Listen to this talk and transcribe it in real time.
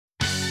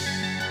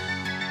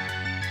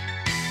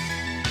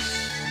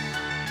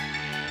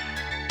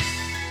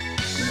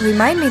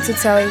Remind me to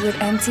tell you with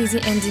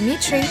Teezy and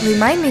Dimitri.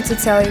 Remind me to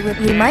tell you with.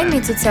 Remind me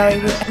to tell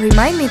you with.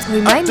 Remind me.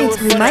 Remind me.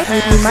 Remind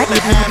me. Remind me.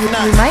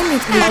 Remind me. Remind me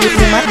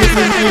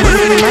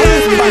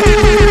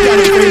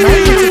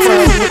to tell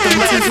you with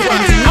Teezy and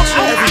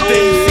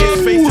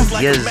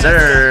Dimitri. Yes,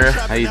 sir.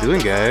 How you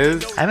doing,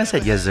 guys? I haven't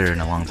said yes, sir in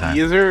a long time.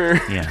 Yes,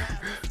 sir. Yeah.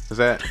 Was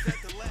that?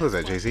 What was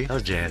that, JC? That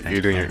was Jay. We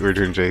were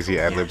doing JC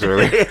ad libs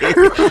earlier.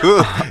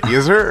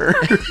 Yes, sir.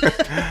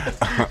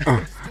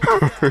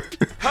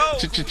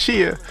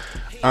 Chia.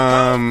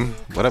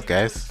 What up,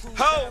 guys?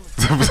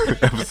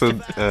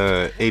 Episode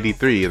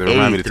 83 of the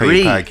Remind Me to Tell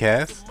You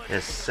podcast.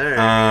 Yes, sir.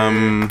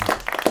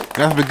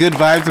 Nothing but good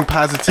vibes and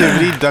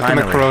positivity, ducking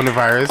the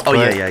coronavirus. Oh,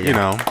 but, yeah. You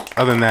know,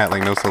 other than that,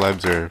 like, no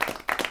celebs are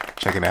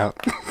checking out.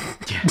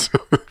 Yeah,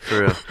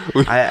 for real.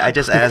 I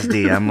just asked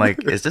D, I'm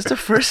like, is this the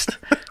first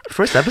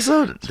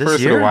episode this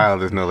first year? in a while,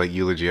 there's no, like,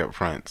 eulogy up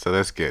front, so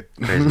that's good.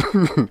 Crazy.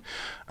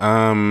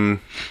 So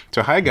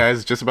hi, guys.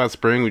 It's just about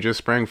spring. We just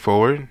sprang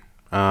forward.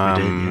 We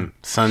did, yeah.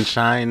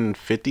 Sunshine,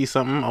 50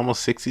 something,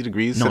 almost 60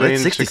 degrees No, today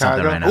it's in 60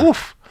 Chicago. something right now.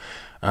 Oof.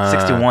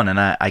 61, and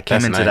I came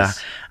that's into nice.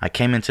 I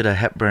came into the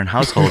Hepburn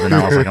household, and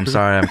I was like, I'm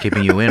sorry, I'm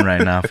keeping you in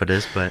right now for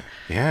this, but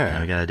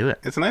Yeah, we gotta do it.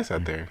 it's nice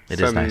out there.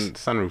 It is nice.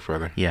 Sunroof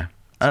weather. Yeah.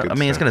 It's I good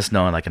mean, it's stuff. gonna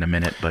snow in like in a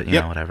minute, but you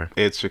know, whatever.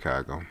 It's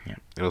Chicago. Yeah.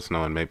 It'll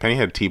snow in May. Penny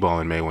had T-ball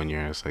in May one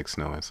year. It's like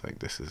snow. It's like,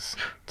 this is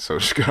so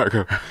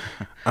Chicago.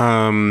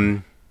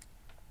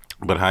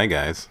 But hi,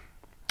 guys.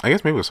 I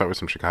guess maybe we'll start with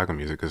some Chicago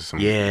music because some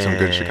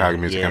good Chicago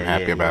music I'm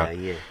happy about.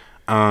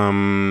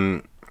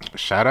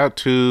 Shout out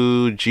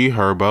to G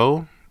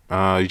Herbo.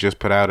 He just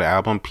put out an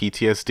album,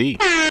 PTSD,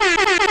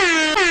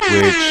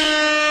 which,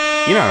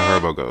 you know how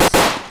Herbo goes.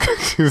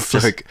 It's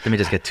like, Let me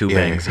just get two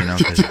bangs, you know.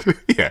 'Cause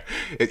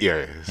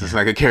it's just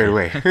not get carried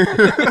away.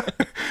 the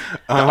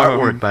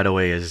artwork, by the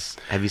way, is.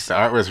 Have you The seen?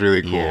 artwork's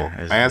really cool. Yeah,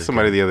 it's I asked really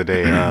somebody the other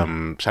day,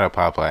 shout out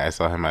Papa, I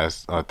saw him on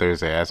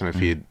Thursday. I asked him if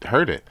he'd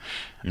heard it.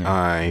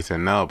 He said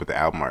no, but the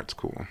album art's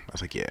cool. I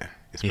was like, yeah,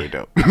 it's pretty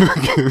dope.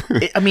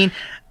 I mean,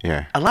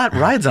 Yeah. a lot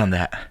rides on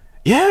that.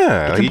 Yeah, like,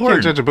 you can't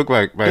important. judge a book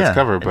by its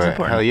cover, it's but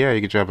important. hell yeah,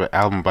 you could judge an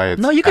album by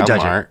its No, you could album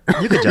judge art.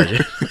 it. You could judge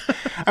it.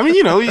 I mean,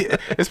 you know,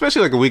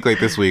 especially like a week like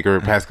this week or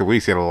past couple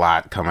weeks, you had a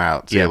lot come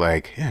out. So Yeah. you're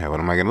like, yeah, what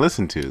am I going to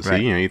listen to? So,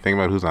 Right. you know, you think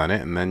about who's on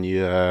it and then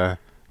you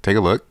take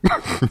a look.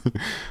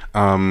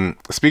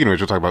 Speaking of which,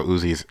 we'll talk about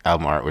Uzi's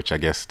album art, which I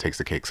guess takes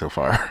the cake so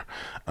far.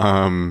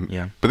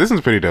 Yeah. But this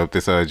one's pretty dope.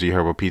 This G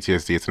Herbo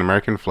PTSD. It's an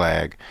American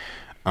flag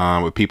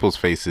with people's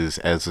faces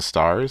as the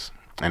stars.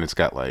 And it's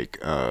got like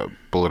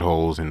bullet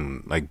holes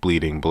and like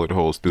bleeding bullet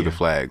holes through the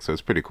flag. So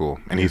it's pretty cool.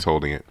 And he's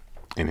holding it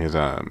in his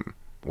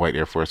white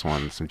Air Force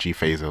Ones, some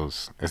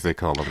G-Fazos, as they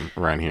call them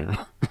around here.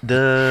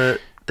 The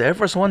Air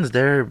Force Ones,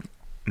 they're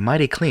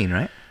mighty clean,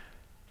 right?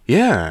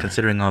 Yeah.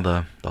 Considering all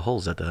the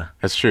holes at the.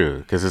 That's true.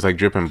 Because it's like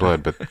dripping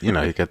blood. But, you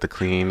know, you got the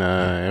clean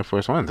Air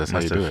Force Ones. That's how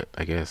you do it,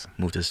 I guess.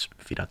 Moved his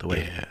feet out the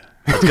way. Yeah.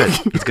 That's good.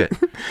 It's good.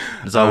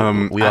 That's all,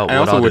 I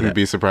also do wouldn't that.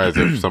 be surprised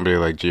if somebody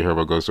like G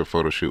Herbo goes to a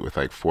photo shoot with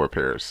like 4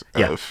 pairs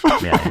of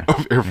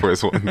Air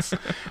Force Ones,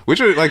 which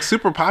are like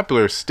super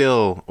popular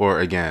still, or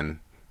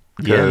again.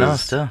 Yeah, no,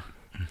 still.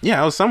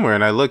 Yeah, I was somewhere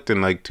and I looked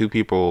and like 2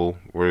 people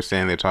were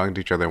standing there talking to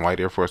each other in white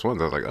Air Force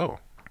Ones. I was like, oh,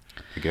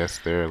 I guess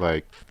they're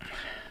like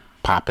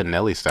poppin'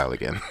 Nelly style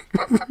again.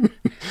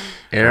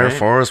 Air Right?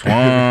 Force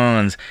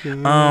Ones.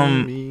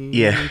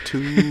 Yeah.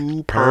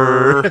 To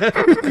purr.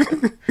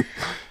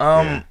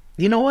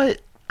 You know what?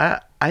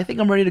 I think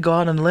I'm ready to go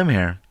out on a limb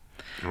here.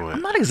 What?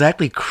 I'm not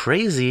exactly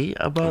crazy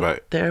about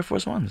Right. the Air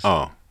Force Ones.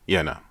 Oh,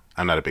 yeah, no.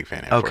 I'm not a big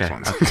fan of Air Force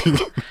Ones.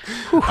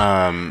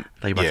 Thought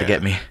you about to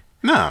get me.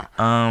 No.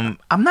 I'm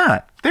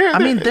not. They're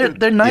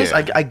nice.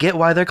 yeah. I get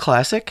why they're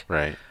classic.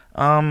 Right.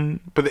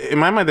 But in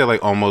my mind, they're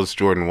like almost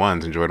Jordan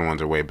 1s, and Jordan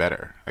 1s are way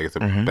better. Like, it's a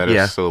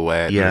better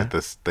silhouette. Yeah. And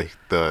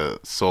the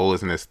sole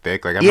isn't as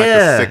thick. Like, I'm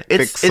Yeah, like the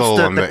thick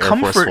sole on the Air Force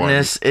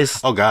comfortness Ones.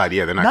 is Oh God,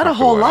 yeah, they're not not a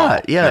whole comfortable at all.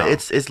 lot. Yeah, No.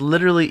 it's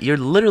literally you're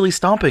literally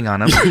stomping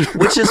on them,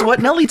 which is what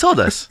Nelly told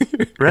us,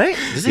 right?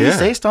 Does he Yeah.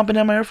 say stomping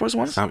on my Air Force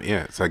Ones?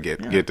 Yeah, so I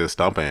get to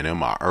stomping in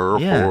my Air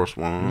Yeah. Force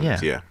Ones. Yeah.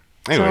 Yeah.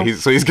 Anyway,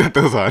 he's got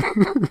those on.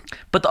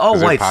 But the all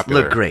they're whites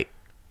popular. look great.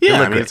 Yeah, They look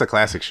I mean, great. it's a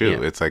classic shoe.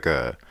 Yeah. It's like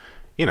a,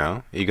 you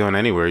know, you going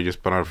anywhere, you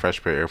just put on a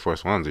fresh pair of Air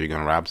Force Ones, or you're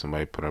going to rob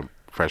somebody, put a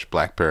fresh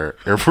black pair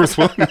of Air Force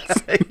Ones.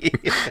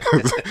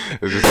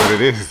 It's just what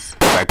it is. It's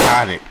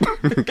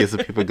iconic. Gets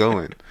the people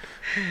going.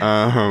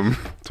 To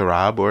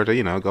rob or to,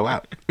 you know, go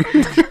out.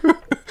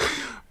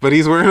 But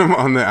he's wearing them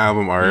on the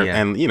album art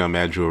and, you know,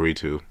 mad jewelry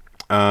too.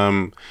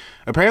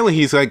 Apparently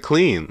he's like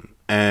clean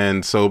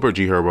and sober.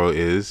 G Herbo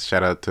is.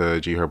 Shout out to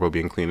G Herbo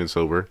being clean and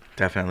sober.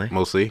 Definitely.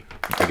 Mostly,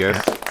 I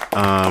guess.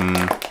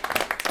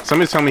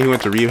 Somebody's telling me he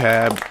went to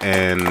rehab,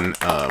 and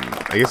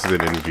I guess it's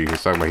an interview. He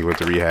was talking about he went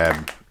to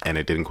rehab, and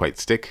it didn't quite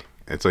stick,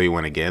 and so he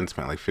went again,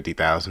 spent like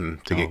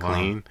 $50,000 to get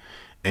clean,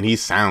 and he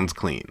sounds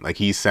clean. Like,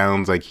 he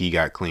sounds like he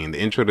got clean. The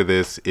intro to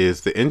this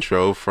is the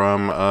intro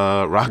from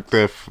Rock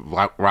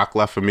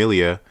La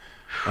Familia,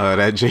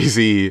 that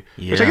Jay-Z,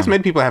 which I guess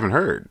many people haven't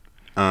heard.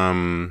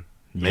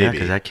 Yeah,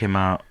 because that came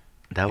out.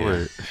 That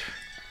was.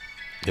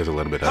 There's a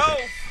little bit of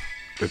it.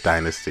 The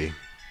Dynasty.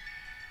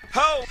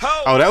 Oh,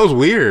 that was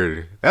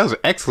weird. That was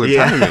excellent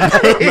timing.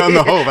 On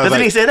the whole, Doesn't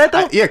he say that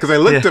though? Yeah, because I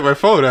looked at my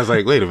phone. I was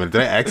like, wait a minute,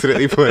 did I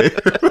accidentally play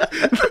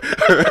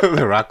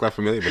the Rock La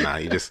Familia? But nah,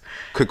 you just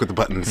quick with the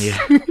buttons. Yeah,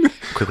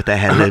 quick with that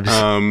head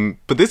libs.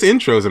 But this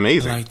intro is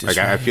amazing.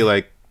 I I feel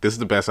like this is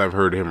the best I've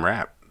heard him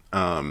rap.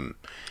 And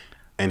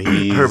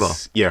he's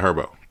Herbo. Yeah,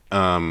 Herbo.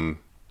 I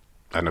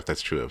don't know if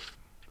that's true of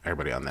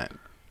everybody on that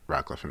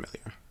Rock La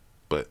Familia,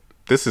 but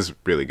this is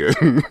really good.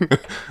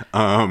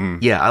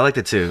 Yeah, I liked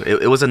it too.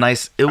 It was a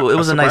nice. It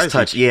was a nice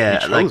touch. Yeah,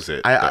 he chose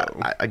it,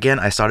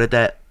 I started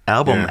that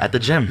album at the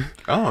gym.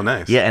 Oh,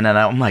 nice. Yeah, and then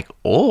I'm like,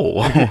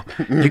 oh,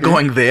 you're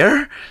going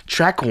there?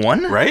 Track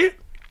 1, Right?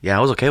 Yeah,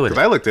 I was okay with it.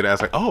 Because I looked at it, I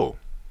was like, oh,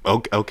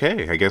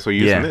 okay. I guess we're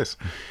using this.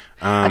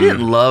 I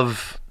didn't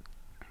love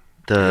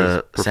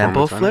the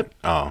sample flip.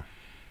 Oh,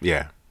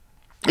 yeah.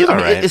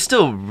 It's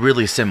still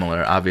really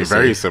similar, obviously.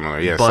 Very similar,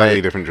 yeah.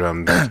 Slightly different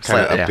drums, kind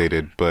of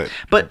updated, but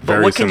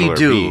what can you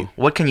do? Beat.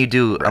 What can you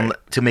do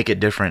to make it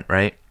different,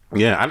 right?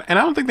 Yeah, and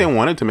I don't think they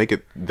wanted to make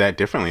it that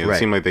differently. It Right.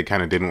 seemed like they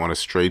kind of didn't want to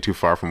stray too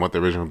far from what the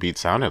original beat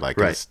sounded like.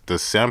 Right. The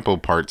sample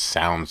part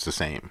sounds the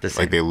same.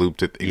 Like they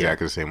looped it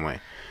exactly the same way.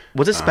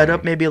 Was it sped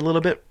up maybe a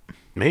little bit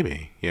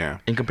Maybe, yeah.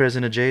 in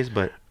comparison to Jay's,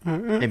 but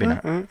maybe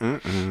not.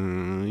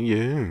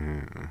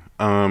 Yeah.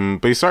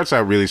 But he starts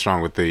out really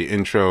strong with the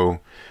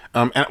intro.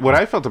 And what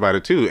I felt about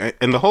it too,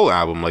 and the whole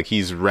album, like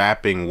he's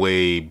rapping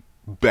way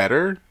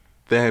better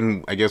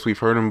than I guess we've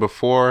heard him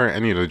before.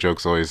 And the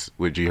joke's always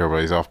with G Herbo,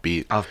 he's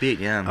offbeat. Offbeat,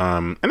 yeah.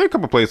 And there are a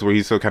couple places where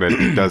he still kind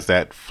of does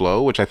that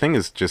flow, which I think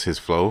is just his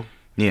flow.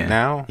 Yeah.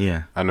 Now.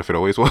 Yeah. I don't know if it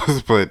always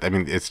was, but I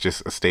mean it's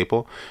just a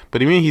staple.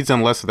 But I mean he's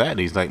done less of that.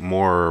 He's like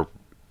more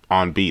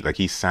on beat. Like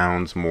he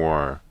sounds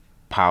more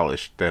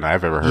polished than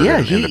I've ever heard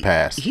him in the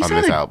past on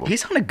this album. He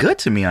sounded good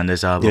to me on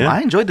this album. Yeah.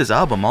 I enjoyed this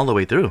album all the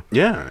way through.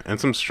 Yeah, and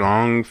some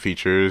strong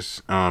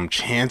features.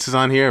 Chance is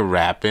on here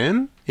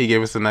rapping. He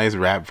gave us a nice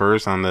rap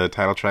verse on the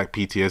title track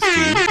PTSD.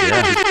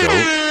 Yeah, he's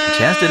dope.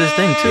 Chance did his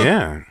thing too.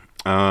 Yeah.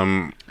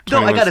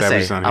 No, I gotta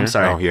say, I'm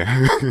sorry. Oh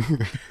yeah.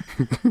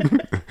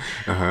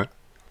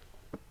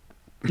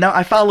 Now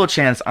I follow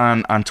Chance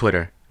on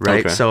Twitter,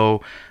 right? Okay.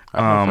 So I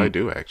don't know if I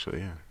do actually.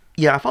 Yeah.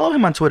 Yeah, I follow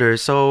him on Twitter.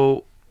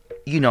 So,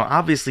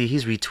 obviously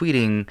he's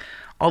retweeting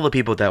all the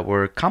people that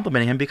were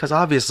complimenting him because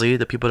obviously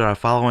the people that are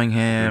following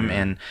him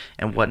and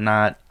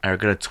whatnot are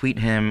gonna tweet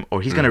him,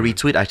 or he's gonna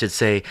retweet, I should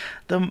say,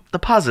 the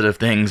positive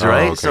things,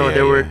 right? Okay, so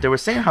they were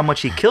saying how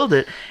much he killed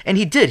it, and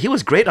he did. He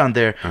was great on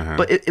there,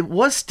 but it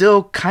was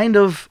still kind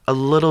of a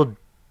little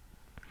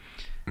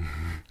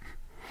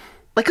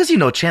like, cause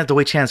Chance, the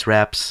way Chance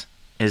raps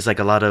is like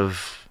a lot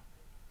of,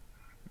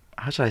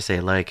 how should I say,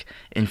 like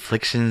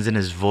inflections in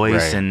his voice,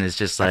 Right. and it's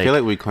just like, I feel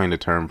like we coined a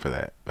term for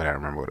that, but I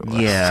don't remember what it was.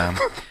 yeah.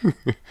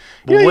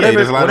 Whatever, he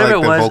does a lot of like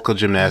it the was, vocal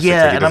gymnastics.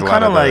 yeah, like, he and does I'm a lot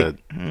kind of of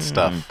like, the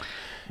stuff.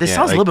 This Yeah,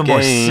 sounds like, a little bit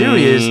more game,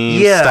 serious,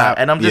 yeah. stop.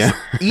 And I'm just,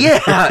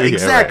 Yeah.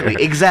 exactly, right.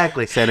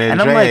 exactly. San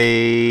And I'm like,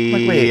 wait,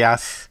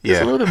 Andreas. there's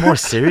a little bit more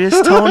serious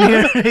tone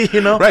here,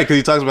 Right, because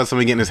he talks about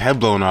somebody getting his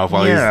head blown off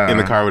while Yeah. he's in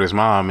the car with his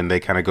mom, and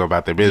they kind of go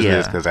about their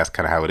business Yeah. because that's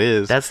kind of how it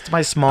is. That's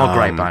my small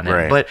gripe on it.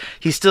 right. But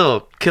he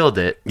still killed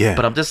it. Yeah.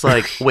 But I'm just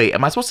like, wait,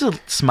 am I supposed to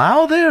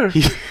smile there?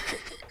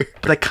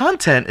 The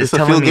content is It's a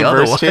telling me feel-good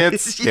verse,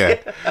 otherwise.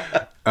 Chance?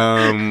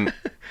 Yeah.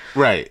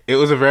 Right.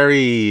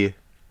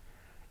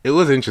 It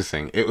was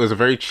interesting. It was a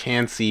very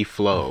chancy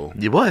flow.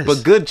 It was.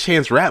 But good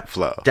Chance rap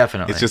flow.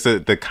 Definitely. It's just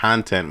that the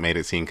content made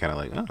it seem kind of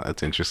like, oh,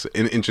 that's interesting.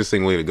 An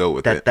interesting way to go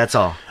with it. That's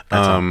all.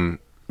 That's all.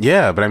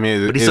 Yeah, but I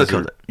mean, But he still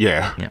killed it.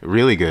 Yeah, Yeah.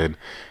 really good.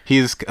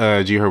 He's G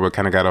Herbo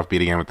kind of got off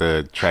beat again with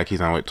the track he's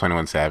on with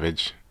 21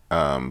 Savage,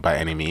 by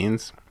any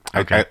means.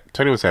 Okay.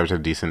 21 Savage had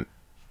a decent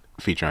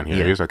feature on here.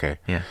 Yeah. He was okay.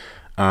 Yeah.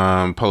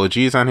 Polo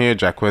G's on here.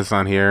 Jadakiss is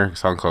on here. A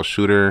song called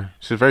Shooter.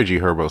 It's a very G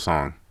Herbo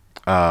song.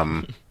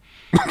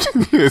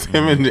 It's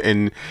him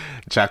and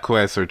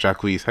Jadakiss or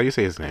Jadakiss. How do you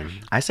say his name?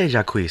 I say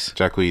Jadakiss.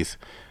 Jadakiss.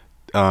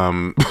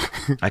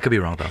 I could be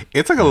wrong though.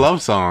 It's like a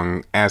love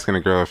song asking a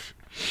girl if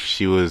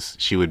she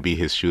would be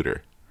his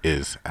shooter,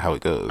 is how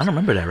it goes. I don't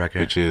remember that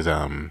record. Which is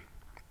I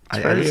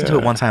listened to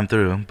it one time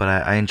through, but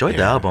I enjoyed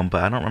the album,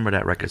 but I don't remember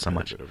that record so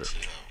much.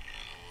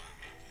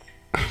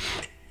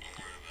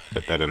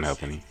 But that didn't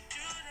help any.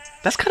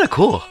 That's kind of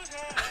cool.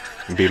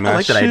 Be my I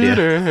like that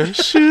idea.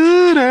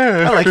 shooter.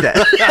 I like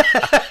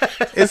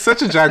that. It's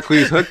such a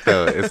Jadakiss hook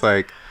though. It's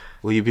like,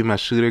 will you be my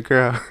shooter,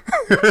 girl?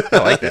 I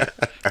like that.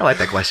 I like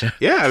that question.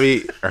 Yeah, I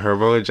mean,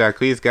 Herbo and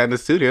Jadakiss got in the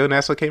studio, and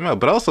that's what came out.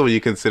 But also, when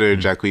you consider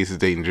Jadakiss is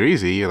dating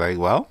Dreezy, you're like,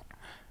 well,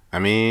 I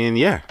mean,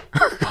 yeah.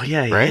 Oh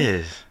yeah, he Right?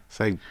 is. It's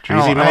like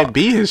Dreezy might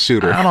be his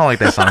shooter. I don't like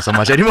that song so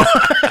much anymore.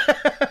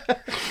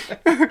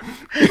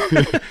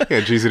 Yeah,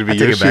 Dreezy to be I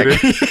your take it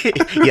shooter.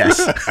 back. Yes.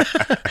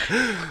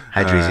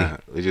 Hi, Dreezy.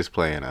 We're just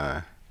playing.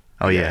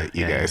 Oh yeah,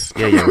 you guys.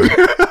 Yeah,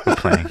 we're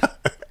playing.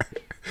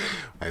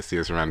 I see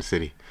us around the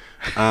city.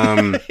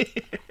 I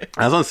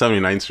was on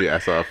 79th Street. I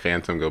saw a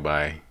Phantom go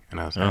by, and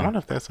I was like, I wonder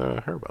if that's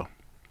a Herbo.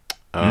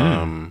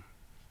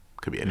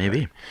 Could be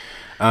anybody. Maybe.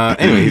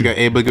 Anyway, he's got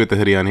A Boogie with the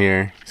hoodie on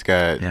here. He's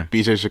got Yeah.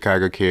 BJ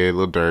Chicago Kid,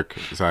 Lil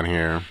Durk is on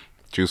here.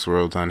 Juice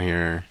WRLD's on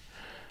here.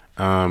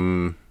 I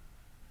do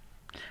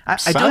have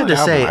Solid to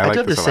album. say, I I like do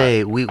have to this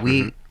a lot.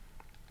 say,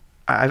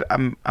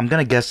 I'm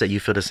gonna guess that you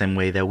feel the same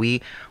way, that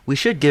we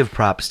should give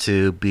props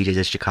to BJ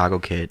the Chicago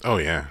Kid, Oh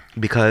yeah,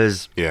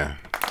 because yeah.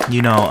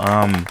 you know,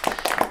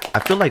 I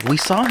feel like we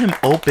saw him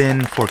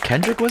open for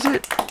Kendrick. Was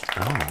it?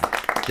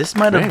 Oh, This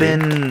might have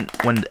Maybe. been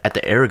when at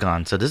the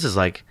Aragon. So this is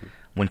like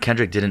when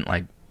Kendrick didn't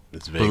like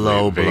it's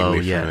blow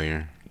yet.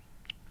 familiar.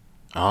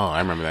 Oh, I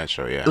remember that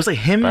show. Yeah, It was like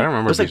him. But I It don't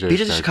remember was like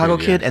BJ the Chicago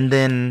Kid, yeah. and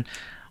then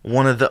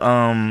one of the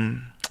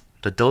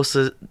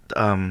doses.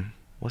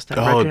 What's that?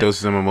 Oh, record?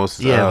 Doses and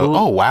Mimosas. Yeah, who-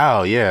 oh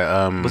wow.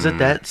 Yeah. Was it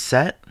that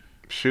set?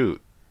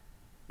 Shoot.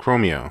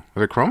 Chromeo.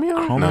 Was it Chromeo?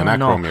 Chromeo? No, not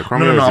Chromeo. Chromeo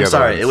No. was the I'm other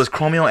sorry. ones. It was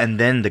Chromeo and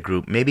then the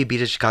group. Maybe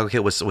BJ Chicago Kid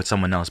was with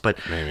someone else, but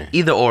Maybe.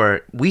 either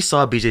or, we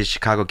saw BJ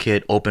Chicago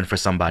Kid open for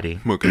somebody,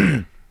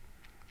 Okay.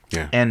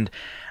 Yeah. and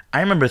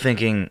I remember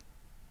thinking,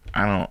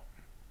 I don't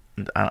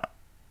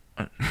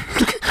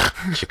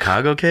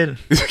Chicago Kid.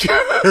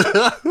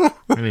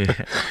 let me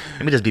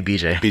just be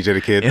BJ. BJ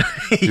the Kid.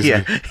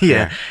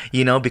 yeah.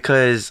 You know,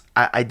 because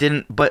I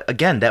didn't. But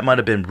again, that might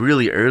have been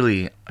really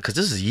early, because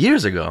this is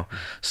years ago.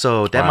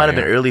 So that Wow, might have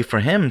yeah. been early for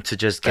him to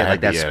just get like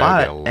that That'd be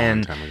spot. a long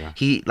And time ago.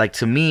 he, like,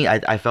 to me,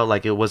 I felt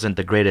like it wasn't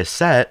the greatest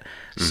set.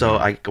 So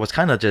Mm-hmm. I was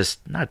kind of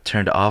just not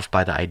turned off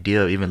by the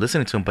idea of even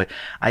listening to him. But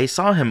I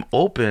saw him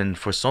open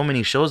for so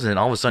many shows, and then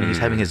all of a sudden he's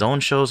having his own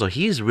show. So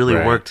he's really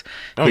Right. worked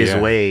Oh, his yeah.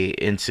 way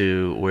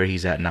into where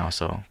he's at now.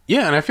 So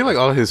Yeah, and I feel like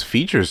all of his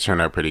features turned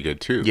out pretty good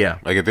too. Yeah.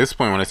 Like at this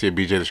point, when I see a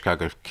BJ the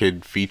Chicago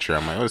Kid feature,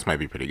 I'm like, oh, this might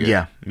be pretty good.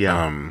 Yeah.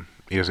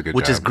 He does a good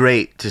Which job. is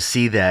great to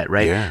see that,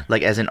 right? Yeah.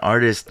 Like, as an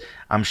artist,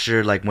 I'm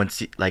sure, like,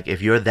 like,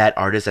 if you're that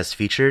artist that's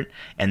featured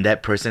and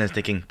that person is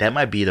thinking that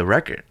might be the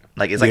record,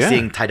 like, it's like Yeah.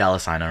 seeing Ty Dolla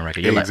 $ign on a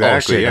record. You're Exactly, like, oh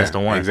shit, yeah, that's the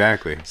one.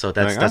 Exactly. So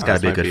that's Like, gotta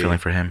this be a might good feeling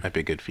for him. Might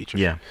be a good feature.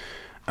 Yeah.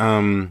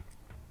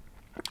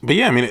 But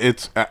yeah, I mean,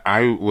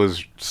 I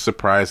was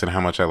surprised at how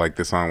much I liked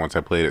this song once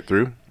I played it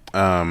through.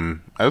 I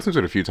listened to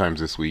it a few times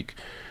this week.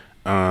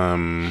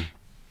 I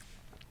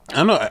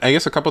don't know. I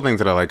guess a couple things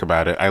that I like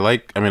about it. I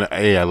like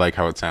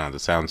how it sounds. It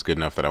sounds good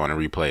enough that I want to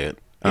replay it.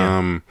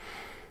 Yeah.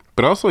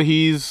 But also I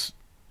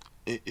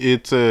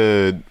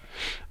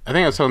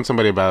think I was telling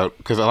somebody about,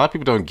 because a lot of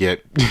people don't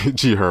get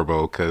G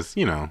Herbo, because,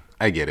 you know,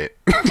 I get it.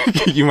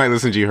 You might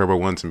listen to G Herbo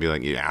once and be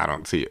like, yeah, I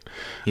don't see it.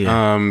 Yeah.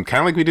 Kind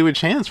of like we did with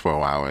Chance for a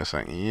while, where it's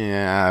like,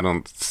 yeah, I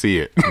don't see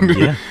it.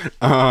 Yeah.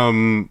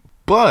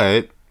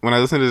 But when I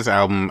listen to this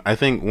album, I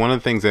think one of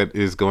the things that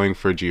is going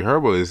for G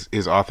Herbo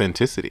is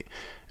authenticity.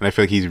 And I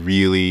feel like he's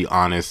really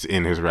honest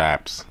in his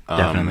raps.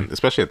 Definitely.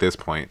 Especially at this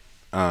point.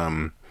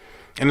 And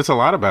it's a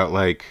lot about,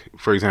 like,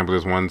 for example,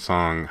 there's one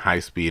song, High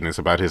Speed, and it's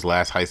about his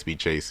last high-speed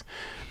chase.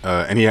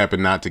 And he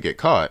happened not to get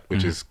caught,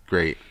 which is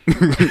great.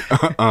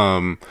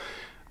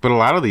 But a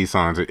lot of these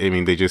songs, I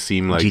mean, they just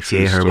seem like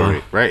GTA true Herbo.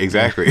 story. Right,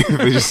 exactly.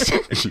 They just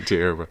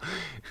GTA Herbo.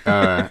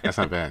 That's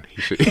not bad.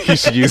 He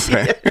should use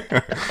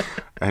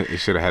that. He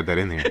should have had that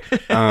in there.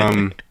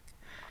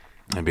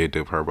 That'd be a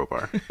dope Herbo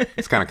bar.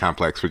 It's kind of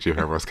complex for G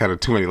Herbo. It's kind of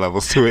too many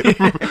levels to it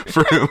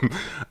for him.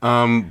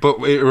 But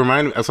it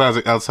reminded me, so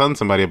I was telling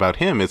somebody about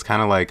him. It's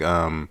kind of like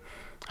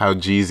how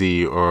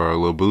Jeezy or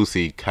Lil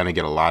Boosie kind of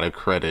get a lot of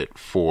credit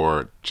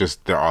for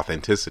just their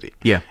authenticity.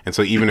 Yeah. And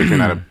so even if you're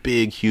not a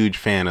big, huge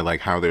fan of like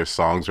how their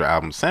songs or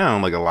albums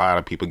sound, like a lot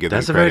of people give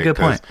That's them a very credit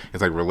good point. 'cause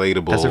it's like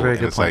relatable. That's a very and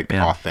good it's point, like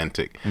yeah.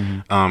 authentic.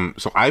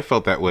 So I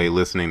felt that way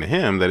listening to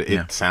him, that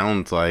it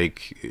sounds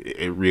like,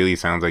 it really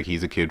sounds like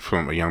he's a kid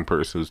from a young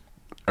person who's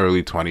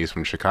early 20s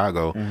from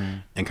Chicago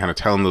and kind of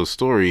telling those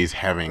stories,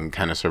 having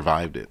kind of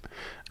survived it.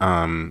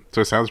 So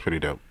it sounds pretty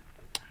dope.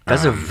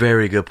 That's a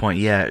very good point.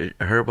 Yeah,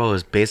 Herbo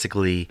is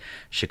basically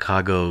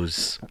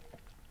Chicago's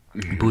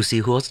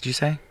Boosie. Who else did you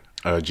say?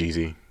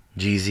 Jeezy.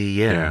 Jeezy,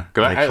 yeah. Yeah,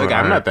 because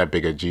I'm not that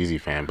big a Jeezy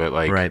fan, but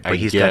like, Right, but I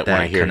he's get got when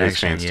that I hear his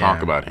connection, fans yeah.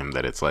 talk about him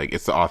that it's like,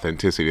 it's the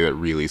authenticity that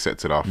really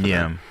sets it off for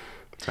Yeah. them.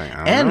 It's like, I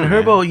don't And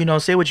know, Herbo, man. you know,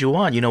 say what you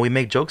want. You know, we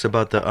make jokes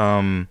about the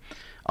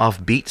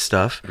offbeat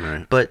stuff,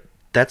 Right. but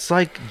that's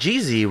like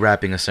Jeezy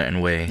rapping a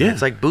certain way. Yeah.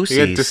 It's like You Boosie's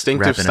got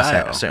distinctive rapping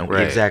style. a certain way.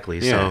 Right. Exactly.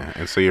 Yeah. So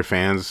And so your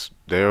fans,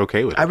 they're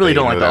okay with it. I really They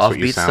don't like know the that's what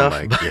you offbeat sound stuff,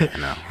 like. but, Yeah,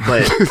 no.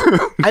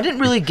 but I didn't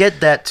really get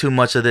that too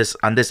much of this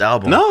on this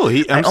album. No,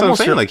 I I'm almost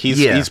saying feel- like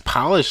he's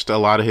polished a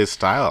lot of his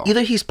style.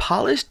 Either he's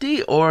polished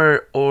D,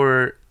 or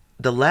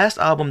the last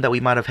album that we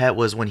might have had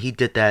was when he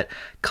did that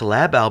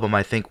collab album,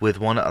 I think, with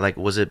one, like,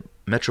 was it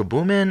Metro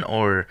Boomin,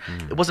 or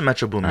it wasn't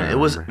Metro Boomin, it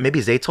was remember. maybe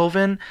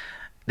Zaytoven.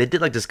 They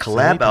did like this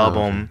collab Zaytoven.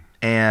 album,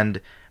 and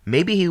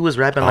maybe he was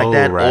rapping like Oh,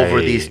 that over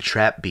right. these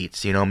trap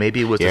beats, you know, maybe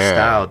it was the Yeah.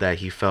 style that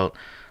he felt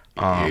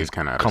He's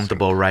kinda out of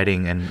comfortable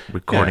writing and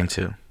recording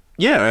to.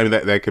 Yeah, I mean,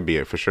 that could be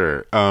it for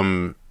sure.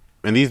 And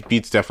these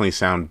beats definitely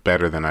sound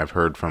better than I've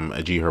heard from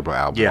a G Herbo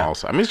album. Yeah.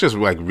 Also, I mean, it's just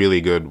like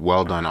really good,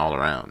 well done all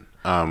around.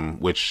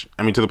 Which,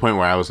 I mean, to the point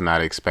where I was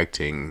not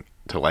expecting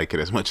to like it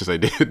as much as I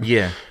did.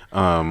 Yeah.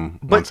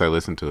 Once I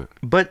listened to it.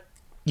 But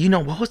you know,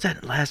 what was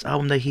that last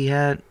album that he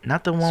had?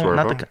 Not the one,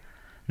 not the. Swervo?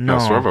 No,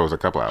 Swervo was a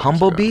couple albums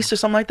Humble ago. Beast or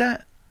something like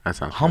that. That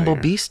sounds Humble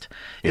familiar. Beast.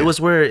 Yeah. It was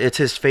where it's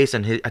his face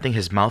and I think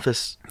his mouth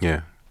is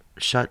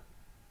shut.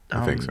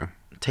 I think so.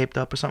 Taped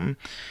up or something.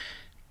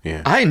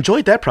 Yeah. I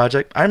enjoyed that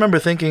project. I remember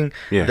thinking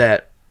Yeah.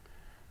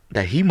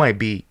 that he might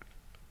be.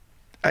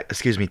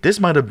 Excuse me. This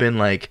might have been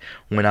like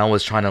when I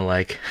was trying to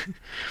like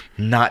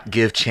not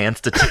give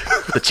Chance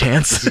the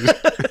chance.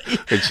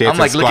 I'm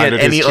like looking at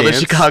any other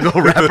Chicago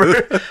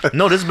rapper.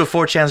 No, this is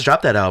before Chance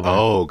dropped that album.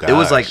 Oh god. It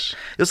was like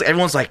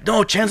everyone's like,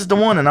 no, Chance is the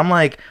one, and I'm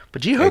like,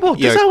 but G Herbo,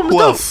 this album is who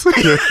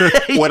dope.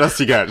 else? What else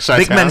you got?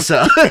 Vic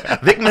Mensa,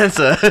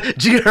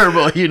 G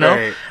Herbo, you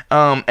know.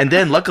 Right. And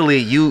then luckily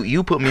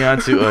you put me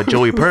onto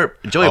Joey Perp.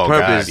 Joey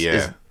Perp is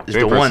Joey the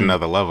Perp's one.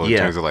 another level in Yeah.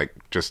 terms of like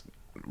just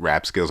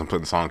rap skills and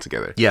putting songs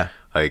together. Yeah.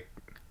 Like,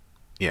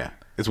 yeah,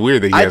 it's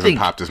weird that he hasn't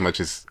popped as much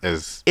as.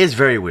 It's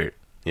very weird.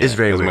 Yeah, it's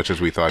very as weird. much as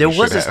we thought. There he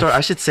was should a story. have.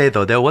 I should say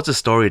though, there was a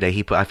story that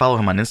he put. I follow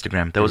him on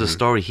Instagram. There was a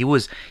story.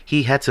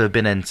 He had to have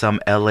been in some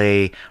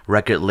LA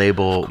record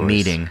label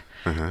meeting,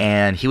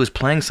 and he was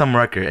playing some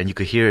record, and you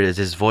could hear it as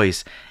his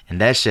voice, and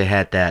that shit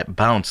had that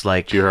bounce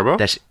like. G Herbo?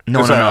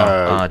 No.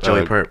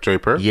 Joey Perp. Joey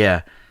Perp.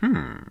 Yeah.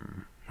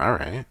 All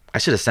right. I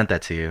should have sent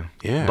that to you.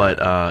 Yeah.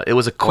 But it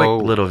was a quick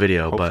little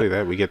video. Hopefully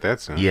but we get that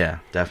soon. yeah,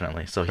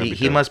 definitely. So That'd be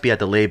he dope. must be at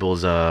the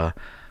labels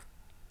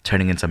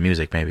turning in some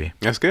music maybe.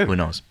 That's good. Who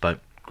knows? But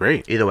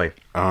Great. either way.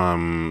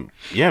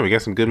 Yeah, we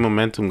got some good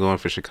momentum going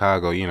for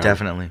Chicago. You know,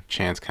 Definitely.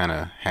 Chance kind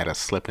of had us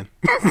slipping.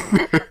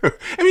 I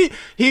mean,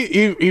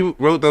 he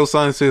wrote those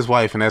songs to his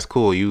wife, and that's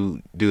cool.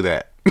 You do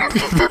that.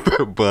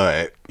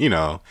 But you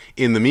know,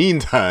 in the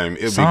meantime,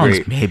 it'd Songs,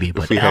 be great. maybe, if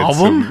but we had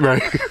album? some-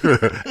 right?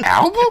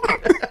 Album.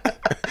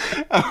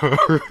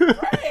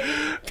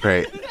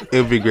 Right.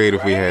 It would be great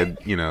if we had,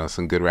 you know,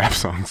 some good rap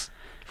songs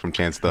from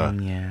Chance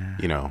the,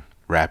 you know,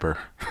 rapper.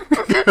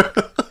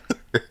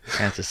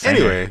 Chance the singer.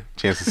 Anyway,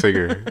 Chance the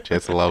singer,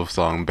 Chance the love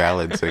song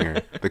ballad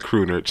singer, the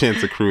crooner,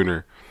 Chance the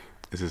crooner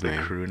is his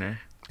name. Crooner.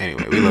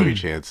 Anyway, we love you,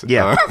 Chance.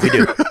 Yeah, we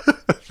do.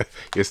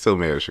 You're still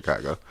mayor of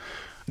Chicago.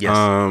 Yes.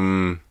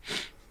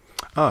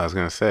 I was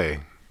gonna say,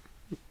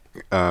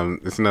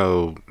 it's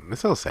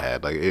so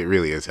sad. Like it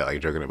really is sad. Like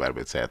joking about it,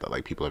 but it's sad that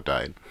like people have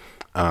died.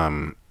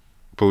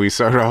 But we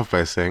started off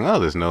by saying, oh,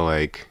 there's no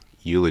like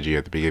eulogy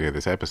at the beginning of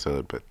this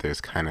episode, but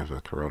there's kind of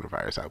a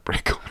coronavirus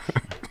outbreak going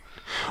on.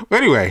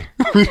 Anyway,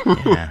 we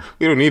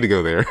don't need to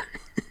go there.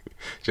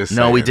 Just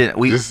no, saying. we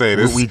didn't. Just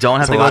saying, We don't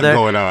have to go there.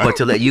 But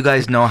to let you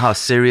guys know how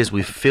serious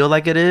we feel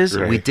like it is,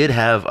 we did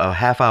have a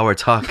half-hour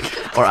talk,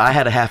 or I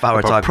had a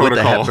half-hour talk with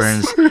the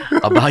Hepburns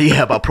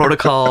about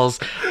protocols,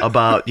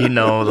 about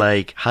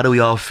like how do we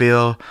all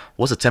feel,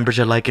 what's the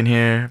temperature like in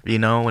here,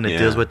 when it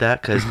deals with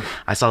that. Because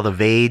I saw the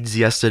Vades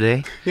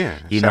yesterday. Yeah,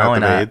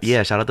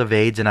 shout out the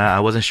Vades, and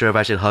I wasn't sure if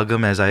I should hug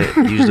them as I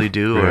usually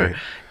do or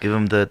give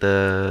them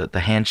the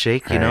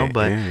handshake,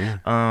 But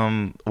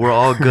we're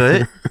all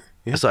good.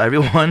 Yeah. So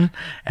everyone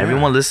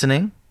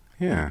listening,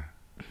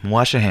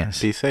 wash your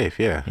hands. Be safe,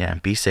 Yeah,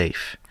 be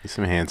safe. Use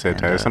some hand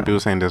sanitizer. Some people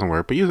saying it doesn't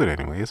work, but use it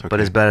anyway. It's okay. But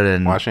it's better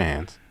than wash your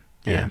hands.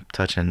 Yeah,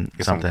 touching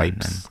Get something. some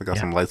wipes. I got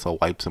some Lysol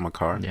wipes in my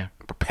car. Yeah,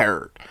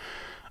 prepared.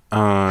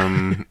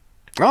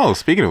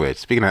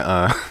 Speaking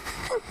of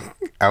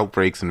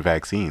outbreaks and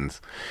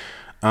vaccines.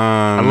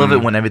 I love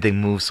it when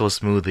everything moves so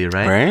smoothly,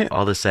 right? Right?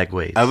 All the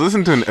segues. I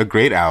listened to a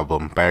great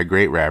album by a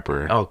great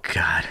rapper. Oh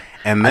God.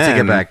 And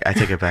then I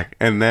take it back.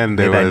 And then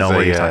there was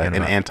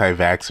an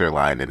anti-vaxxer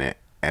line in it,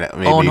 and it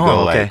made me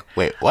go like,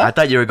 "Wait, what?" I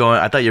thought you were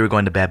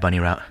going the Bad Bunny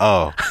route.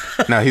 Oh,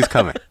 no, he's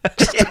coming.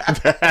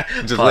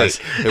 Just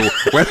wait.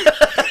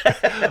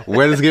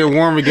 When it's getting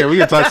warm again, we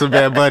can talk some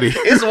Bad Bunny.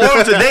 It's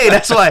warm today.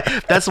 That's why,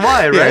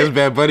 right? Yeah, it's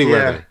Bad Bunny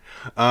weather.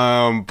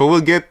 But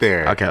we'll get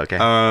there. Okay.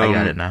 I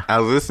got it now. I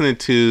was listening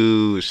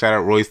to shout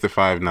out Royce the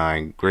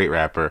 5'9", great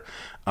rapper.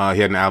 He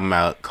had an album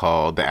out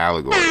called The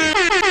Allegory.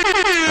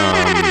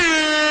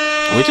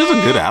 Which is a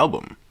good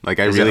album. Like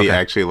I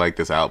actually like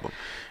this album.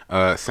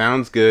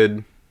 Sounds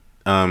good.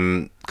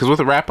 Because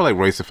with a rapper like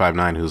Royce the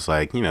 5'9", who's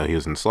like, he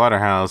was in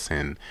Slaughterhouse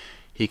and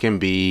he can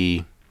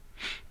be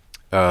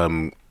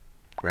kind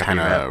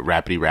of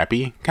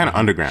rappy, kind of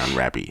underground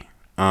rappy.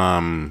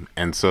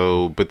 And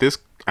so, but this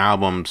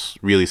album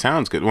really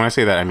sounds good. When I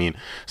say that, I mean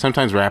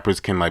sometimes rappers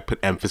can like put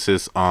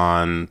emphasis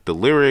on the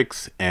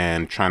lyrics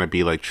and trying to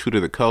be like true to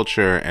the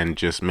culture and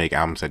just make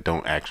albums that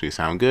don't actually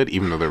sound good,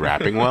 even though they're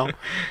rapping well.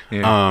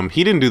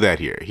 He didn't do that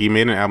here. He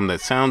made an album that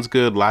sounds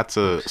good, lots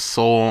of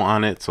soul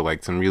on it, so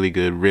like some really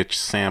good rich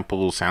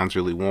samples, sounds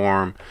really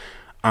warm.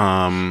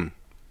 The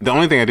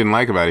only thing I didn't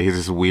like about it is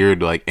this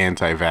weird like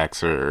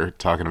anti-vaxxer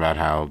talking about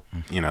how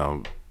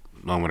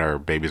when our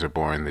babies are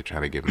born, they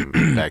try to give them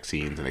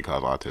vaccines and they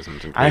cause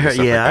autism. And I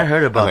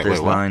heard about this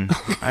what? line.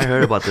 I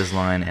heard about this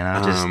line, and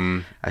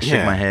I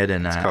shook my head,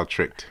 and it's called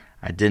Tricked.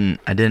 I didn't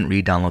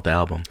re-download the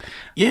album.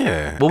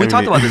 Yeah. Well, we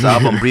talked about this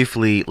album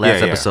briefly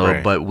last episode,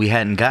 right. but we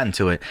hadn't gotten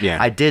to it.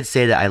 Yeah. I did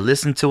say that I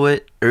listened to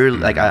it early.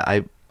 Like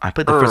I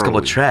put the first couple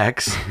of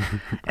tracks,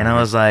 and I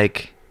was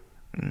like,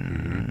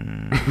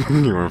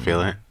 You weren't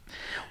feeling it?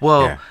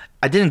 Well,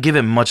 I didn't give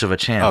it much of a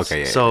chance.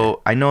 Okay, yeah,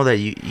 so I know that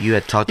you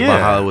had talked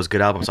about how it was a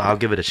good album, so I'll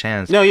give it a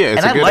chance. No, yeah,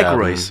 it's and a good I like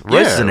album. Royce.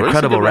 Royce is an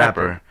incredible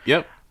rapper.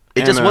 Yep.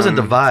 It just wasn't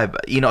the vibe.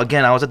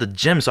 Again, I was at the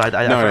gym, so I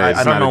don't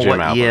know what.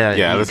 Album.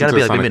 Yeah, you gotta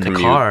be like maybe in the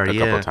car. A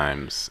couple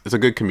times. It's a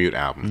good commute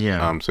album.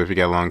 Yeah. So if you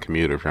got a long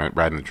commute or if you're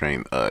riding the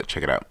train,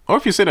 check it out. Or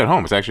if you sit at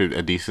home, it's actually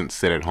a decent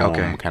sit at home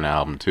kind of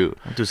album too.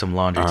 I'll do some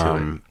laundry to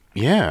it.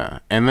 Yeah,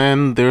 and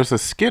then there's a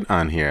skit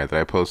on here that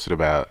I posted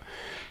about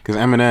because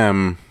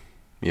Eminem.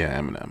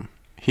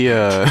 He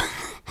so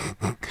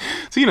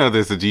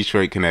there's the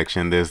Detroit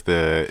connection. There's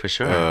the For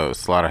sure.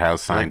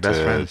 Slaughterhouse signed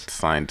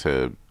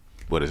to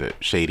what is it?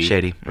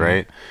 Shady.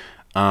 Right?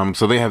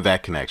 So they have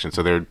that connection.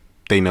 So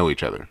they know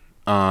each other.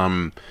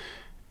 And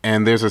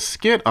there's a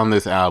skit on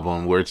this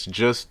album where it's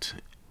just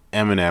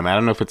Eminem. I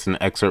don't know if it's an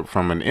excerpt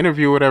from an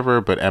interview or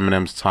whatever, but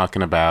Eminem's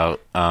talking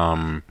about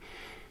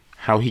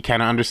how he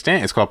kind of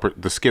understands.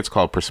 The skit's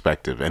called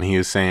Perspective, and he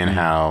is saying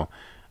how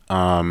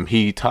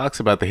he talks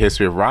about the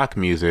history of rock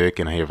music,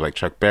 and how you have like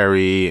Chuck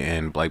Berry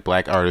and like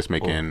black artists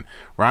making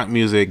rock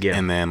music,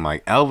 and then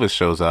like Elvis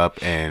shows up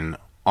and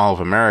all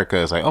of America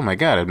is like, oh my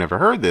God, I've never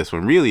heard this,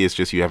 when really it's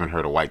just you haven't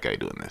heard a white guy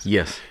doing this.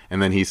 Yes.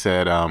 And then he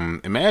said,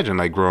 imagine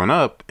like growing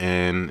up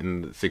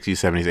in the 60s,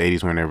 70s,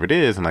 80s, whenever it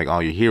is, and like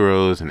all your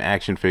heroes and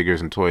action figures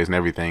and toys and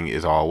everything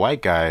is all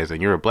white guys,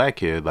 and you're a black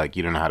kid, like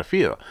you don't know how to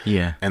feel.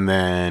 Yeah. And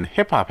then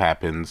hip hop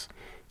happens,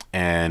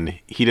 and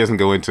he doesn't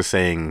go into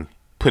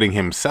putting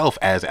himself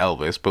as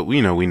Elvis, but we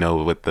know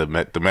what the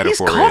metaphor is. He's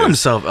called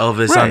himself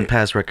Elvis on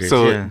past records.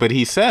 So, but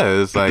he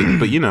says like,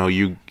 but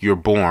you're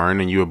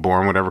born, and you were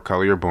born whatever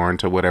color you're born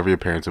to, whatever your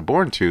parents are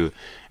born to,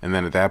 and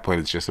then at that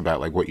point it's just about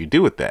like what you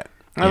do with that.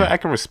 I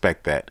can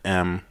respect that.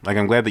 Like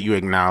I'm glad that you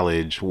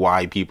acknowledge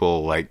why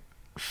people like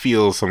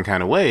feel some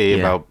kind of way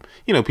about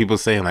people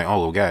saying like,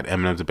 oh God,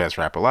 Eminem's the best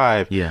rapper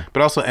alive. Yeah.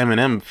 But also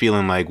Eminem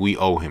feeling like we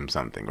owe him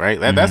something, right?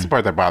 That's the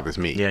part that bothers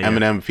me.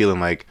 Eminem feeling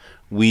like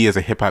we as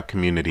a hip hop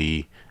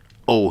community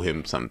owe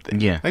him something.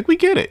 Yeah. Like we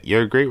get it.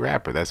 You're a great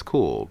rapper. That's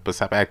cool. But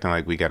stop acting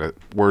like we gotta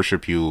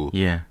worship you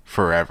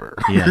forever.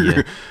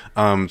 So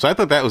I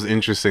thought that was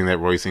interesting that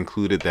Royce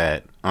included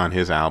that on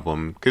his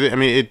album. Because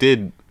it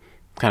did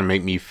kind of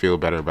make me feel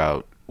better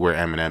about where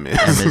Eminem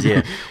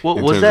is. Well,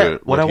 was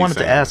that what I wanted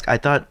to ask? I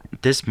thought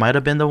this might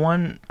have been the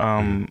one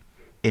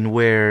in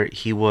where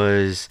he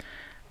was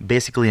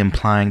basically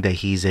implying that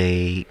he's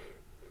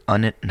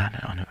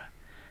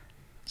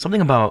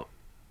something about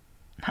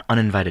not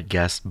uninvited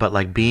guest, but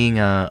like being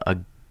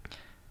what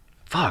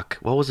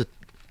was it?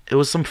 It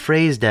was some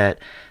phrase that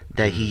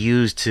he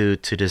used to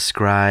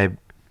describe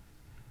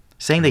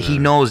saying that he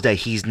knows that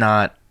he's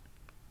not.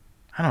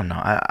 I don't know.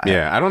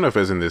 I don't know if it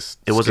was in this.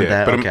 It wasn't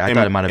that. But okay, I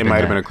thought it might have been. It might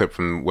have been a clip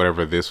from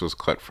whatever this was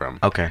cut from.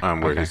 Okay.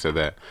 Where he said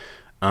that.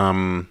 But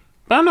I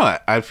don't know.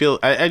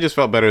 I just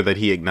felt better that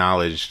he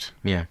acknowledged.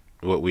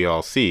 What we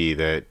all see,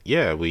 that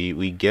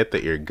we get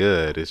that you're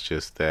good. It's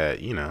just that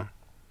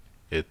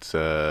it's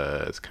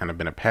kind of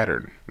been a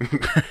pattern.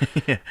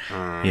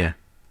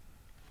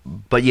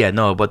 But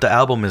the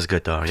album is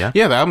good though.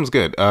 Yeah, the album's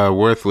good.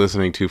 Worth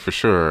listening to for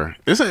sure.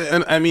 That's 2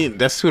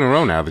 in a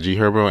row now. The G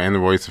Herbo and the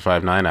Royce the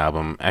 5'9"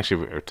 album.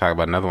 Actually, we're talking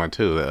about another one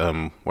too.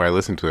 Where I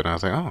listened to it and I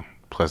was like, oh,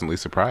 pleasantly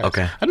surprised.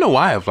 Okay. I don't know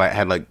why I've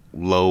had like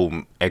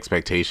low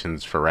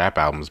expectations for rap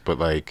albums, but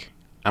like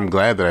I'm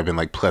glad that I've been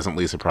like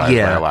pleasantly surprised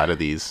by a lot of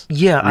these.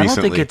 Yeah, recently. I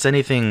don't think it's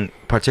anything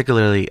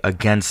particularly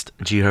against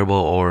G Herbo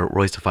or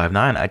Royce the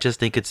 5'9". I just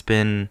think it's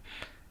been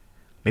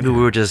maybe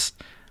we were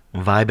just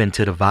vibing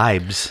to the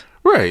vibes,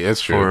 right?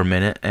 That's true for a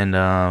minute, and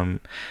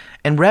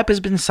rap has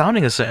been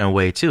sounding a certain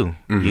way too,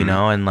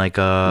 and like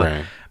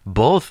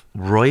both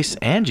Royce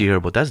and G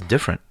Herbo, that's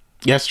different.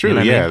 Yeah, that's true.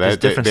 That's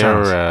different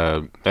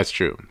sounds. That's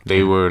true.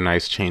 They were a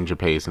nice change of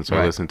pace, and so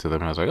I listened to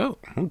them and I was like, oh,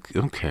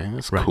 okay,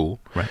 that's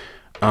cool. Right.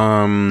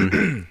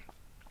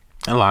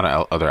 A lot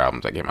of other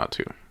albums that came out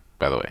too,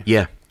 by the way.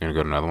 Yeah. You gonna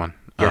go to another one?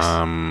 Yes.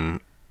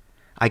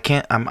 I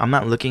can't. I'm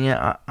not looking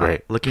at. I'm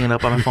looking it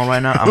up on my phone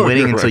right now. I'm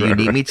waiting until you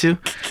need me to,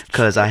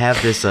 because I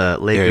have this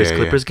Lakers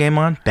Clippers game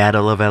on,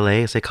 Battle of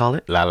LA as they call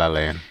it. La La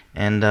Land.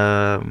 And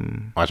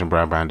watching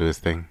Brown do his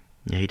thing.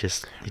 Yeah, he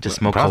just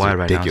smoked Kawhi right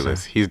now.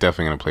 Ridiculous. So. He's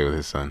definitely gonna play with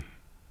his son.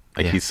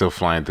 Like he's still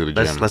flying through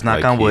the gym. Let's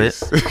knock on wood.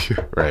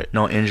 Right.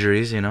 No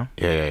injuries,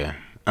 Yeah.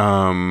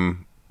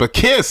 But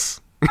Kiss.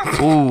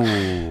 Ooh.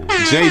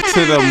 J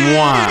to the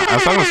moi. I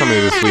was talking to somebody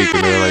this week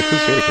and they were like,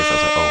 who's Jadakiss? I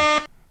was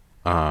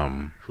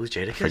like, who's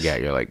Jadakiss? I forget,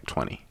 you're like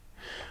 20.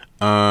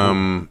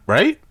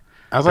 Right?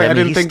 I was like, I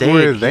didn't think we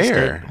were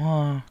there.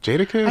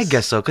 Jadakiss? I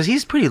guess so, because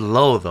he's pretty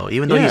low though,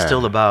 even though he's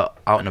still out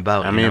and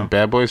about. I mean,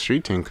 Bad Boy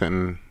Street Team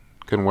couldn't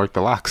work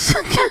the locks.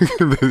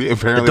 Apparently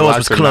the doors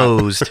was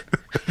closed.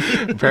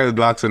 Apparently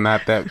the locks are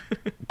not that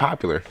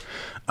popular.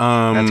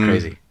 That's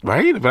crazy,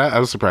 right? But I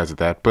was surprised at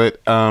that.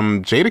 But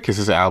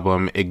Jadakiss's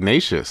album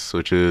Ignatius,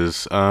 which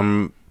is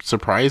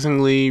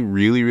surprisingly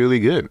really, really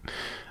good.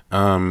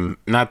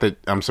 Not that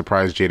I'm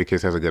surprised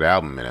Jadakiss has a good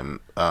album in him,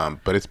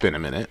 but it's been a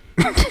minute.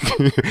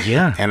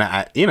 Yeah. And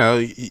I,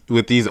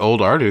 with these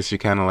old artists, you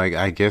kind of like,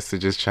 I guess they're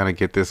just trying to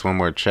get this one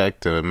more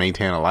check to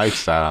maintain a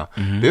lifestyle.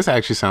 Mm-hmm. This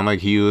actually sounded like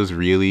he was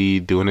really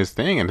doing his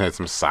thing and had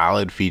some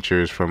solid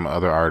features from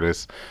other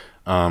artists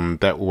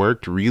that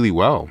worked really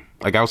well.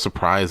 Like, I was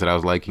surprised that I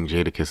was liking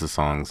Jadakiss's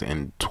songs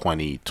in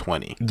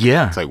 2020.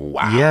 Yeah. It's like,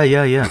 wow.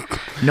 Yeah.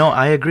 No,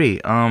 I agree.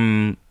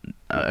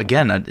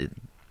 Again,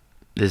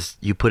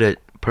 you put it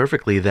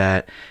perfectly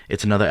that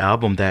it's another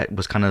album that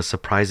was kind of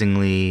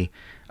surprisingly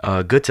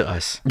good to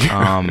us.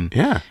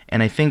 Yeah.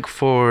 And I think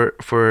for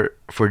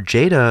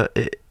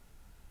Jada,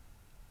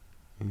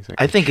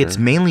 I think it's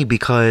mainly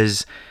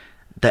the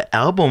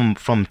album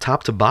from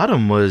top to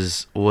bottom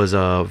was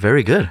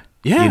very good.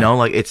 Yeah.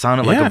 Like it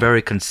sounded like a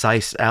very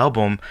concise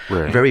album,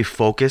 very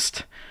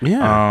focused.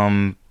 Yeah.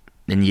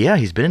 And yeah,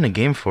 he's been in the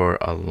game for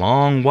a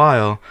long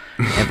while,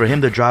 and for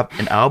him to drop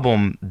an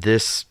album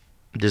this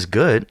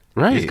good,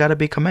 he's got to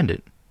be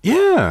commended.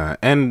 Yeah,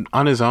 and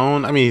on his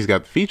own, I mean, he's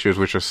got features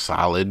which are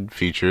solid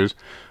features,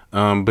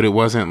 but it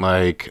wasn't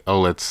like,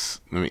 oh,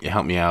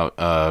 help me out,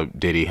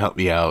 Diddy, help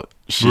me out,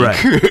 Chic.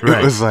 Right.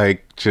 It was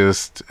like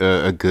just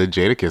a good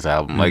Jadakiss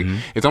album. Like,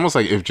 it's almost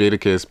like if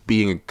Jadakiss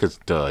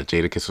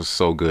Jadakiss was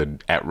so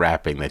good at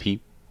rapping that you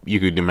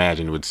could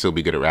imagine would still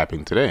be good at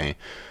rapping today.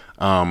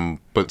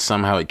 But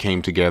somehow it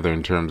came together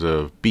in terms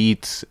of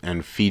beats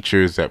and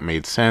features that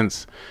made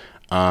sense.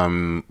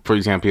 For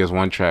example, he has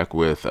one track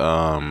with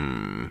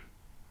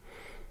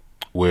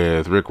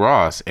Rick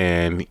Ross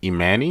and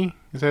Imani.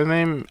 Is that his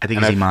name? I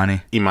think it's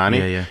Imani. Imani.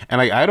 Yeah. And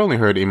like, I'd only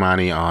heard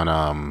Imani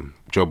on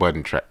Joe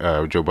Budden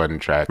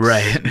tracks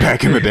right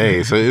back in the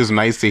day. So it was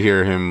nice to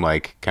hear him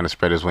like kind of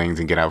spread his wings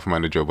and get out from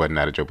under Joe Budden.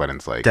 Out of Joe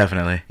Budden's like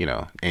definitely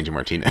Angel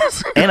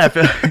Martinez. and I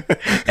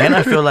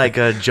feel like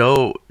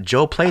Joe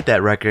played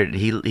that record.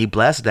 He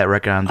blasted that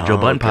record on the Joe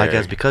Budden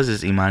podcast because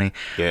it's Imani.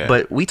 Yeah.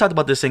 But we talked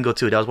about this single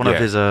too. That was one of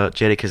his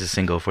Jadakiss's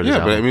single for this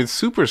album. Yeah, but I mean, it's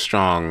super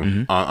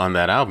strong on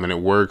that album, and it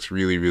works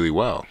really, really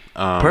well.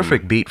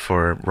 Perfect beat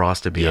for Ross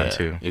to be on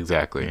too.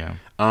 Exactly. Yeah.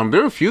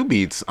 There were a few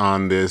beats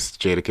on this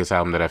Jadakiss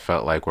album that I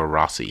felt like were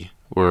Rossy.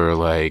 Were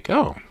like,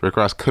 oh, Rick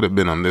Ross could have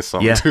been on this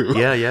song too.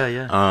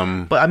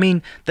 Yeah. But I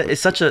mean,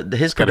 it's such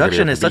his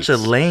production is such a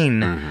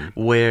lane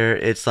where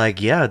it's like,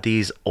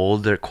 these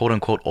older, quote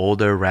unquote,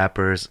 older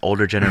rappers,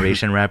 older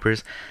generation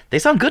rappers, they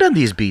sound good on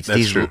these beats.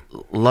 These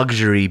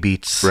luxury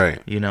beats, right?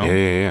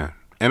 Yeah.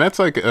 And that's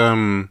like,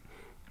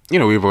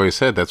 we've always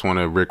said that's one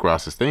of Rick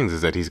Ross's things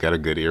is that he's got a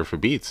good ear for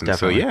beats. And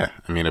definitely. So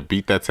I mean, a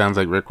beat that sounds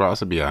like Rick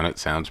Ross would be on it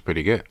sounds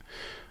pretty good.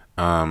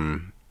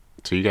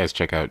 So you guys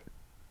check out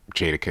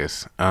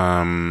Jadakiss.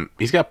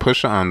 He's got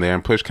Push on there,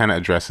 and Push kind of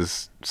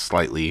addresses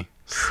slightly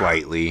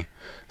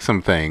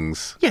some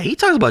things. Yeah, he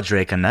talks about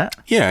Drake on that.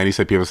 Yeah, and he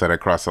said people said I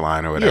crossed the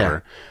line or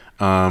whatever.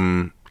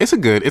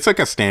 It's like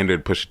a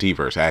standard Pusha T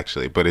verse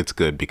actually, but it's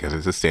good because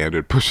it's a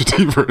standard Pusha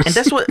T verse. And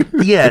that's what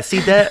see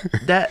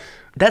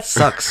that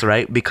sucks,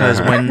 right?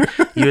 Because when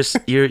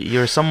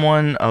you're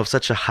someone of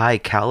such a high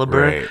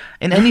caliber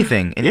in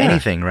anything,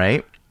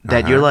 right?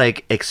 That you're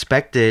like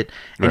expected,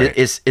 and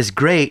it's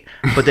great,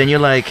 but then you're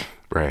like,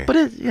 but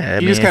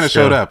you just kind of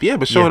showed up,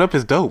 but showing up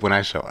is dope when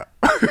I show up.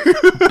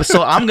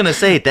 So I'm gonna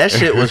say that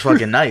shit was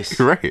fucking nice,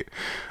 right?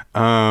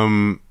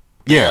 So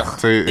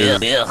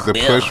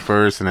the Push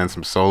first, and then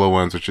some solo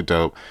ones which are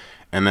dope.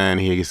 And then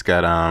he's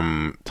got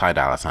Ty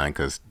Dolla $ign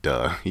because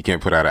you can't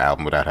put out an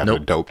album without having a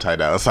dope Ty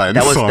Dolla $ign.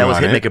 That was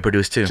Hitmaker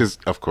produced too. Just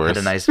of course, had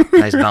a nice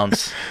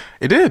bounce.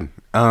 It did.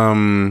 I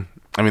mean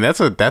that's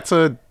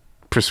a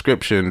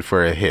prescription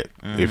for a hit.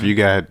 If you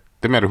got,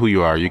 no matter who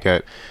you are, you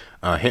got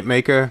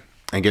Hitmaker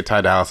and get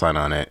Ty Dolla $ign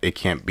on it, it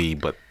can't be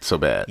but so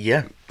bad.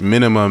 Yeah,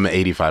 minimum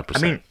 85%.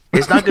 I mean,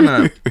 it's not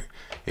gonna.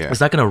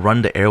 It's not gonna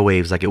run the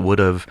airwaves like it would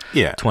have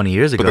 20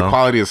 years ago. But the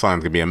quality of the song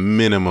is gonna be a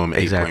minimum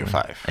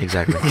 8.5.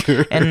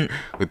 Exactly. And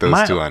with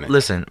those two on it.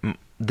 Listen,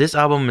 this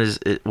album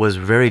was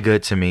very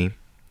good to me.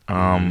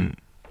 My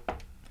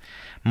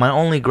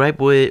only gripe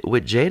with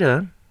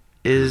Jada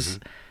is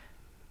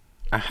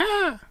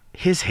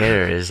his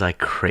hair is like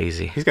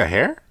crazy. He's got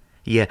hair?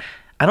 Yeah.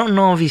 I don't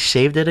know if he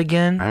shaved it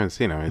again. I haven't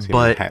seen him.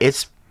 But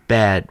it's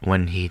bad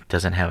when he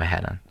doesn't have a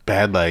hat on.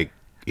 Bad like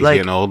he's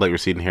getting old, like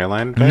receding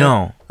hairline? Bad?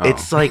 No.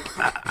 It's like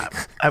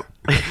I'm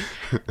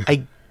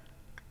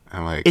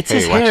like, it's hey,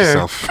 his watch hair.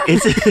 Yourself.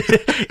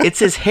 It's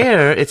his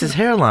hair. It's his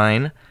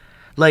hairline.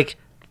 Like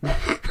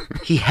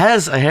he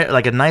has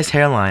a nice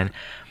hairline,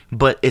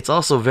 but it's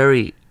also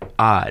very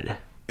odd.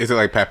 Is it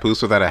like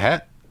Papoose without a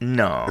hat?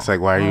 No. It's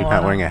like, why are you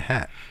not wearing a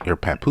hat? You're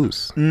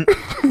Papoose.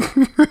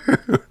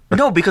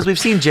 No, because we've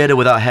seen Jada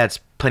without hats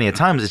plenty of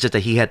times. It's just that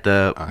he had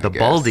the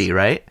baldy,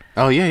 right?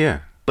 Oh yeah.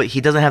 But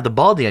he doesn't have the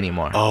baldy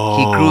anymore. Oh,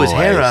 he grew his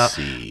hair out.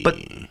 See. But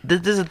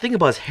there's the thing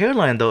about his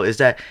hairline though is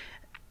that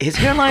his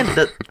hairline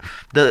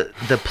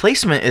the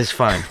placement is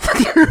fine,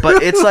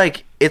 but it's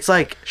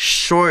like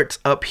short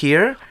up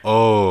here,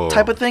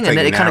 type of thing, and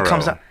then it kind of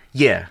comes out.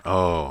 Yeah.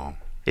 Oh.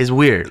 It's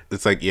weird.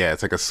 It's like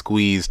a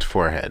squeezed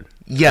forehead.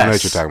 Yes. I know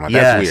what you're talking about.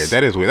 Yes. That's weird.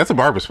 That is weird. That's a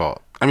barber's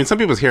fault. I mean, some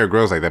people's hair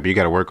grows like that, but you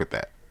got to work with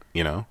that,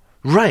 you know?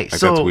 Right. Like,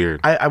 so that's weird.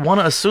 I want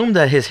to assume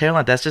that his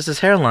hairline, that's just his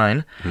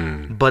hairline,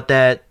 but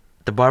that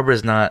the barber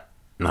is not.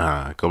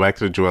 Nah, go back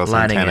to the Joel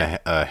Santana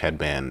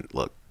headband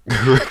look.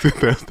 That's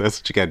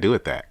what you got to do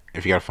with that.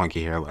 If you got a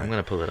funky hairline. I'm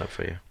going to pull it up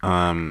for you.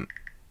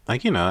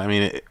 Like, you know, I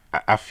mean,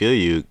 I feel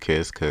you,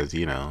 Kiss, because,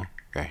 you know,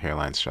 got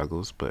hairline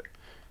struggles, but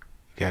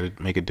you got to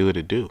make it do what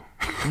it do.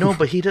 No,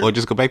 but he does. Or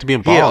just go back to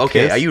being bald. Yeah,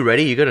 okay. Kiss. Are you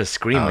ready? You're going to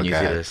scream when you see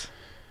God. this.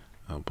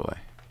 Oh, boy.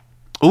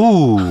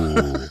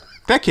 Ooh.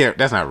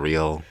 That's not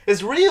real.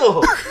 It's real.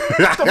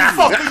 What the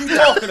fuck are you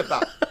talking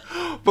about?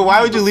 But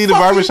why would you leave the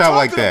barbershop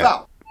like that?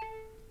 About?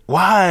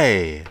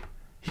 Why?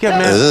 He got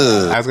mad.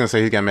 I was gonna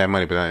say he got mad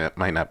money, but that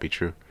might not be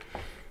true.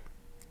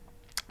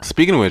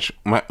 Speaking of which,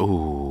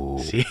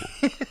 See?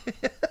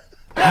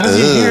 how does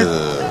he hear?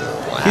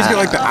 He's got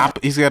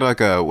like he's got like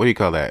a, what do you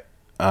call that?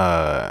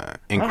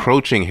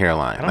 Encroaching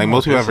hairline. Like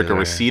most people have like a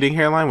receding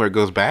hairline where it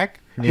goes back.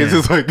 Yeah. He's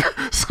just like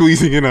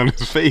squeezing in on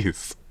his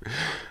face.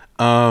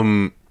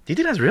 Do you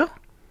think that's real?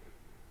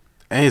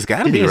 Hey, it's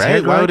gotta be,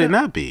 right? Why would it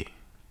not be?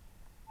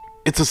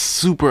 It's a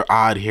super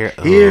odd hair.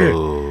 Here.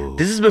 Oh.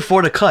 This is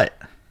before the cut.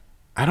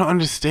 I don't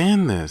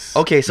understand this.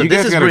 Okay, so you this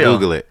guys is gotta real.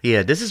 Google it.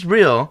 Yeah, this is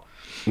real.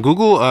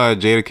 Google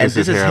Jadakiss's And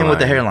this is hairline. him with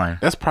the hairline.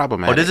 That's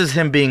problematic. Oh, this is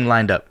him being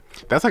lined up.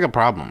 That's like a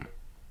problem.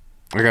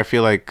 Like I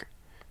feel like,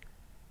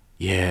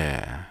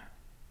 yeah.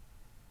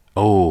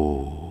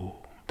 Oh,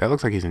 that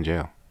looks like he's in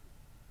jail.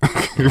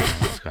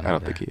 I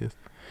don't think he is.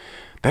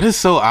 That is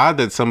so odd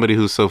that somebody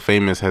who's so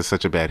famous has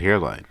such a bad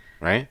hairline,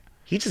 right?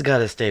 He just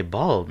gotta stay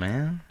bald,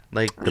 man.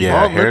 Like the Yeah,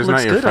 bald hair's look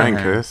looks not your good on friend,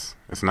 him. Chris.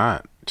 It's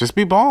not. Just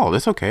be bald.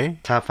 It's okay.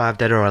 Top 5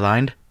 dead or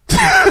aligned.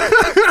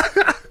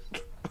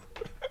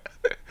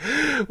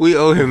 We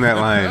owe him that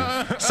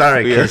line.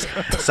 Sorry, Chris.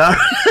 Sorry.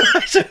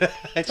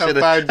 I Top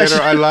 5 dead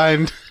or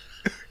aligned.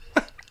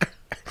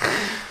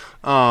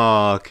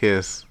 Oh,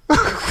 Kiss.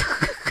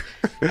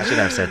 I should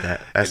have said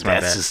that. That's my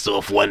bad. just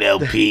off one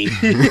LP.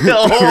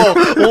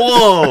 Oh,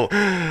 whoa.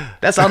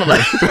 That sounded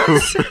like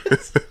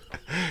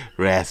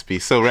Raspy.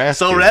 So raspy.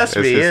 So raspy, That's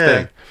his yeah.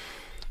 thing.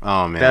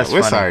 Oh man, That's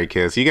we're funny. sorry,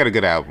 Kiss. You got a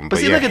good album, but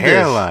see, yeah, look at this.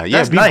 hairline.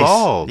 That's Yeah, be nice.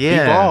 bald.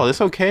 Yeah. Be bald.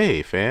 It's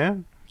okay,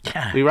 fam.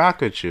 Yeah. We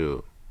rock with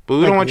you, but we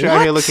Like, don't want you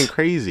out here what? looking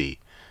crazy.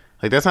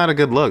 Like that's not a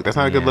good look. That's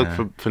not a good look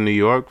Yeah. for New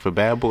York, for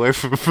Bad Boy,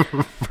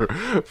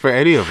 for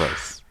any of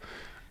us.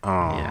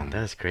 Yeah,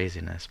 that's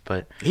craziness.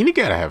 But You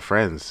gotta have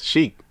friends.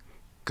 Sheik,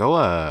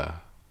 go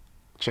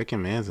check your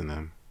mans in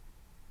them.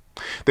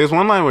 There's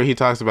one line where he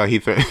talks about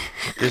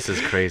this is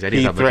crazy. I need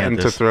he to stop looking at threatened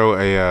to this. throw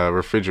a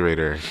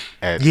refrigerator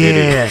at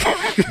Yeah,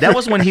 Diddy. that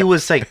was when he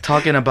was like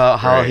talking about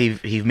how Right.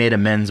 he made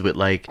amends with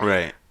like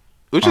Right.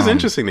 Which is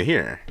interesting to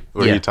hear.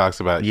 Where yeah. he talks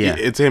about Yeah.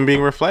 it's him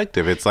being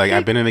reflective. It's like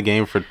I've been in the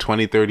game for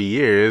 20, 30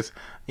 years.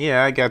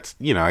 Yeah, I got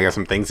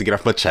some things to get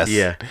off my chest.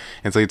 Yeah.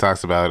 And so he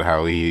talks about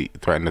how he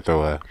threatened to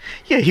throw a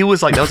he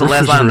was like that was the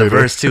last line of the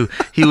verse too.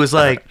 He was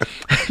like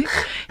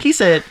he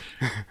said,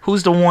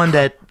 "Who's the one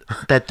that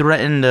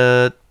threatened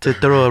to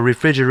throw a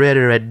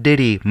refrigerator at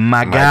Diddy?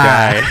 My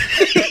guy."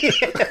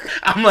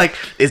 I'm like,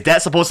 is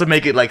that supposed to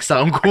make it like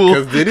sound cool?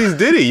 Because Diddy's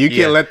Diddy. You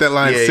Yeah. can't let that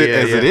line Yeah, sit yeah,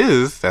 as yeah. it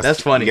is.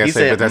 That's funny. You gotta He say,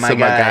 said, but that's "My still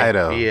my guy." guy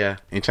though. Yeah.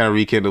 Ain't trying to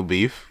rekindle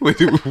beef with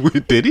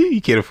Diddy.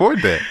 You can't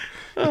afford that.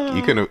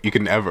 You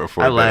can never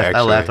afford that.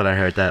 I laughed when I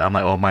heard that. I'm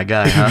like, oh my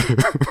god, huh?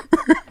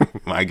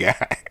 My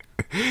guy.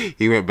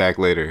 He went back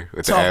later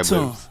with the Talk ad to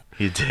him. libs.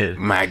 He did.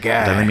 My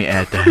guy. Let me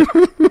add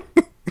that.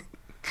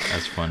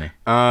 That's funny.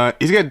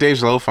 He's got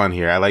Dej Loaf on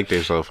here. I like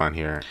Dej Loaf on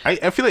here.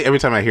 I feel like every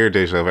time I hear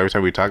Dej Loaf, every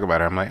time we talk about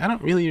her, I'm like, I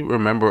don't really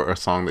remember a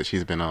song that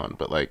she's been on,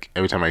 but like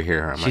every time I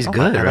hear her, I'm She's like,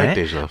 good, I right? like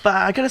Dej Loaf. But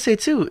I gotta say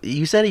too,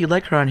 you said you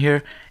like her on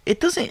here.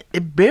 It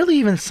barely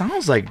even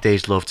sounds like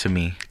Dej Loaf to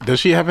me. Does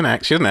she have an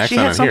accent? She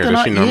has an accent had on here. something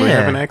Does she on- normally yeah.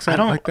 have an accent I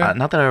don't, like that?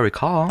 not that I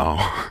recall.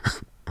 Oh,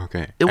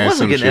 okay. It I was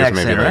a assumed good she was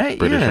accent, maybe, like, right?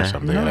 British yeah. or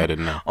something. No. I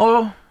didn't know.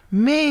 Oh,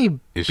 maybe.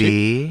 Is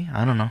she?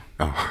 I don't know.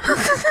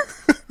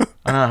 Oh.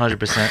 I'm not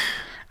 100%.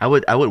 I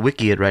would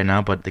wiki it right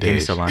now, but the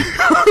game's Dej. still on.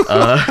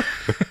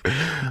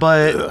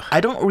 But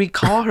I don't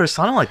recall her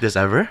sounding like this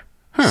ever.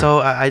 So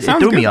it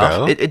Sounds threw me good, off.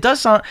 though. It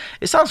does sound.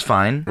 It sounds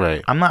fine.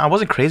 Right. I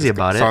wasn't crazy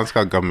about The it. song's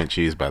called Government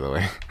Cheese, by the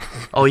way.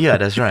 Oh yeah,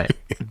 that's right.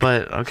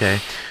 But okay.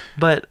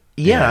 But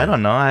yeah, I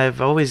don't know. I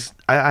have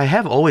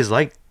always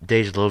liked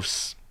Dej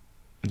Loaf's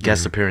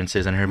guest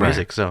appearances and her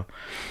music. So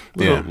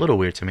little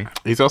weird to me.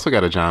 He's also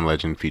got a John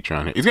Legend feature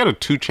on here. He's got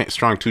a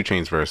strong 2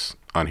 Chainz verse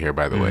on here,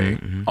 by the way.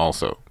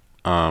 Also,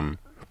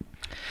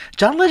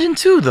 John Legend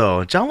too,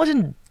 though. John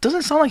Legend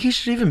doesn't sound like he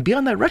should even be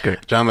on that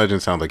record. John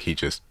Legend sounds like he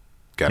just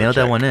got Nailed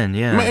that one in,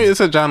 yeah. I mean, it's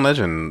a John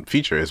Legend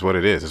feature, is what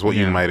it is. It's what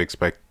you might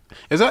expect.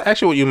 Is that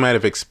actually what you might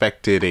have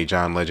expected a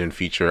John Legend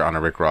feature on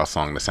a Rick Ross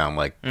song to sound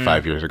like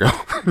 5 years ago?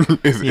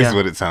 is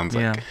what it sounds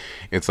like. Yeah.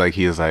 It's like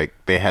he is like,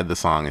 they had the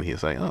song and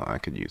he's like, oh, I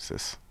could use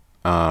this.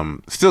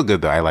 Still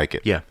good though. I like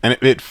it. Yeah. And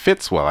it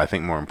fits well, I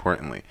think, more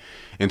importantly,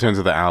 in terms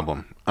of the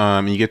album.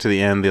 You get to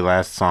the end, the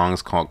last song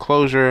is called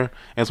Closure. And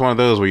it's one of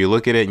those where you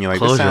look at it and you're like,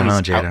 Closure,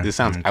 this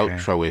sounds okay.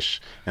 outro-ish.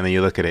 And then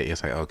you look at it,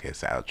 it's like, okay, it's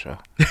the outro.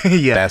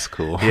 Yeah. That's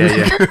cool.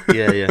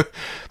 Yeah.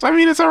 So I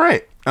mean, it's all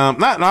right.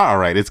 Not all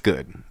right. It's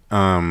good.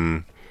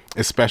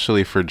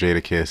 Especially for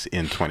Jadakiss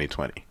in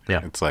 2020.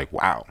 Yeah. It's like,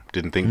 wow.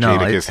 Didn't think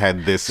Jadakiss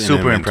had this in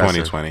him in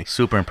 2020.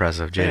 Super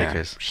impressive,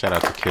 Jadakiss. Yeah. Shout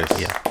out to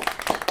Kiss. Yeah.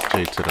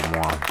 J to the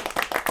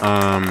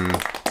moi.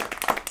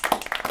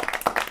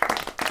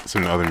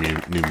 Some other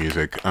new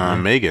music.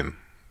 Megan,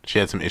 she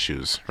had some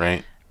issues,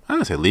 right? I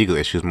don't say legal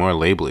issues, more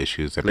label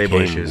issues that became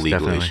legal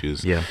definitely.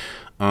 issues. Yeah.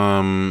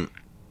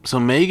 So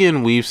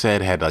Megan, we've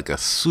said, had like a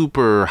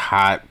super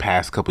hot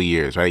past couple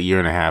years, right? Year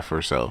and a half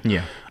or so.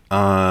 Yeah.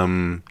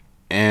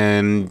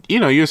 And you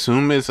know, you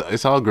assume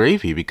it's all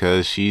gravy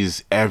because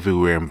she's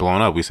everywhere and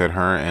blown up. We said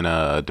her and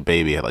the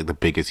baby had like the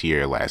biggest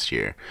year last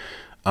year.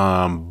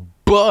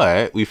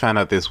 But we found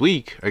out this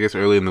week, I guess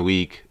early in the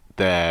week,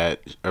 that,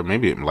 or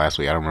maybe last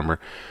week, I don't remember.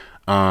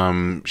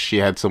 She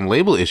had some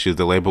label issues.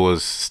 The label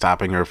was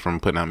stopping her from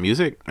putting out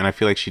music, and I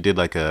feel like she did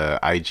like a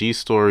IG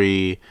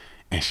story,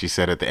 and she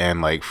said at the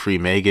end like "Free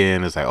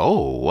Megan." It's like,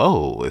 oh,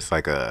 whoa, it's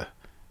like a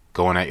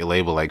going at your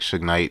label like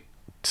Suge Knight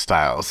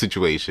style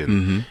situation.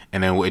 Mm-hmm.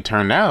 And then it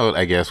turned out,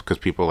 I guess, because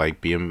people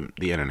like being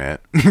the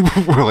internet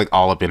were like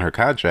all up in her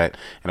contract,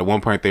 and at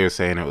one point they were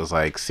saying it was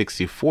like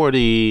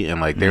 60-40, and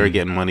like they were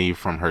getting money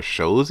from her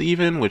shows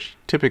even, which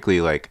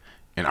typically like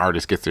an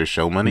artist gets their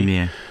show money.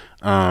 Yeah.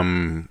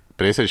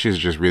 But they said she was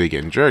just really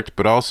getting jerked.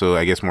 But also,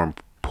 I guess more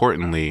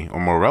importantly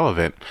or more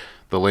relevant,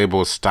 the label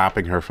was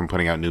stopping her from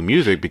putting out new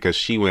music because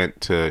she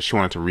wanted to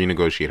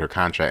renegotiate her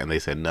contract, and they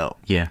said no.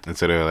 Yeah. And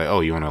so they were like,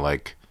 oh, you want to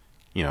like,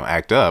 you know,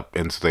 act up.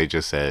 And so they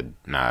just said,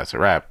 nah, it's a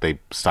wrap. They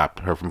stopped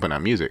her from putting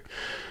out music.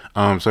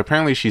 So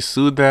apparently she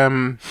sued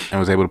them and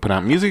was able to put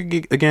out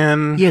music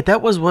again. Yeah,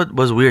 that was what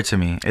was weird to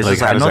me. It's Like,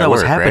 just, I how know does that that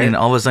was work, happening. right?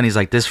 All of a sudden, he's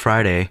like, this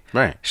Friday,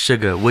 Right.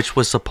 Suga, which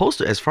was supposed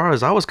to, as far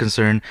as I was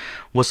concerned,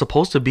 was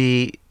supposed to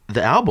be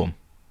the album.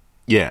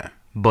 Yeah.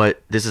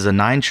 But this is a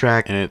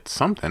 9-track. And it's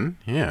something.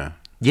 Yeah.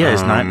 Yeah,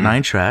 it's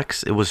nine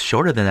tracks. It was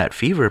shorter than that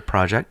Fever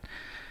project.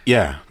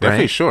 Yeah.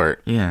 Definitely Right?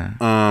 short. Yeah.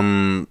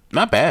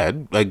 Not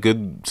bad. Like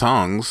good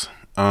songs.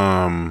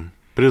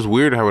 But it was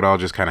weird how it all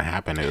just kind of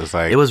happened. It was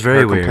like, It was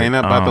very her weird. complaining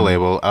about the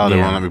label. Oh, they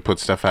yeah. won't let me put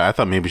stuff out. I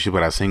thought maybe she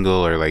put out a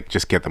single or like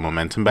just get the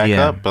momentum back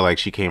Yeah. up. But like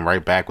she came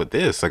right back with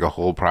this, like a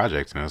whole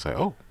project. And I was like,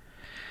 oh,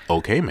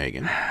 okay,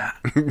 Megan.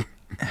 I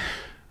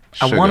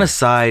want to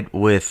side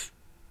with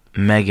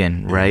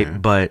Megan, right? Yeah.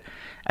 But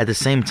at the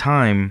same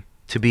time,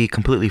 to be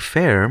completely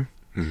fair,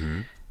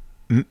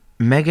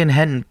 Megan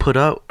hadn't put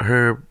out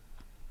her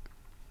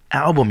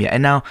album yet.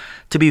 And now,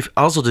 to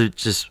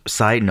just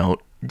side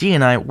note, D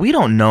and I, we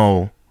don't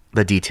know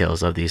the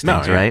details of these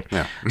things, right?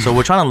 Yeah. So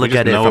we're trying to look just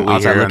at it know from what we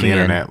outside hear on looking the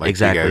in. internet, like you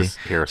Exactly. guys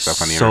hear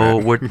stuff on the so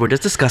internet. we're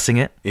just discussing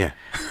it. Yeah.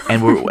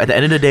 And we're at the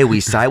end of the day,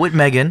 we side with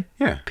Megan.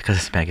 Yeah. Because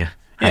it's Megan.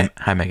 Yeah.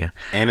 Hi, Megan.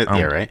 And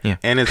Yeah.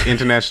 And it's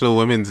International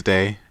Women's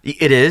Day.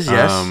 It is,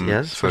 yes.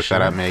 So for shout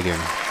sure. out Megan.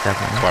 Definitely.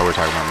 That's why we're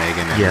talking about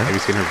Megan. And Yeah. Have you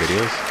seen her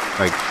videos?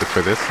 Like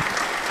for this?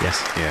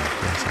 Yes. Yeah.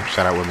 Yes.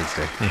 Shout out Women's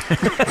Day.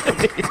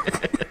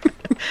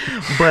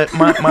 But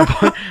my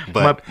point,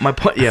 But. my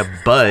point, yeah,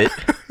 but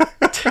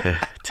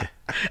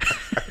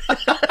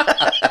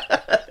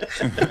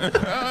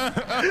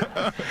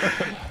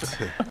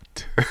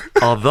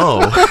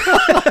although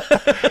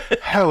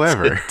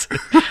However,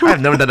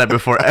 I've never done that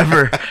before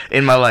ever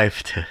in my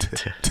life.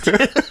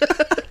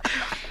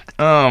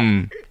 oh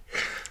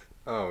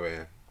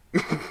man.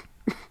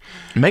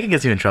 Megan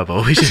gets you in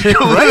trouble. We should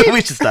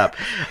we should stop.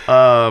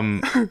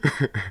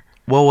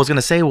 What I was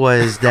gonna say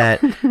was that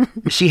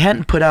she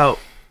hadn't put out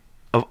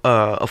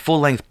a full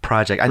length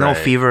project. I know Right.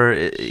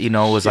 Fever,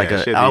 was like Yeah,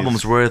 an she had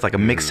album's these- worth, like a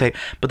mixtape,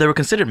 but they were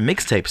considered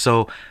mixtapes.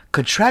 So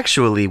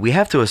contractually, we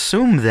have to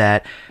assume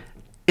that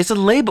it's a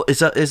label,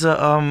 is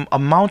a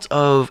amount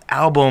of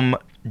album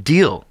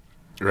deal,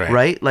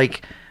 right?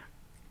 Like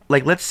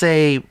let's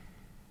say,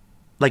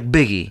 like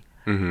Biggie.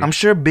 Mm-hmm. I'm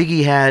sure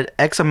Biggie had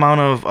X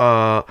amount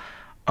of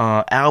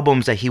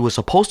albums that he was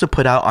supposed to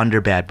put out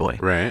under Bad Boy,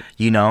 Right.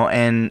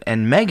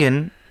 And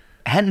Megan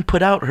hadn't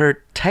put out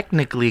her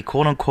technically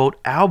quote unquote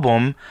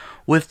album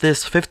with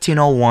this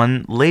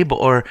 1501 label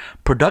or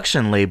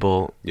production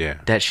label Yeah.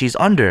 that she's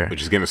under.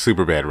 Which is getting a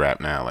super bad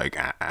rap now. Like,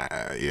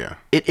 yeah.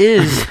 It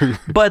is,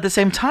 but at the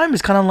same time,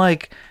 it's kind of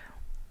like,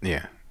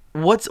 Yeah.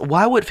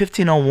 why would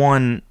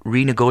 1501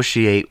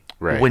 renegotiate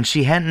Right. when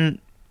she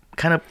hadn't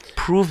kind of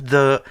proved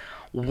the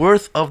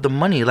worth of the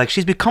money? Like,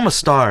 she's become a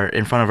star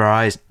in front of our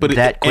eyes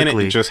that quickly.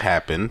 And it just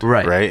happened.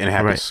 Right. And it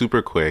happened Right.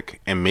 super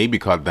quick and maybe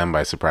caught them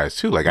by surprise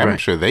too. Like, I'm Right.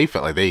 sure they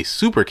felt like they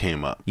super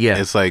came up. Yeah.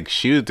 It's like,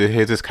 here's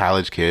this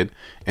college kid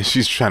and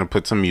she's trying to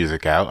put some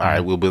music out. All right,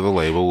 we'll be the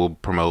label. We'll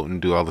promote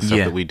and do all the stuff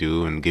Yeah. that we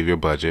do and give you a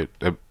budget.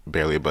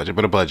 Barely a budget,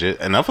 but a budget.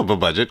 Enough of a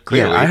budget,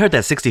 clearly. Yeah, I heard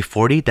that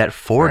 60-40, that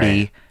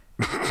 40,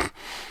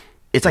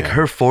 it's like Yeah.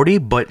 her 40,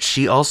 but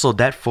she also,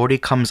 that 40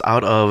 comes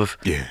out of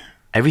Yeah.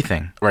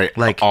 everything. Right.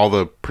 Like all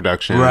the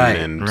production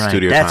and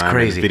studio That's time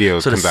crazy. and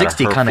videos. So the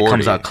 60 kind of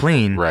comes out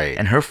clean. Right.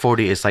 And her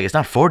 40 is like, it's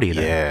not 40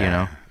 then, Yeah. you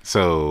know?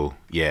 So,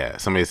 yeah.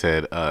 Somebody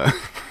said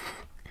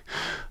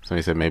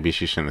maybe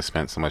she shouldn't have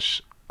spent so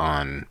much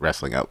on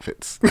wrestling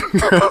outfits.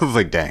 I was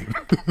like, dang.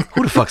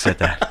 Who the fuck said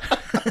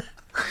that?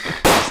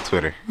 It's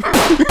Twitter.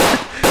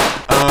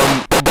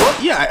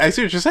 But yeah, I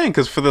see what you're saying,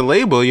 because for the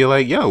label, you're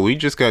like, yo, we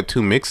just got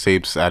 2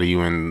 mixtapes out of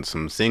you and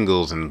some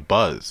singles and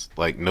buzz.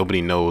 Like,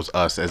 nobody knows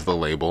us as the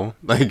label.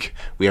 Like,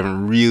 we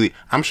haven't really...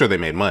 I'm sure they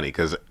made money,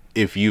 because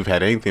if you've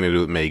had anything to do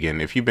with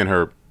Megan, if you've been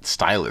her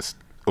stylist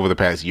over the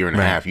past year and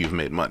a half, you've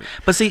made money.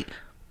 But see,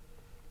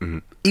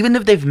 even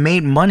if they've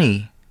made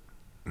money,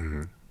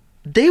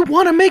 they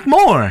want to make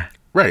more.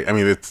 Right. I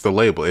mean, it's the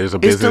label. It's a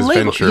business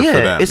venture for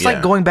them. It's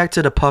like going back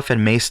to the Puff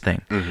and Mace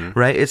thing,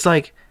 right? It's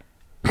like,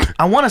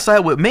 I want to side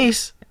with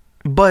Mace,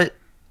 but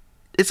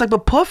it's like,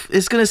 but Puff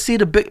is going to see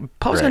the big...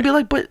 Puff's going to be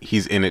like, but...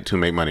 He's in it to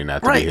make money,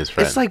 not to be his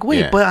friend. It's like,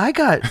 wait, but I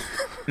got...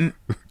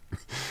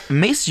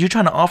 Mace, you're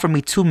trying to offer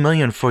me $2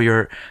 million for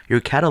your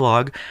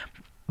catalog,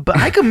 but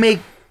I could make...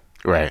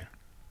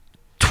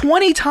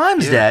 20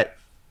 times that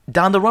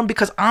down the run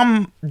because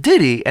I'm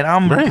Diddy and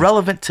I'm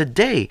relevant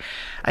today.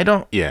 I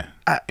don't... Yeah.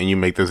 And you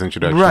make those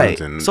introductions. Right.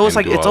 And, so it's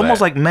like, it's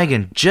almost like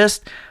Megan,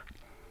 just...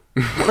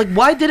 like,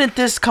 why didn't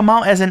this come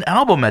out as an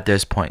album at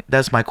this point?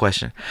 That's my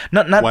question.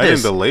 Not why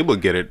this. didn't the label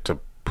get it to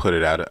put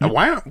it out?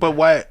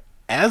 Why,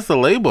 as the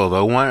label,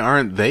 though, why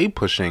aren't they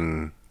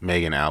pushing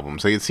Megan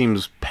albums? Like, it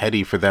seems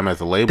petty for them as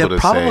a label they're to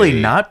say... probably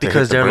not,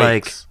 because they're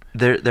like...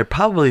 They're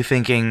probably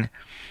thinking...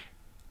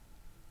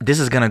 this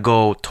is going to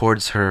go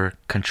towards her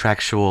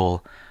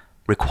contractual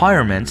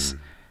requirements.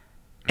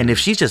 And if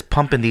she's just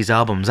pumping these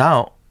albums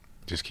out...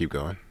 just keep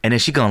going. And then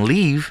she's going to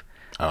leave,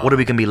 what are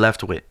we going to be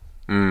left with?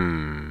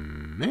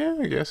 Yeah,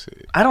 I guess.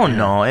 I don't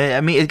know. I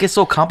mean, it gets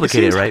so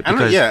complicated, right?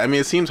 Because I mean,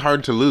 it seems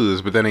hard to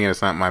lose, but then again,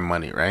 it's not my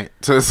money, right?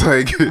 So it's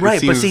like...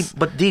 right, but see,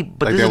 but like this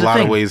there are is a lot the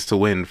of thing. ways to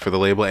win for the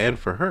label and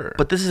for her.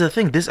 But this is the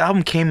thing. This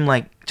album came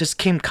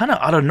kind of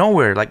out of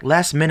nowhere. Like,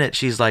 last minute,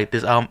 she's like,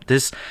 this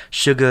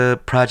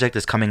Suga project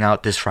is coming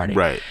out this Friday.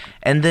 Right.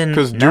 And then...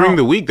 because during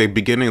the week, the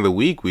beginning of the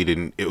week,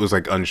 it was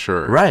like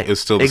unsure. Right. It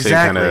was still the same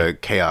kind of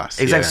chaos.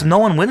 Exactly. Yeah. So no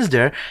one wins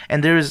there.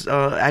 And there's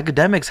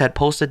academics had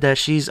posted that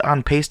she's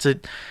on pace to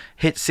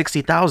hit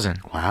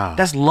 60,000. Wow.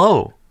 That's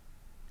low.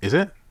 Is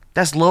it?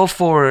 That's low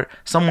for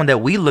someone that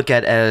we look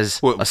at as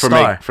a for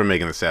star. for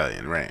Megan Thee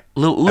Stallion, right?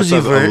 Lil I saw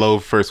Uzi a low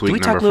first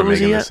week number for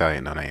Megan Thee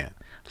Stallion. No, not yet.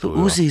 Lil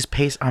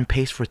Uzi's on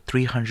pace for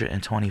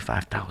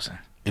 325,000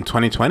 in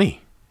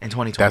 2020. In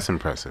 2020. That's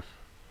impressive.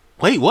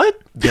 Wait,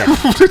 what? Yeah.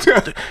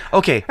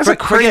 Okay, that's a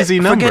crazy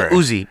number. Forget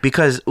Uzi,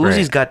 because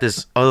Uzi's got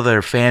this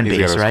other fan base,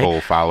 He's got his right?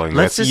 whole following.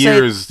 Let's That's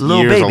just say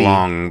Lil Baby,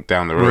 along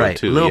down the road, right?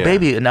 too. Lil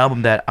Baby, an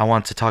album that I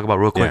want to talk about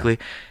real quickly.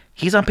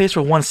 He's on pace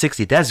for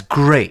 160. That's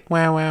great.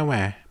 Wah.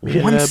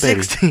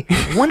 160.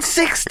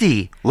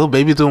 160. Lil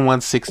Baby doing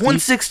 160.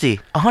 160.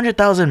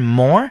 100,000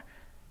 more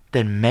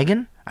than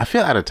Megan? I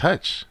feel out of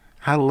touch.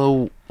 How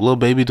low Lil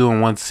Baby doing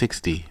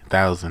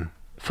 160,000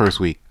 first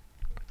week?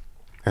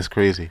 That's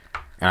crazy.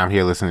 And I'm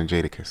here listening to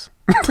Jadakiss.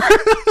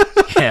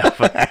 Yeah,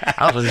 but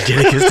I was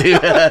listening to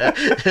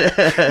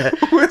Jadakiss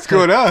too. What's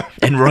going on?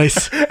 And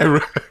Royce.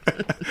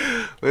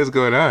 What's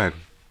going on?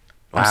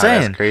 I'm Wow,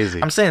 saying, that's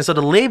crazy. I'm saying, so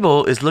the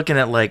label is looking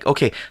at like,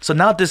 okay, so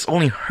now this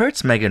only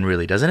hurts Megan,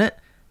 really, doesn't it?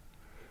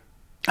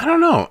 I don't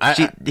know.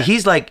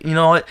 He's like, you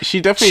know what? She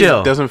definitely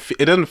Chill. doesn't.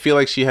 It doesn't feel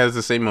like she has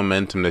the same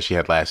momentum that she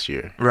had last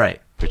year,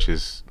 Right. which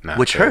is not.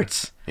 Which good.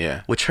 hurts.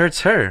 Yeah. Which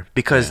hurts her,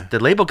 because the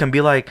label can be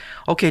like,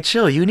 okay,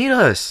 chill, you need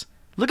us.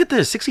 Look at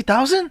this,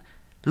 60,000?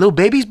 Lil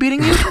Baby's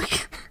beating you?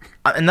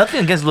 And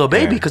nothing against Lil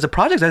Baby, because the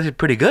project's actually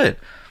pretty good.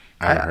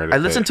 I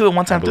listened to it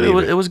one time too.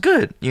 It was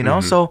good, you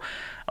know. So,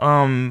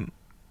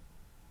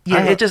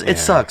 yeah, it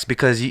sucks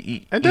because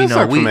you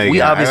know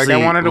we obviously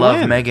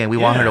love Megan. We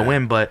want her to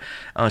win, but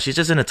she's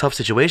just in a tough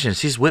situation.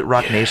 She's with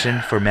Rock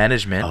Nation for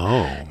management.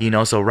 Oh, you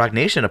know, so Rock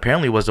Nation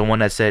apparently was the one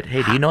that said,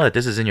 "Hey, do you know that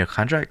this is in your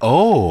contract?"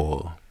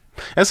 Oh,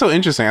 that's so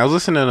interesting. I was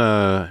listening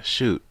to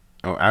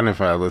I don't know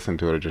if I listened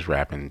to it or just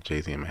rapping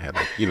Jay-Z in my head,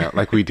 like, you know,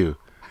 like we do,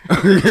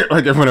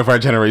 like everyone of our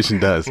generation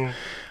does.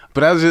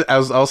 But I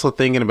was also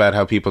thinking about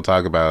how people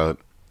talk about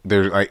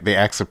they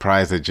act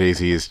surprised that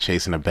Jay-Z is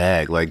chasing a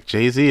bag. Like,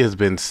 Jay-Z has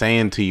been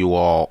saying to you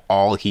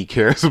all he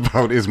cares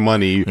about is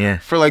money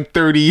for like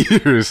 30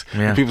 years.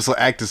 Yeah. And people still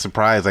acted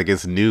surprised like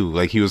it's new,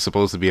 like he was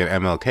supposed to be an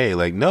MLK.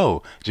 Like,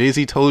 no,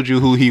 Jay-Z told you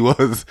who he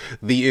was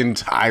the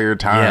entire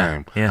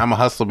time. Yeah. I'm a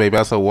hustler, baby.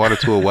 I sell water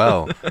to a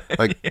well.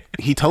 Like,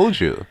 he told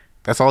you.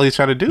 That's all he's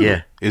trying to do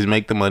is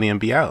make the money and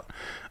be out.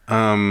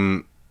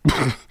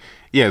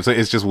 Yeah, so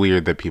it's just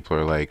weird that people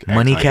are like...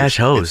 Money, cash,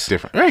 hoes. It's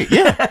different. Right,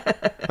 yeah.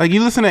 Like,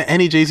 you listen to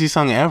any Jay-Z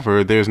song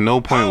ever, there's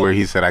no point where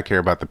he said, I care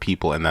about the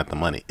people and not the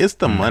money. It's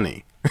the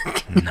money.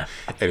 No.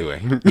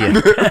 Anyway.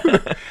 Yeah.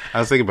 I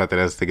was thinking about that.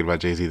 I was thinking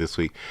about Jay-Z this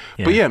week.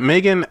 Yeah. But yeah,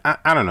 Megan,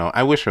 I don't know.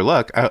 I wish her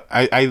luck.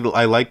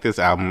 I like this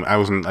album. I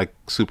wasn't, like,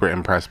 super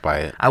impressed by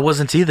it. I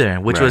wasn't either,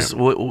 which was...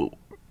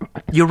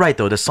 You're right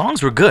though. The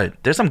songs were good.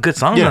 There's some good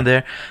songs on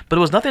there, but it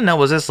was nothing that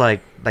was just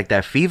like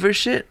that fever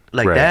shit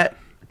like that.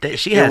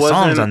 She had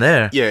songs on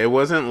there. Yeah, it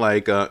wasn't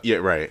like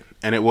right,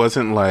 and it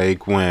wasn't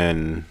like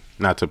when,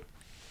 not to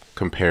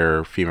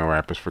compare female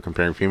rappers for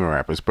comparing female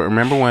rappers, but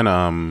remember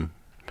when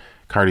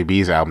Cardi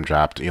B's album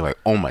dropped, and you're like,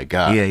 oh my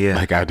god,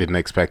 like I didn't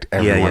expect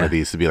every one of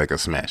these to be like a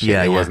smash.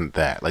 It wasn't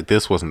that. Like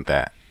this wasn't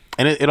that,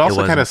 and it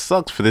also kind of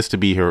sucks for this to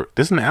be her.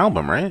 This is an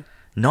album, right?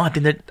 No, I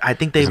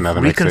think they've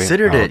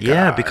reconsidered it.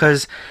 Yeah,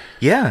 because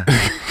I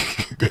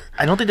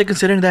don't think they're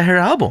considering that her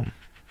album.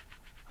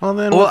 Well,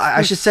 then,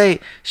 I should say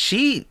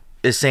she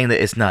is saying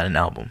that it's not an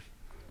album,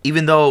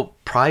 even though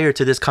prior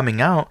to this coming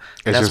out,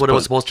 that's what it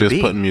was supposed to be.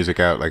 Just putting music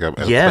out like a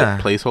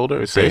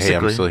placeholder. Say, hey,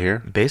 I'm still here.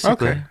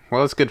 Basically. Okay.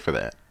 Well, it's good for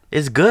that.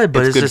 It's good,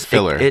 but it's good just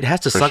filler. It has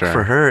to suck sure.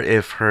 for her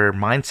if her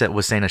mindset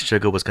was saying that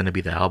Suga was going to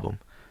be the album.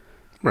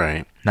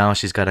 Right. Now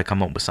she's got to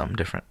come up with something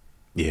different.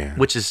 Yeah.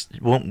 Which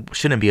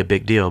shouldn't be a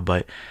big deal,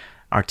 but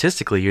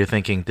artistically, you're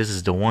thinking this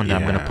is the one that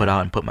I'm going to put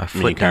out and put my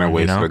foot down. You kind of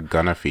wasted a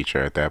Gunna feature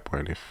at that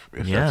point, if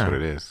that's what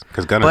it is.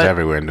 Because Gunna's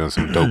everywhere and doing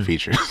some dope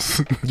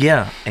features.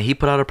 Yeah, and he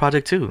put out a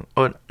project too.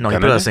 Oh no, he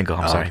put out a single.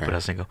 I'm sorry, he put out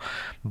a single.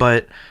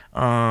 But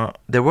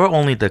there were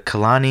only the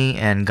Kalani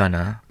and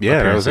Gunna.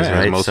 Yeah, that was it.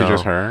 Right? It was mostly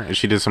just her. And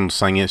she did some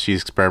singing. She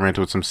experimented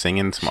with some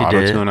singing, some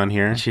auto-tune on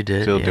here. She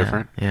did. Feel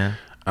different. Yeah.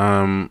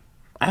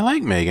 I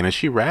like Megan, and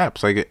she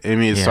raps. Like, I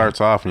mean, it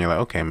starts off, and you're like,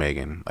 okay,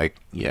 Megan, like,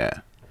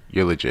 yeah,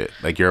 you're legit.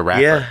 Like, you're a rapper.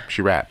 Yeah.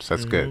 She raps.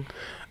 That's good.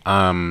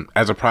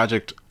 As a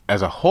project,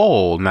 as a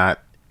whole,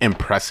 not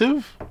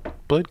impressive,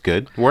 but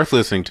good. Worth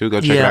listening to. Go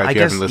check it out if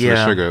you haven't listened to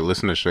Suga.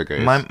 Listen to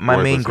Suga. My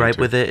main gripe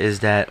with it is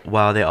that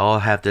while they all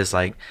have this,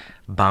 like,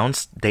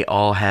 bounce, they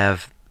all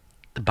have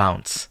the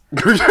bounce.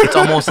 It's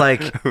almost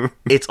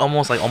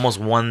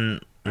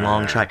one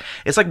long track.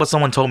 It's like what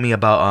someone told me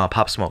about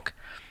Pop Smoke.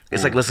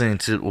 It's like listening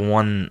to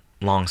one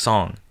long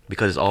song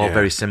because it's all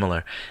very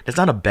similar. That's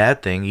not a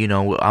bad thing. You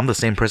know, I'm the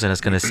same person that's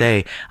going to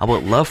say I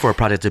would love for a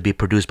project to be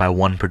produced by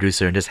one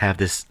producer and just have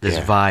this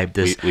vibe,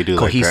 this we do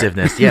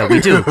cohesiveness. Like we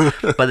do.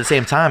 But at the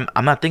same time,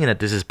 I'm not thinking that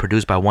this is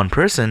produced by one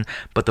person,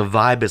 but the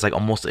vibe is like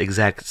almost the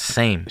exact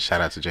same. Shout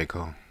out to J.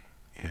 Cole.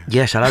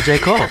 Yeah, shout out J.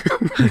 Cole.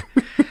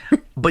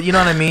 But you know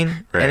what I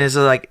mean? Right. And it's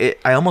like,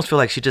 I almost feel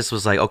like she just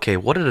was like, okay,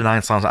 what are the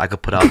 9 songs I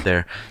could put out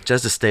there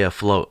just to stay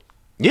afloat?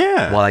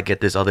 Yeah. While I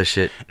get this other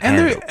shit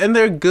and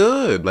they're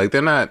good. Like,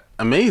 they're not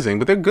amazing,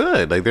 but they're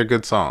good. Like, they're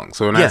good songs.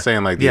 So we're not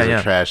saying like these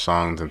are trash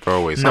songs and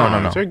throwaway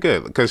songs. No. They're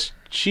good because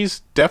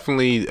she's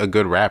definitely a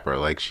good rapper.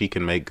 Like, she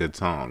can make good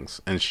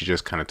songs, and she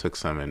just kind of took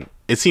some, and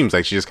it seems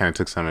like she just kind of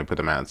took some and put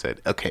them out and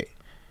said, okay,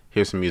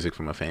 here's some music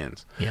for my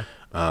fans. Yeah.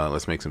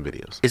 Let's make some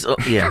videos.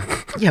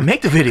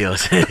 Make the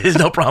videos. There's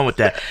no problem with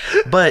that.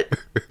 But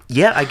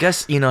yeah, I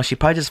guess, you know, she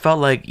probably just felt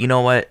like, you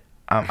know what,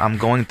 I'm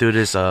going through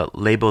this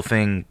label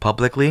thing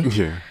publicly.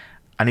 Yeah.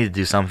 I need to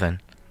do something.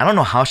 I don't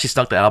know how she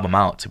snuck the album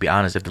out, to be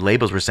honest. If the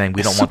labels were saying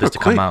we don't want this to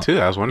come out. Too.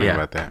 I was wondering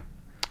about that.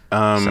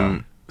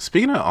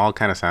 Speaking of all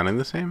kind of sounding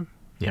the same.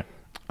 Yeah.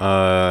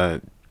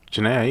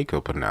 Janae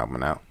Aiko put an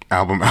album out.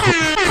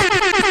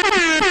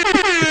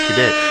 She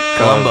did.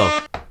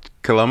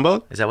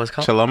 Columbo? Is that what it's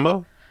called?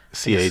 Chalumbo?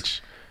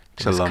 CH.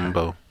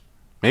 Chalumbo.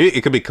 Maybe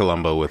it could be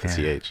Columbo with a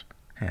CH.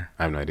 Yeah.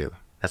 I have no idea.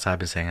 That's how I've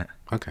been saying it.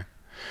 Okay.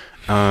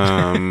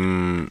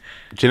 Janae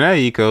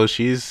Aiko,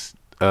 she's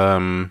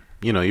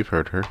you know, you've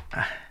heard her.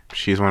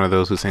 She's one of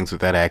those who sings with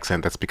that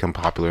accent that's become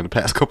popular in the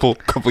past couple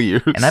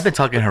years. And I've been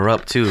talking her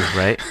up too,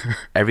 right?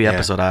 Every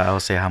episode I'll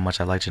say how much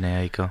I like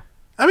Janae Aiko.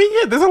 I mean,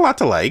 yeah, there's a lot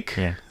to like.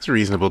 Yeah. It's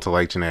reasonable to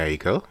like Janae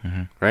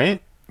Aiko,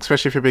 right?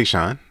 Especially if you're Big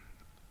Sean.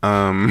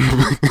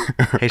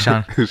 Hey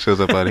Sean. Who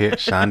shows up out here?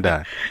 Sean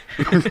Don.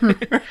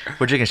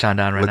 We're drinking Sean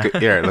Don now.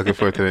 Looking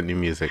forward to that new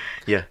music.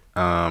 Yeah.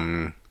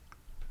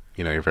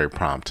 You know, you're very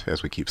prompt,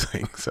 as we keep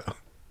saying, so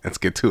let's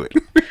get to it.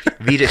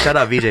 VJ, shout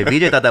out VJ.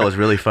 VJ thought that was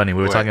really funny.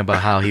 We were talking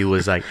about how he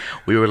was like,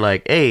 we were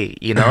like, hey,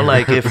 you know,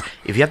 like if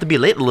you have to be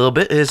late a little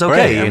bit, it's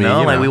okay. Right. You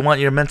know, like we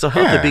want your mental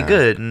health to be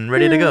good and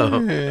ready to go.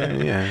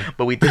 Yeah.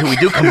 But we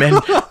do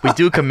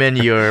commend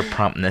your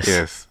promptness.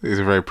 Yes, he's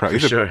a very prompt.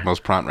 He's the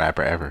most prompt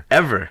rapper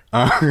ever.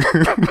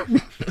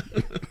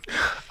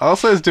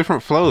 Also has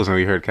different flows, and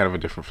we heard kind of a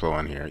different flow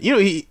on here. You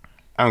know,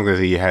 I don't think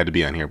he had to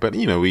be on here, but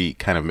you know, we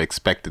kind of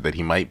expected that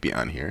he might be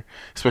on here,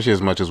 especially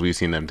as much as we've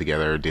seen them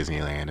together at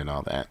Disneyland and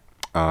all that.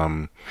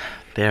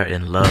 They're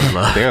in love.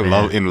 They're in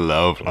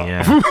love.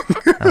 Yeah,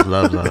 that's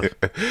love.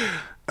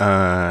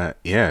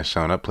 Yeah,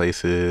 showing up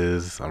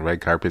places on red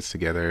carpets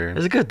together.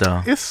 It's good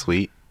though. It's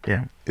sweet.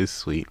 Yeah, it's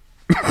sweet.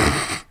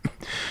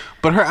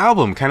 But her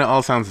album kind of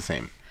all sounds the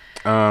same.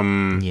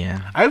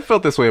 Yeah, I've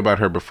felt this way about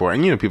her before,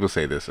 and you know, people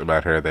say this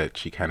about her, that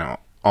she kind of,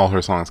 all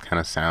her songs kind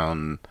of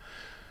sound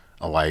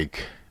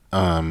alike.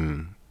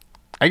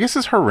 I guess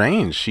it's her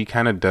range. She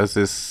kind of does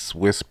this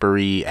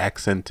whispery,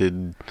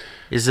 accented.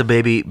 It's a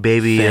baby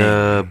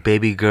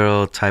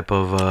girl type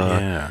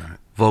of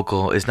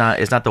vocal. It's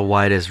not the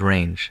widest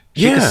range.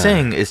 She can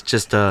sing. It's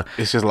just locked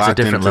a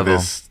different into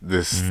level.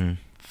 This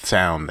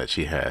sound that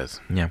she has.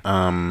 Yeah.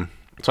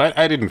 So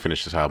I didn't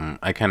finish this album.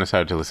 I kind of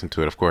started to listen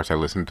to it. Of course, I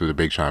listened to the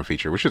Big Sean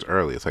feature, which is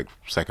early. It's like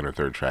second or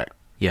third track.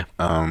 Yeah.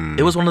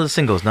 It was one of the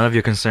singles. None of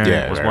Your Concern.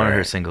 Yeah, It was right, one of her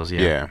right. singles.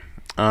 Yeah.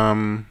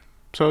 Yeah.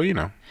 So you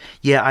know.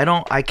 Yeah,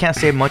 I can't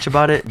say much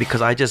about it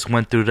because I just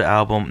went through the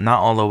album, not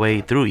all the way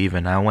through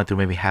even. I went through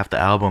maybe half the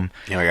album.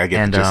 Yeah, like I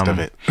get the gist of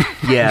it.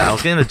 Yeah, I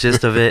was getting the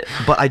gist of it,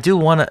 but I do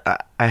want to.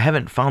 I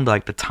haven't found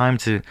like the time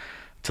to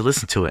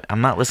listen to it.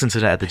 I'm not listening to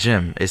that at the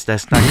gym. It's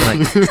not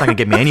gonna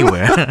get me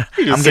anywhere.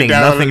 I'm getting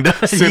nothing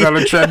done. Sit on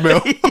a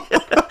treadmill.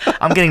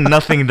 I'm getting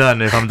nothing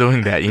done if I'm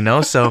doing that, you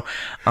know. So,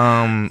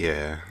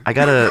 yeah, I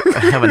gotta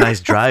have a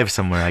nice drive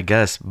somewhere, I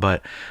guess.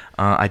 But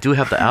I do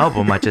have the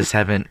album. I just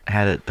haven't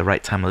had it the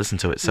right time to listen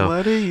to it. So,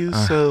 what are you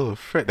so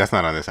afraid? That's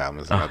not on this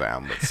album. It's another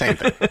album, but same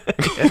thing.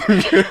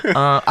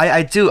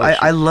 I do.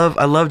 I love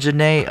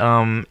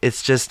Janae.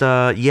 It's just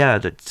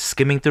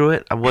skimming through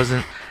it. I was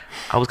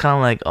kind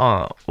of like,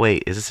 oh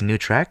wait, is this a new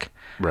track?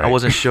 Right. I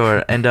wasn't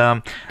sure, and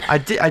I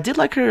did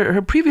like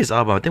her previous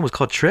album. I think it was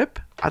called Trip.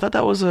 I thought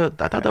that was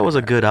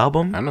a good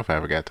album. I don't know if I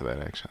ever got to that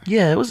actually.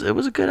 Yeah, it was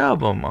a good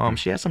album.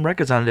 She had some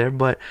records on there,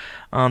 but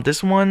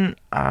this one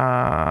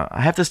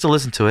I have to still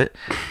listen to it,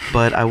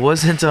 but I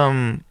wasn't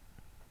I'm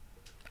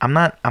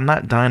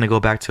not dying to go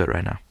back to it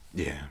right now.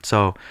 Yeah.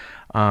 So,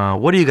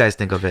 what do you guys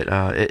think of it?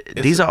 A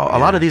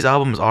lot of these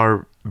albums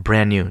are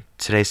brand new.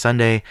 Today's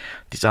Sunday.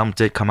 These albums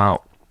did come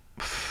out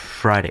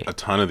Friday. A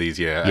ton of these,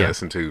 yeah. I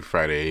listened to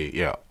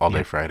Friday, all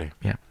day Friday.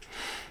 Yeah.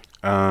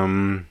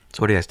 So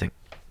what do you guys think?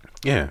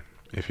 Yeah,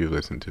 if you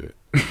listen to it.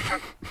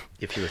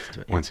 If you listen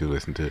to it. Once you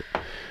listen to it.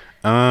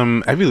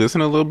 Have you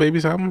listened to Lil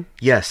Baby's album?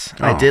 Yes,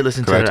 I did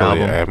listen to that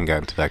album. I haven't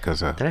gotten to that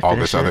because of all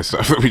this other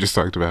stuff that we just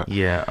talked about.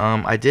 Yeah,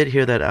 I did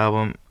hear that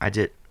album. I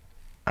did.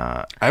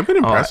 I've been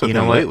impressed with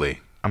him lately.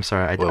 I'm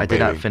sorry, I did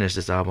not finish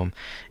this album.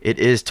 It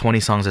is 20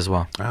 songs as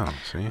well. Oh,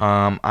 see.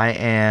 I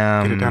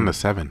am. Get it down to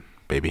 7,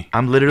 baby.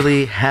 I'm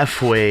literally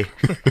halfway.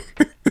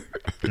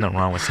 Nothing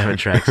wrong with 7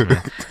 tracks,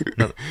 man.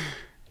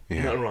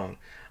 Not wrong.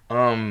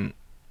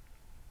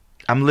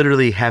 I'm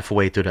literally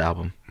halfway through the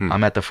album.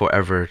 I'm at the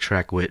Forever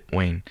track with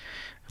Wayne,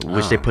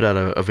 which they put out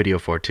a video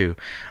for too.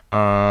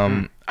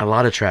 A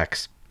lot of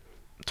tracks,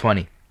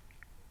 20.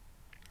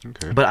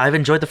 Okay. But I've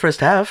enjoyed the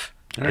first half.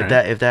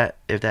 If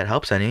that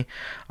helps any.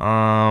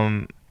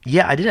 I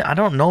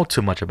don't know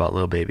too much about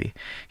Lil Baby.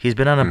 He's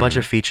been on a bunch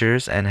of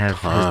features and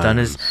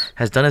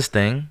has done his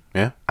thing.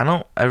 Yeah.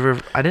 I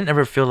didn't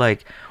ever feel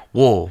like,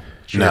 whoa,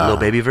 Lil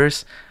Baby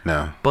verse.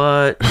 No.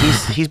 But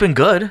he's been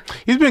good.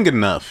 He's been good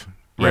enough.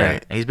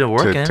 Right. Yeah, he's been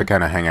working to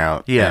kind of hang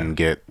out and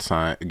get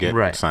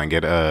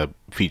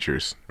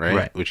features,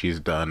 right? Which he's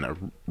done a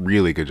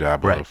really good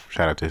job of.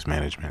 Shout out to his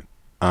management.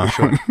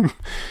 Sure. But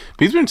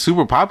he's been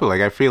super popular.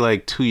 Like I feel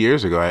like 2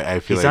 years ago, I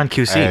feel he's like on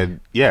QC.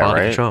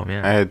 Quality Control,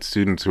 I had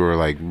students who were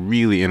like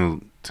really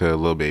into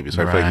Lil Baby,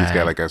 so I feel like he's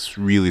got like a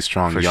really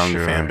strong young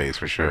fan base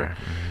for sure.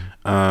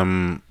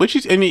 Mm-hmm. Which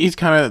he's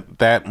kind of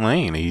that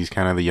lane. He's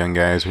kind of the young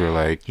guys who are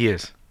like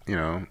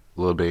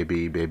Lil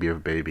Baby, Baby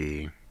of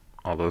Baby,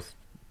 all those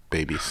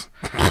babies.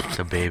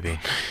 The baby.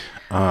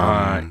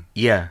 A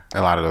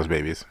lot of those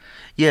babies.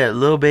 Yeah,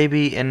 Lil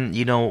Baby, and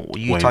you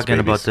Wayne's talking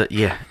babies. about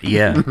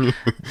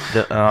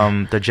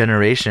the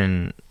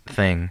generation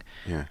thing.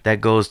 Yeah. That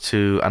goes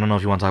to, I don't know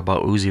if you want to talk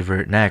about Uzi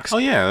Vert next. Oh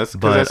yeah, that's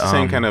the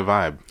same kind of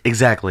vibe.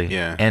 Exactly.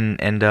 Yeah.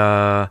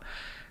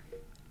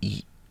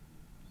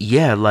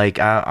 Like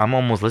I'm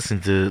almost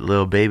listening to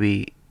Lil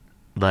Baby.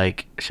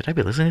 Like, should I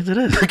be listening to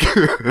this?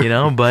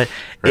 But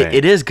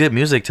it is good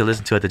music to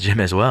listen to at the gym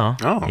as well.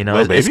 Oh,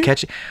 it's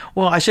catchy.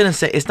 Well, I shouldn't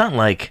say it's not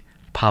like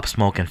Pop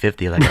Smoke and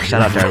 50. Like,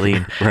 shout out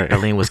Darlene. Right.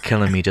 Darlene was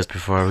killing me just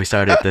before we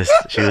started this.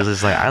 She was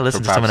just like, I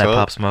listened to some of that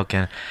Pop Smoke,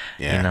 and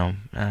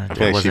I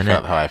feel like she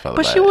felt how I felt.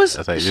 But about she was,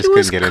 it. she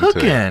was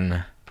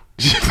cooking.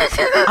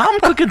 I'm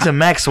cooking to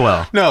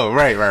Maxwell. No,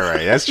 right.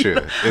 That's true.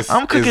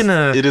 I'm cooking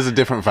it is a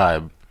different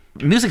vibe.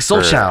 Music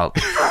Soul Child.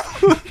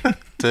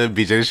 To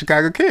BJ the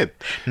Chicago Kid.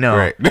 No.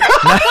 Right.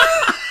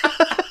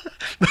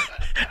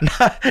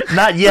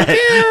 Not yet.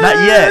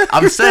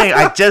 I'm saying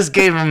I just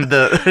gave him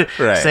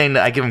saying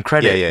that I give him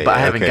credit, but I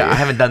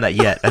haven't done that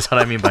yet. That's what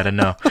I mean by the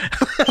no.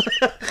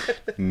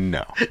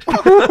 No.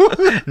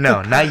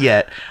 No, not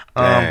yet.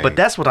 But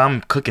that's what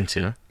I'm cooking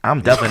to.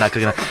 I'm definitely not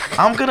cooking.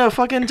 I'm gonna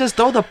fucking just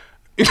throw the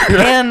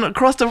pan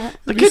across the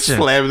kitchen.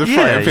 Slam the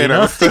frying pan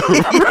on the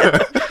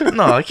stove.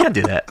 No, I can't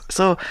do that.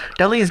 So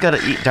Darlene's gotta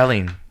eat.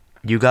 Darlene,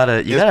 you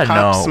gotta pop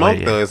know. Smoke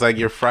though. It's like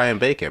you're frying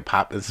bacon.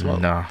 Pop and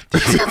smoke. No,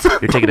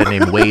 you're taking that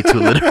name way too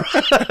literally.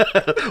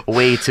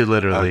 Way too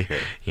literally.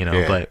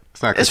 Okay. But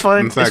it's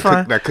fine. It's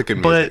fine. Not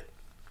cooking music.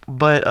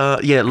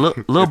 But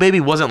Lil Baby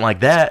wasn't like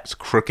that. It's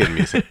crooked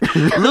music.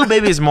 Lil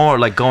Baby is more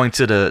like going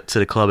to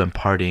the club and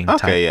partying.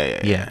 Okay,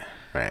 type. Yeah.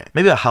 Right.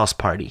 Maybe a house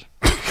party.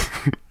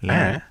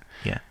 Yeah. Right.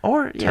 Yeah.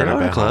 Or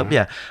a club. Home.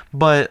 Yeah.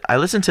 But I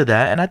listened to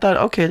that and I thought,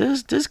 okay,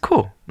 this is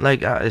cool.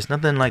 Like it's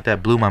nothing like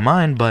that blew my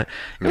mind, but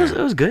it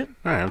was good.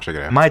 All right, I'll check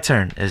it out. My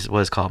Turn is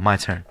what it's called. My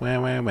Turn.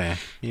 Wah.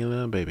 You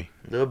little baby.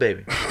 Lil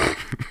Baby.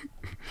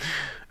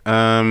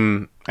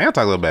 I gotta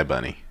talk a little Bad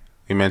Bunny.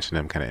 We mentioned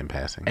him kind of in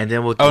passing. And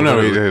then we'll. Oh no,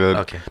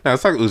 okay. No,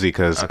 let's talk Uzi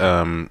because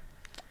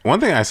one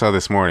thing I saw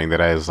this morning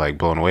that I was like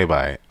blown away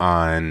by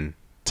on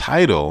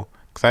Tidal,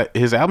 because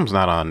his album's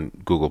not on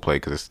Google Play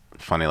because it's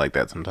funny like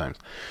that sometimes.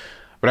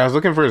 But I was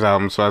looking for his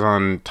album, so I was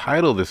on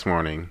Tidal this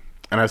morning,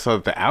 and I saw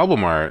that the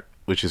album art,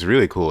 which is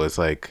really cool. It's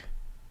like,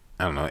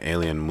 I don't know,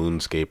 alien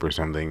moonscape or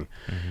something,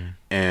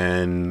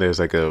 and there's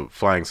like a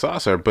flying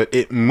saucer, but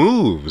it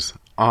moves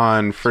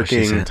on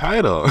freaking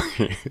Tidal.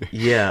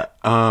 Yeah,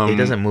 it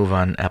doesn't move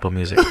on Apple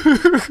Music,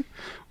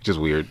 which is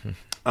weird.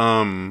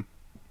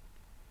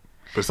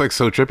 But it's like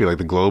so trippy, like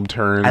the globe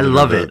turns. I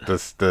love it.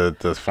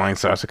 The flying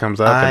saucer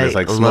comes up and there's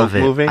like smoke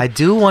moving. I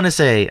do want to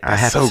say, I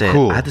have to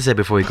say it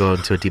before we go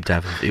into a deep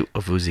dive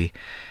of Uzi.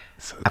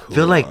 So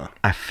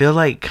I feel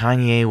like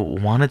Kanye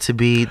wanted to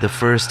be the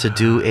first to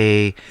do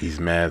a he's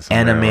mad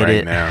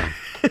animated right now.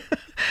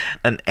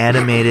 an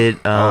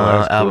animated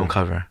album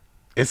cover.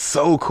 It's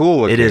so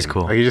cool looking. It is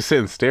cool. Like you just sit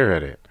and stare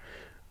at it.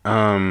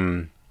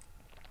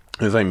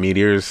 There's like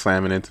meteors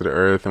slamming into the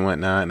earth and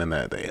whatnot, and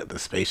then the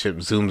spaceship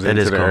zooms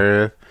into the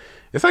earth.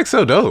 It's like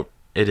so dope.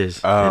 It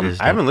is. I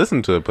haven't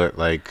listened to it, but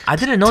like I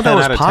didn't know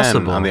that was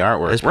possible on the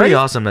artwork. It's pretty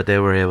awesome that they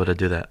were able to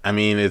do that. I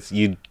mean, it's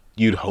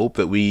you'd hope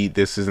that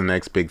this is the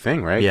next big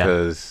thing, right? Yeah.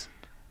 Because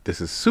this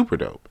is super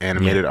dope.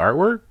 Animated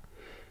artwork.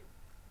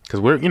 Because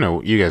we're,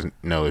 you guys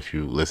know, if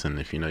you listen,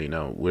 if you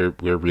know, we're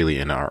really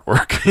into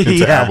artwork.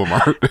 It's album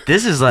art.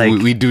 This is like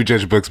we do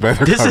judge books by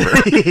their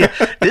cover.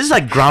 This is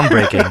like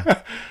groundbreaking.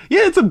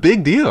 Yeah, it's a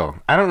big deal.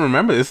 I don't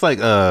remember. It's like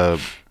what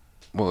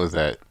was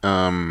that?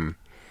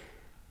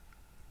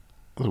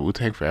 Was it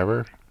Wu-Tang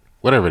Forever?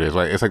 Whatever it is,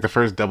 like it's like the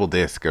first double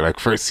disc or like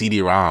first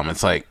CD-ROM.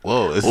 It's like,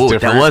 whoa, this is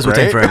different. That was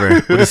Wu-Tang Forever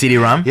with the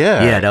CD-ROM.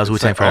 Yeah, that was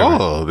Wu-Tang like, Forever.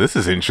 Oh, this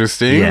is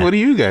interesting. What are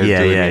you guys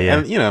doing? Yeah.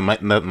 And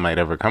nothing might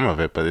ever come of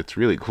it, but it's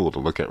really cool to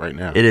look at right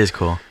now. It is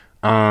cool.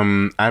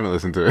 I haven't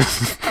listened to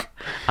it.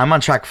 I'm on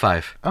track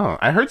 5. Oh,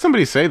 I heard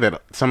somebody say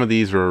that some of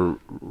these were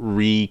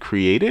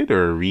recreated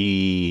or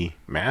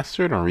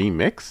remastered or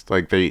remixed.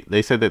 Like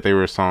they said that they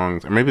were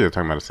songs, or maybe they're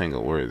talking about a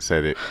single where it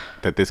said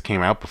that this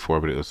came out before,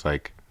 but it was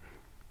like.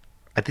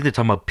 I think they're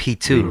talking about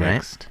P2,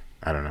 remixed. right?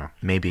 I don't know.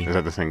 Maybe. Is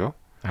that the single?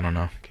 I don't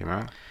know. Came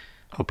out?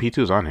 Oh,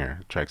 P2's on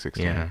here. Track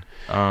 16.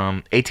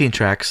 Yeah. 18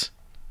 tracks.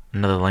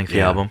 Another lengthy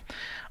album.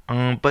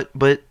 But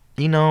the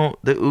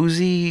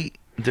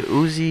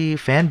Uzi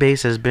fan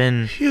base has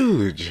been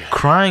huge,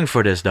 crying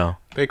for this though.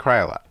 They cry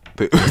a lot.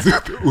 The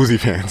Uzi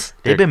fans.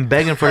 They've been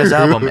begging for this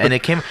album, and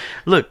it came.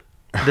 Look,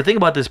 the thing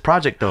about this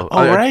project though.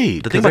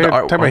 Right. The thing about the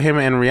art. Talking about him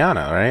and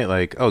Rihanna, right?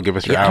 Like, give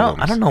us your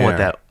albums. I don't know what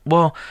that.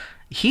 Well.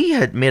 He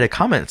had made a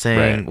comment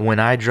saying when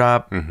I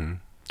drop, or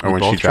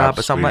when she drops,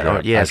 or something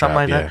like that. Something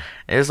like that.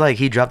 It's like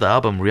he dropped the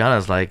album.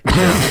 Rihanna's like,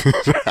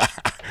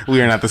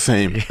 we are not the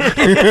same. I'm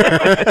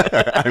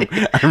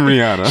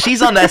Rihanna.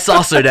 She's on that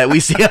saucer that we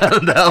see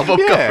on the album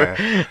cover.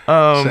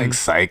 She's like,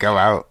 psych, I'm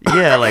out.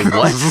 Yeah, like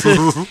what?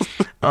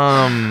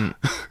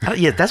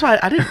 That's why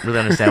I didn't really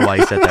understand why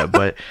he said that.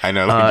 But I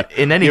know, like,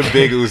 you're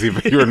big Uzi,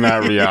 but you're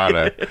not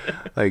Rihanna.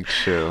 Like,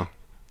 chill.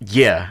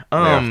 Yeah.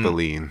 Off the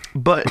lean.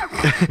 But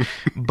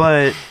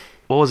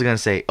what was I gonna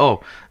say?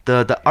 Oh,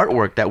 the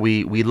artwork that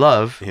we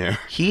love. Yeah.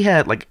 He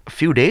had like a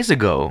few days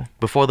ago,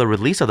 before the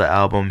release of the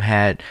album,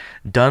 had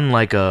done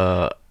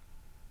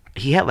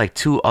he had like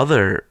 2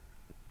 other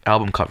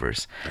album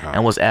covers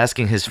and was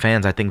asking his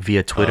fans, I think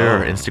via Twitter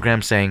or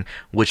Instagram, saying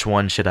which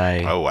one should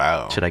I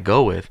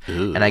go with.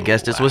 Ooh, and I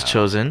guess this was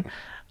chosen.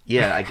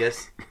 Yeah, I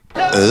guess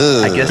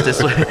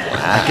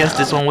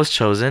this one was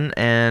chosen,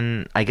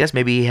 and I guess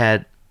maybe he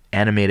had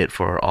animated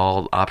for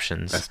all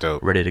options. That's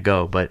dope. Ready to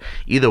go. But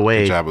either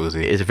way, good job,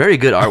 Uzi. It's very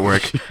good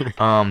artwork.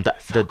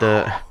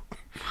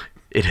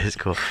 It is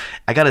cool.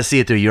 I gotta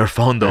see it through your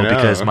phone though,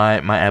 because my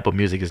Apple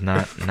Music is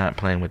not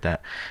playing with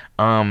that.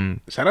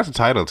 Shout out to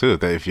Tidal too,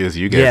 if it was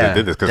you guys that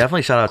did this.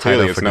 Definitely shout out to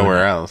Tidal. Tidal. It's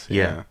nowhere else.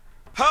 Yeah.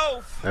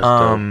 That's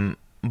dope.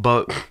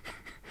 But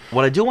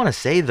what I do want to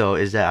say though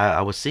is that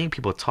I was seeing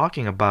people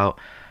talking about.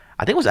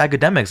 I think it was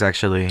Academics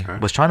actually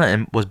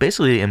was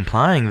basically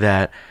implying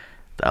that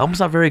the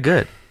album's not very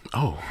good.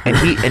 Oh, and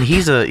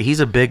he's a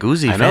big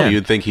Uzi fan. I know,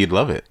 you'd think he'd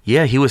love it.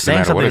 Yeah, he was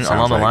saying something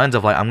along the like. lines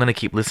of like, I'm gonna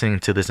keep listening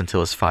to this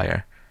until it's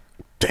fire.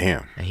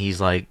 Damn. And he's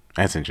like,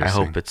 that's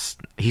interesting. I hope it's.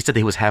 He said that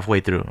he was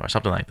halfway through or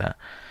something like that.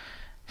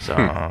 So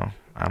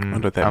I'm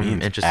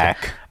interested.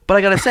 But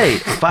I gotta say,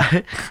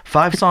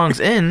 5 songs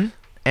in,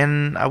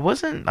 and I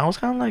was kind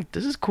of like,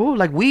 this is cool.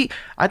 Like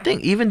I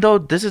think even though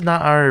this is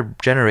not our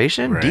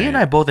generation, right. D and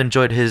I both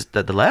enjoyed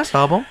the last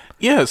album.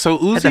 Yeah, so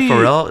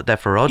Uzi,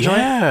 that Pharrell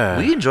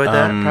joint. We enjoyed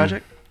that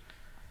project.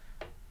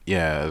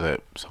 Yeah,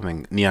 that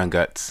something Neon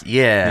Guts.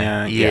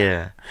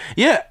 Yeah.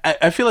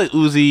 I feel like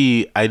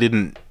Uzi.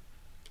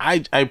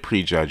 I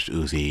prejudged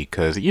Uzi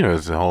because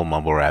it's a whole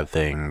mumble rap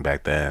thing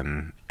back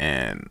then,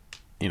 and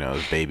it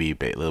was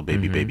Lil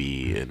Baby,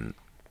 Baby, and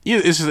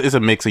it's a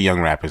mix of young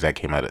rappers that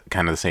came out at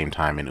kind of the same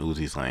time in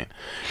Uzi's lane,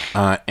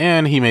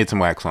 and he made some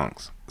whack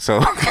songs.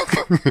 So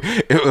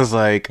it was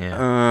like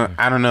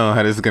I don't know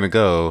how this is gonna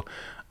go,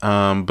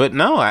 but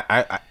no,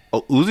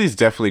 Uzi's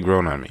definitely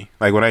grown on me.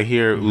 Like when I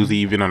hear Uzi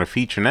even on a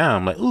feature now,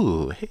 I'm like,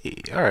 ooh, hey,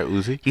 all right,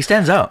 Uzi. He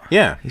stands out.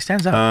 Yeah, he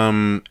stands out.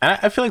 And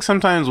I feel like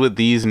sometimes with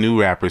these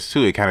new rappers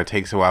too, it kind of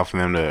takes a while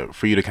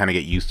for you to kind of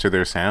get used to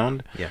their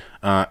sound. Yeah.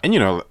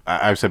 And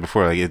I've said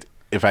before, like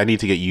if I need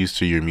to get used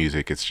to your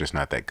music, it's just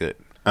not that good.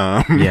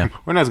 Yeah,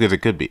 or not as good as it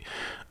could be.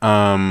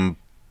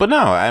 But no,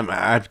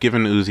 I've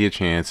given Uzi a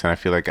chance, and I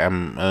feel like I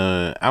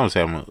wouldn't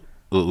say I'm a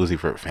Uzi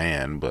for a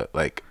fan, but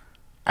like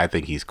I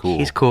think he's cool.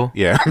 He's cool.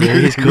 Yeah,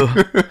 he's cool.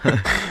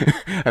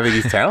 I think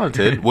he's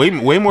talented. Way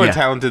more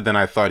talented than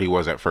I thought he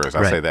was at first.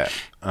 I'll say that.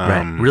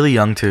 Right. Really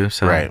young too.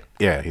 So right.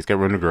 Yeah, he's got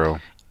room to grow.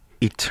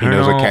 Eternal. He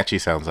knows what catchy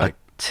sounds like.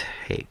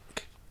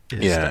 Take.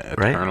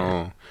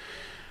 Eternal.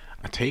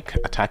 A take.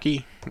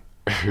 Ataki.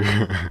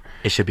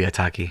 It should be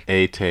Ataki.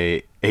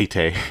 Atake.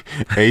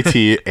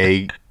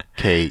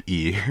 I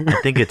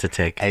think it's a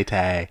take.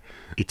 Atay.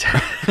 It's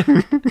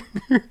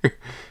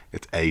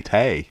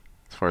Atay.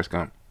 It's Forrest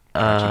Gump.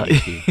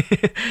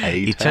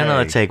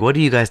 Eternal Take. What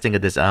do you guys think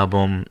of this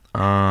album?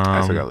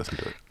 I still gotta listen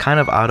to it. Kind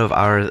of out of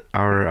our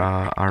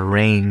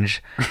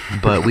range,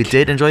 but we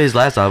did enjoy his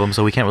last album,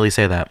 so we can't really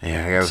say that.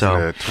 Yeah, I gotta listen to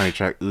the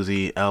 20-track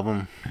Uzi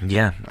album.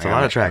 Yeah, it's a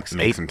lot of tracks.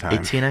 Make some time.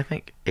 18, I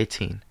think.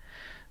 18.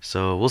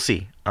 So we'll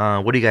see.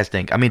 What do you guys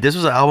think? I mean, this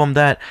was an album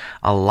that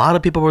a lot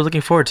of people were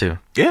looking forward to.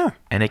 Yeah,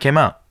 and it came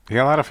out. He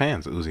got a lot of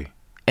fans, Uzi.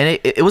 And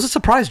it was a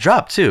surprise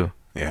drop too.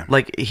 Yeah.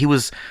 Like he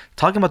was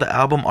talking about the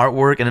album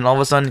artwork and then all of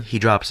a sudden he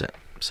drops it.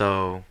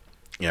 So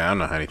yeah, I don't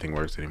know how anything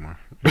works anymore.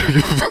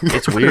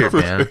 It's weird,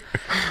 man.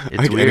 It's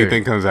like weird.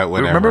 Anything comes out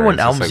whenever. Remember when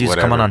albums used to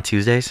come out on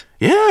Tuesdays?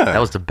 Yeah. That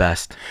was the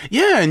best.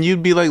 Yeah, and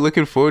you'd be like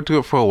looking forward to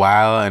it for a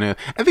while, and I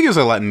think it was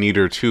a lot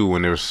neater too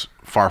when there's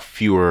far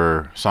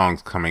fewer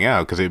songs coming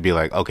out, because it'd be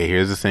like, okay,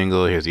 here's the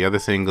single, here's the other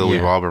single,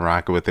 we've all been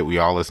rocking with it, we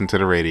all listen to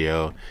the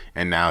radio,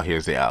 and now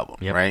here's the album.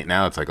 Right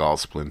now it's like all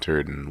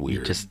splintered and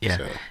weird. So.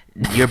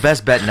 Your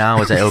best bet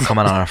now is that it'll come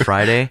out on a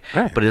Friday,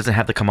 but it doesn't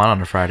have to come out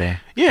on a Friday.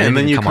 Yeah, and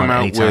then you come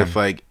out with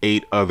like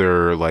 8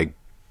 other like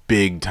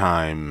big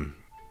time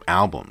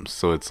albums,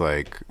 so it's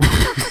like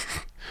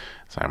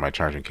sorry, my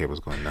charging cable's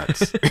going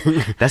nuts.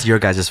 That's your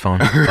guys' phone,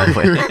 by the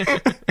way.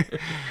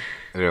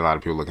 There are a lot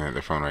of people looking at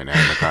their phone right now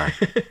in the car.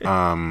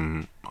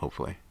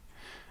 Hopefully.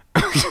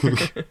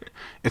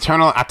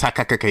 Eternal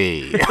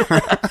Atakaki.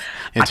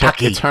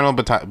 Eternal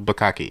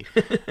Bukaki.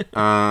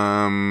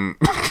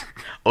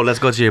 Oh, let's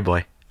go to your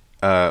boy.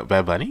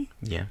 Bad Bunny?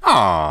 Yeah.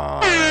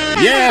 Aw.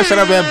 Yeah, shout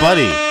out Bad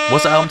Bunny.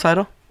 What's the album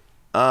title?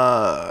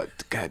 God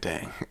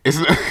dang. It's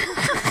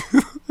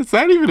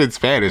not even in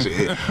Spanish.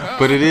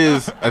 But it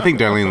is. I think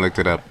Darlene looked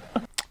it up.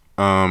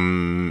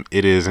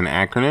 It is an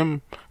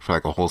acronym for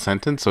like a whole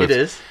sentence. So it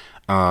is.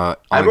 I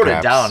wrote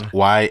it down.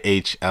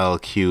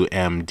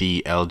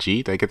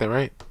 YHLQMDLG. Did I get that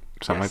right?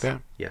 Something like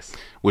that? Yes.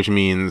 Which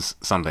means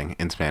something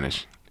in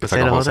Spanish. It's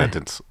like a whole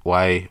sentence.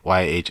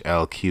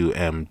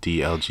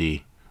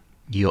 YHLQMDLG.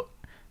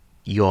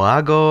 Yo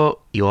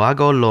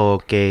hago lo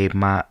que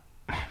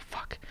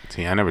fuck.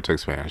 See, I never took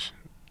Spanish.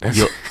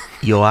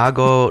 Yo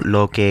hago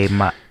lo que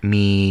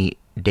mi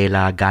de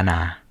la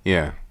gana.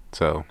 Yeah,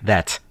 so.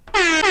 That.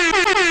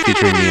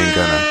 Featuring me and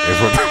Gunna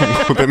is what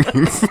that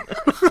means.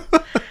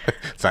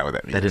 It's not what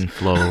that means. That didn't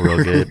flow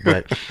real good,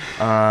 but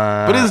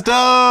it's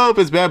dope.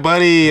 It's Bad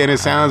Bunny, and it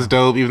sounds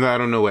dope, even though I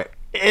don't know what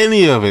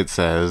any of it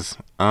says.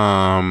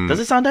 Does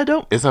it sound that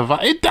dope? It's a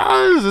vibe. It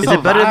does. It's is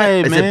it better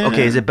vibe, than? man.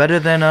 Is it better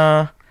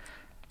than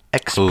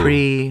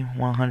X-Pre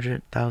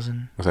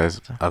 100,000? What's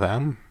that? Other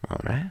album? Oh,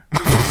 right.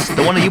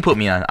 The one that you put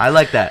me on. I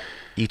like that.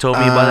 You told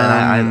me about it,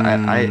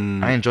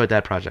 and I enjoyed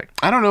that project.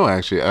 I don't know,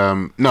 actually.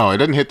 No, it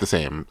doesn't hit the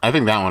same. I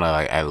think that one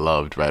I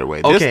loved right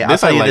away. Okay,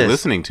 this I like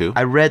listening to.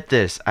 I read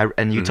this,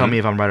 and you tell me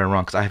if I'm right or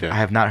wrong, because I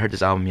have not heard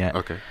this album yet.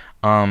 Okay.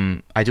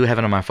 I do have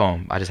it on my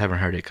phone. I just haven't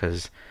heard it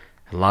because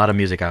a lot of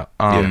music out.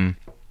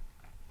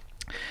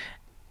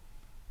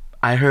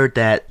 I heard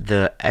that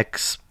the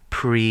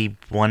X-Pre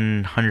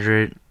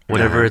 100,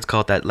 whatever it's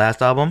called, that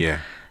last album,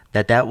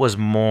 that was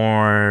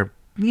more,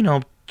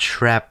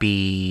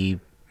 trappy.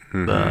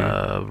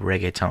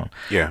 Reggaeton.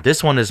 Yeah.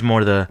 This one is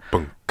more the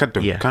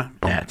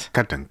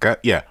that.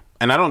 Yeah.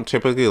 And I don't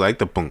typically like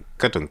the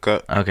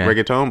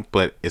reggaeton,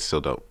 but it's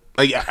still dope.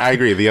 Like I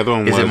agree. The other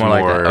one was more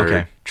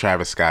like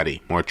Travis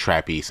Scotty, more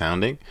trappy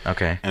sounding.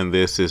 Okay. And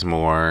this is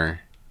more.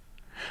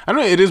 I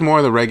don't know. It is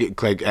more the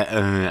reggae. Like I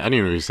didn't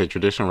even really say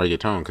traditional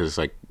reggaeton because it's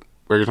like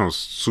reggaeton's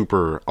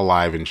super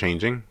alive and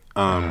changing.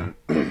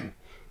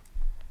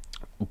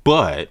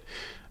 But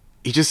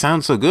he just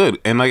sounds so good.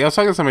 And like I was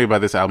talking to somebody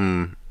about this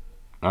album.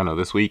 I don't know,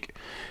 this week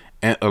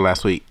or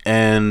last week,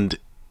 and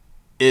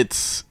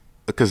it's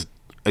because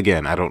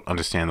again I don't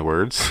understand the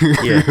words,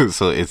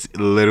 so it's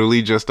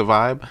literally just a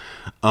vibe,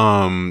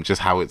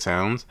 just how it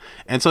sounds,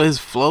 and so his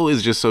flow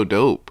is just so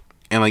dope,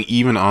 and like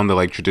even on the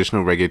like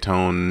traditional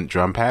reggaeton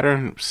drum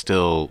pattern,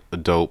 still a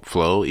dope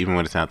flow, even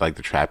when it's not like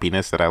the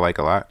trappiness that I like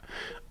a lot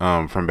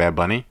from Bad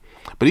Bunny,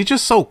 but he's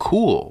just so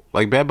cool.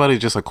 Like Bad Bunny's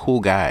just a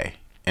cool guy.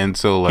 And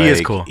so like he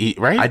is cool,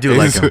 right? I do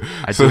like him.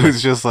 So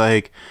it's just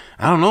like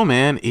I don't know,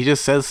 man. He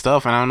just says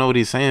stuff, and I don't know what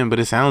he's saying, but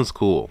it sounds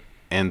cool.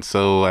 And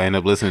so I end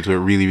up listening to it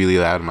really, really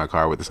loud in my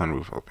car with the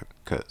sunroof open,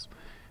 because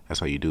that's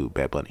how you do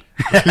Bad Bunny.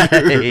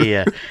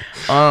 Yeah.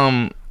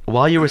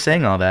 While you were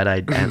saying all that, I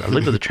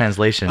looked at the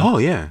translation. Oh,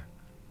 yeah.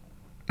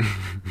 Wait.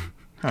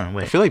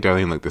 I feel like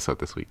Darlene looked this up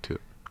this week, too.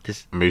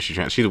 Maybe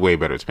she's way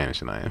better at Spanish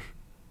than I am.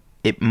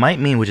 It might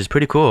mean, which is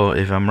pretty cool,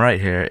 if I'm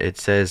right here, it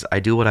says, I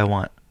do what I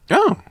want.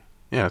 Oh.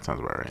 Yeah, that sounds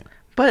about right.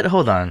 But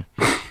hold on.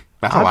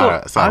 That's a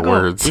lot of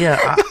words.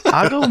 Yeah,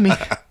 ago mean...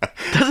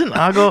 Doesn't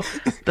ago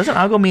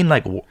mean,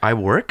 like, I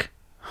work?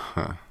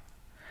 Huh.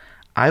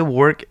 I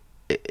work...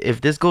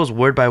 If this goes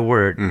word by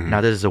word,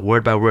 now this is a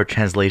word by word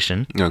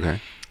translation.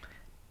 Okay.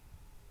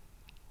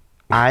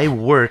 I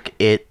work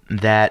it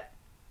that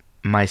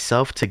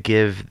myself to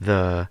give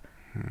the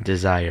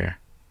desire.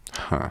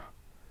 Huh.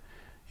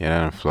 Yeah,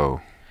 that don't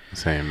flow the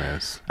same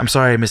as... I'm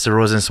sorry, Mr.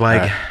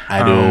 Rosenzweig.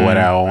 I do what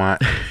I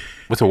want.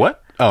 What's a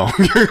what? Oh.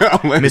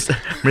 Mr.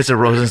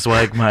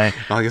 Rosenzweig, my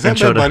is that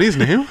Bad Bunny's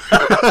name?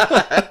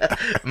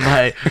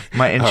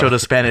 my intro to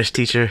Spanish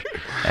teacher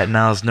at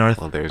Niles North.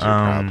 Well, there's your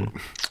problem.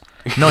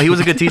 No, he was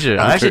a good teacher.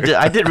 I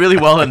did really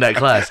well in that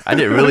class. Oh,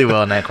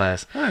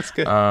 that's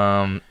good.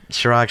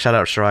 Chirag, shout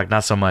out Chirag,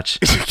 not so much,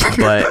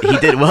 but he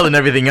did well in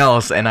everything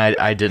else, and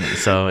I didn't,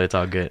 so it's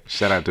all good.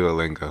 Shout out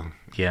Duolingo.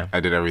 Yeah, I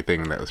did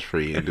everything that was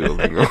free in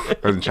Duolingo. I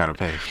wasn't trying to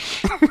pay.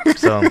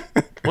 So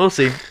we'll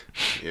see.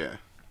 Yeah.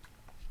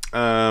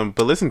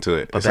 But listen to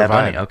it. But it's Bad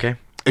Bunny, okay.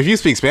 If you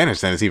speak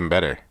Spanish, then it's even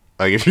better.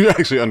 Like if you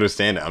actually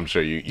understand it, I'm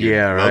sure you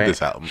love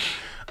this album.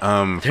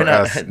 They're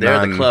at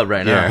the club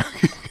right now.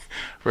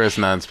 For us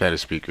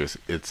non-Spanish speakers,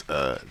 it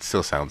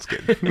still sounds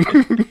good.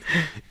 Even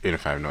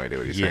if I have no idea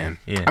what he's saying.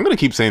 Yeah. I'm gonna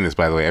keep saying this,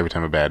 by the way, every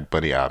time a Bad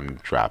Bunny album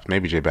drops.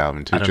 Maybe J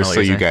Balvin too, just so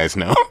you guys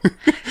know.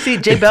 See,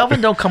 J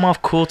Balvin don't come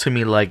off cool to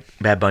me like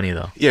Bad Bunny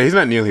though. Yeah, he's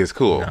not nearly as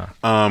cool.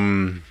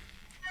 No.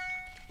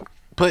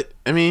 But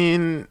I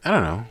mean, I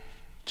don't know.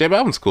 J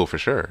Balvin's cool for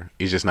sure.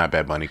 He's just not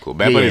Bad Bunny cool.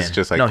 Bad Bunny's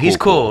just like no, he's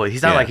cool.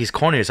 He's not yeah. like he's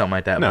corny or something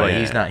like that. No, but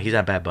yeah. he's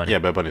not Bad Bunny. Yeah,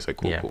 Bad Bunny's like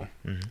cool.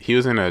 Mm-hmm. He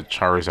was in a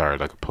Charizard,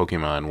 like a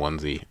Pokemon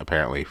onesie,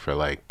 apparently for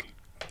like.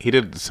 He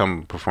did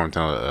some performance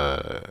on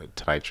a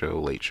Tonight Show,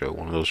 Late Show,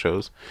 one of those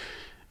shows.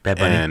 Bad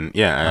Bunny? And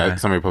yeah,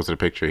 somebody posted a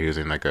picture. He was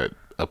in like a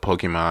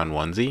Pokemon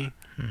onesie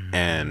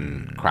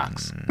and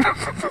Crocs.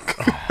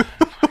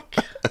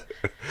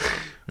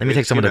 Let me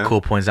take some of the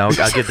cool points. I'll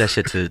give that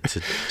shit to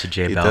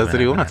J Balvin. He does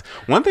what he wants.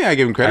 One thing I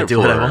give him credit for. I do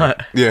what I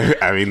want. Yeah,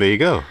 I mean, there you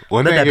go.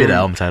 Let that be the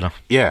album title.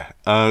 Yeah.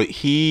 I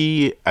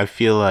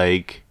feel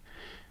like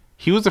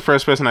he was the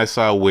first person I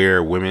saw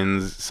wear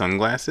women's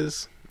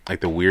sunglasses.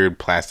 Like the weird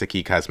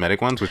plasticky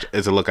cosmetic ones, which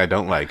is a look I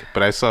don't like.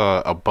 But I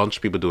saw a bunch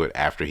of people do it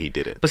after he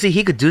did it. But see,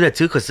 he could do that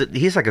too because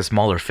he's like a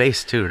smaller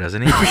face too,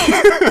 doesn't he?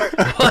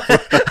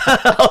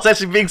 I was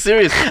actually being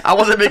serious. I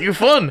wasn't making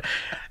fun.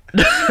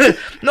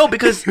 No,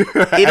 because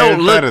it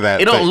don't look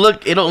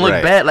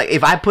right. Bad. Like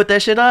if I put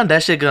that shit on,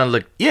 that shit gonna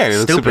look it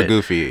looks stupid super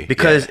goofy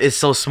because it's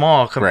so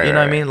small. You know what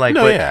I mean? Like,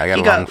 I got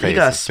a long face. He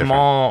got a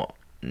small,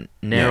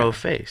 narrow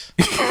face.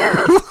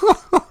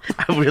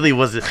 I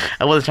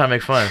wasn't trying to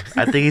make fun.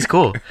 I think he's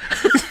cool.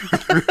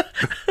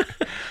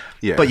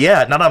 Yeah. But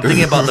yeah, now that I'm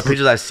thinking about the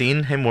pictures I've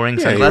seen him wearing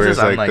sunglasses,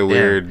 I'm like the damn.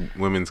 Weird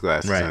women's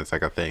glasses, right. and it's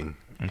like a thing.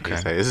 Okay.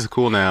 Say, this is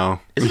cool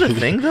now. Is it a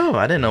thing though?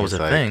 I didn't know it was a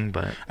like, thing,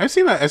 but I've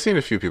seen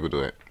a few people do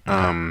it.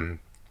 Kind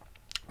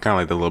of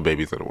like the Lil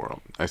Babies of the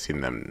world. I've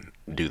seen them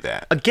do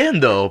that.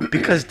 Again though,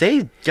 because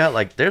they're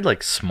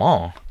like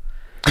small.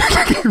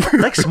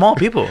 Like small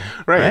people.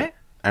 Right?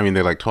 I mean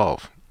they're like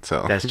 12.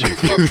 So that's true.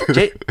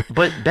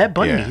 But Bad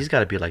Bunny, he's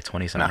got to be like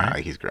 20 something. Nah,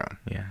 right? He's grown.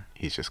 Yeah,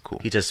 he's just cool.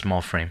 He's just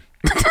small frame.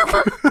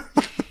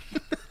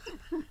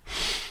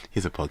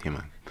 He's a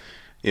Pokemon.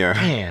 Yeah.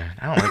 Man,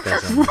 I don't like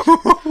that so much.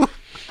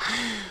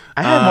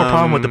 I had more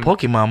problem with the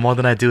Pokemon more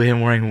than I do him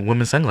wearing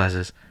women's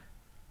sunglasses.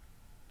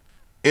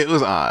 It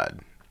was odd.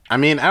 I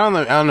mean, I don't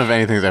know if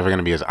anything's ever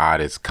gonna be as odd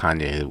as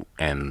Kanye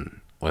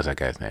and what's that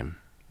guy's name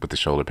with the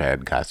shoulder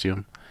pad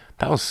costume.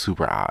 That was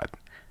super odd.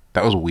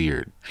 That was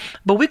weird.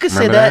 But we could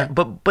Remember say that,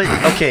 that? but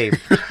okay.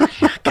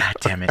 God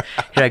damn it.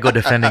 Here I go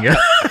defending it.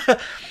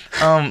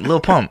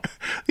 Lil Pump.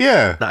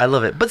 Yeah. I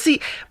love it. But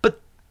see,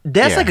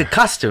 that's like a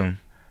costume.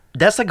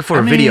 That's like for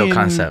a video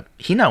concept.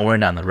 He not wearing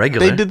that on the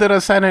regular. They did that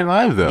on Saturday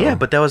Night Live though. Yeah,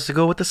 but that was to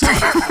go with the song.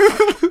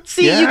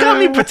 See, you got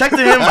me protecting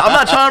him. I'm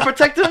not trying to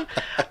protect him.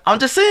 I'm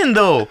just saying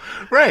though.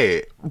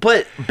 Right.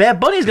 But Bad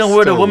Bunny's gonna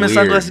wear the women's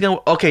sunglasses.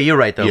 Okay, you're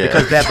right though, Yeah.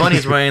 because Bad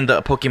Bunny's wearing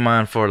the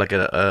Pokemon for like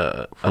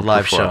a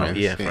live show.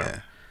 Yeah.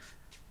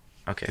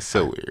 Okay. It's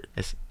so weird.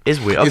 It's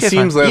weird. Okay, it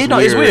seems fine. less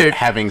weird, it's weird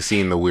having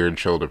seen the weird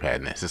shoulder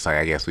padness. It's like,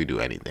 I guess we do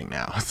anything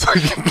now.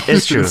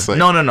 It's true. Like,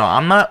 No.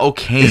 I'm not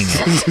okaying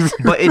it.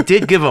 But it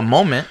did give a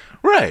moment.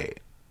 Right.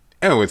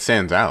 Oh, it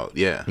stands out.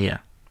 Yeah. Yeah.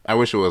 I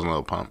wish it wasn't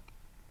Lil Pump.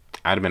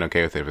 I'd have been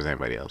okay with it if it was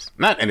anybody else.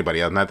 Not anybody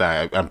else. Not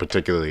that I'm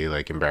particularly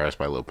like embarrassed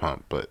by Lil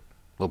Pump, but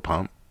Lil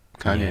Pump?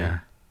 Kanye? Yeah.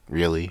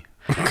 Really?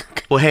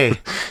 Well,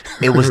 hey,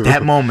 it was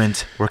that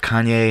moment where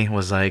Kanye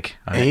was like,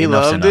 he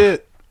loved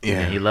it.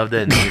 Yeah, he loved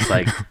it, and he's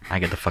like, I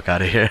get the fuck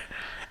out of here.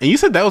 And you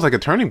said that was like a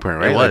turning point,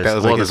 right? It Like was. that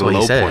was Well, like his that's what he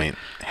low said. point.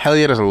 Hell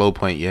yeah, that's a low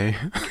point, yay.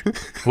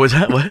 Was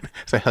that what?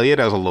 So hell yeah,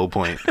 that was a low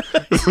point.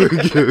 You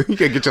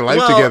gotta get your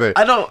life together.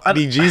 I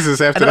Be Jesus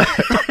after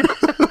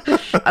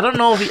that. I don't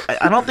know if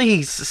I don't think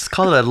he's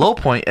called it a low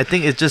point. I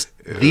think it's just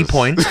the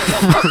point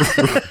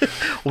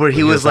where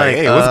he was like,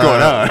 hey, what's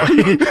going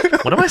on?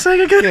 What am I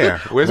saying again? Yeah,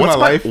 where's what's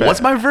my life at?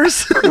 What's my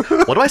verse?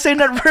 What do I say in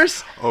that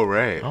verse? Oh,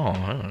 right.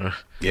 Oh,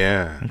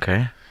 Yeah.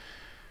 okay.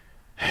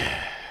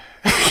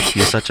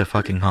 You're such a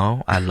fucking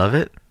hoe. I love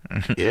it.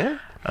 Yeah?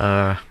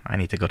 I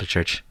need to go to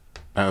church.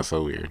 That was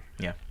so weird.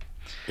 Yeah.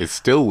 It's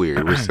still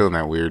weird. We're still in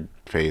that weird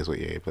phase with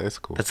Ye, but that's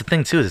cool. That's the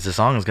thing too. Is the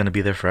song is gonna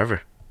be there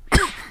forever.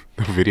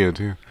 The video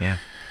too. Yeah.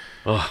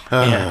 Oh,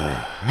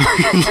 yeah.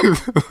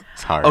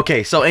 It's hard.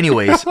 Okay, so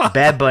anyways,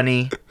 Bad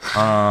Bunny,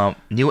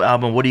 new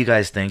album. What do you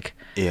guys think?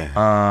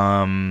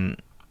 Yeah.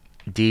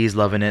 D's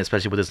loving it,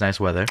 especially with this nice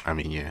weather, I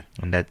mean, yeah.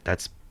 and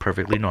that's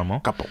perfectly normal.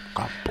 Couple.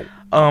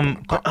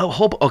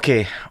 But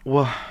okay.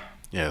 Well,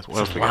 Yeah. it's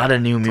a lot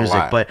of new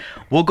music, but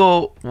we'll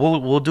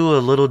do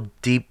a little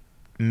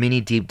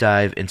mini deep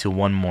dive into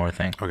one more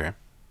thing. Okay.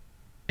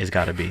 It's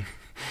got to be,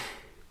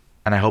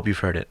 and I hope you've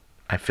heard it.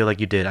 I feel like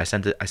you did. I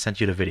sent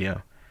you the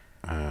video.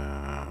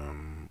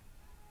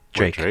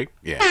 Drake. Drake?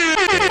 Yeah. I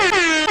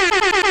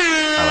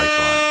like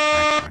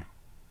that actually.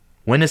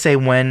 When to Say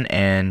When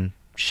and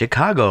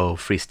Chicago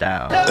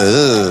freestyle. Which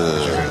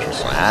is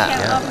interesting.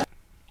 Yeah.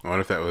 I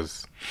wonder if that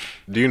was.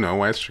 Do you know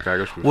why it's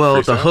Chicago freestyle?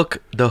 Well,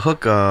 the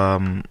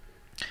hook.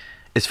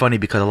 It's funny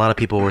because a lot of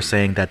people were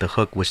saying that the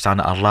hook, which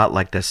sounded a lot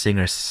like the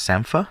singer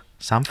Sampha.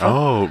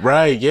 Oh,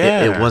 right,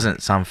 yeah. It wasn't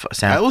Sampha.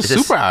 That was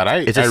super odd.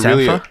 Is it I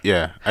really, Sampha?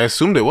 yeah. I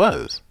assumed it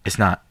was. It's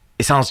not.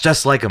 It sounds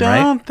just like him, right?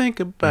 Don't think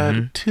about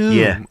it too.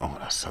 Yeah. Oh,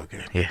 that's so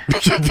good. Yeah.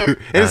 And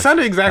it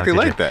sounded exactly good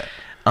like job.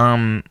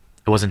 that.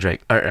 It wasn't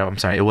Drake. I'm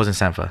sorry. It wasn't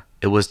Sampha.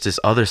 It was this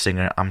other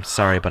singer. I'm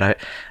sorry, but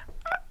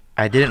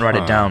I didn't write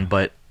it down.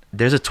 But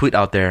there's a tweet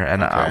out there,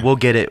 and we'll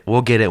get it.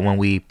 We'll get it when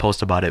we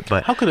post about it.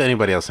 But How could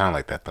anybody else sound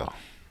like that though?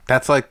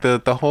 That's like the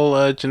whole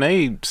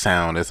Janae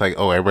sound. It's like,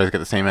 oh, everybody's got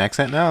the same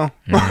accent now.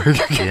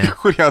 yeah.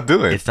 What are y'all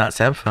doing? it's not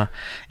Sampha,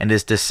 and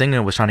this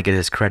singer was trying to get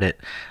his credit.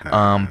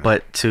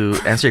 But to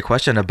answer your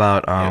question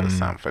about yeah, the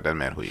sound for doesn't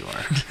matter who you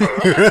are.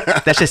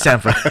 that's just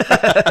Sampha.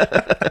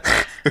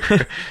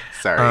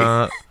 Sorry.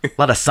 A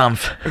lot of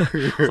Samph.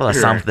 A lot of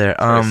Samph there.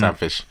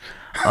 Soundfish.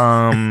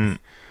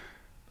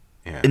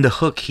 Yeah. In the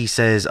hook, he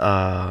says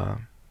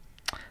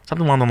something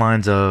along the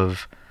lines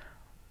of,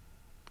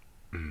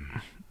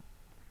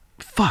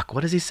 "Fuck."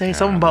 What does he say?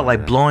 Something about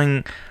like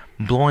blowing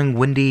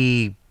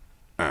windy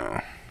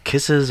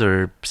kisses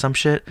or some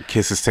shit.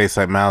 Kisses taste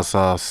like mouse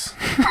sauce.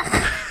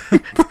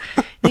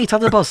 Yeah, he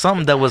talked about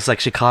something that was like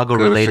Chicago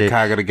Go to related.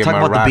 Chicago to get Talk my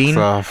about the rocks bean.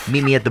 off.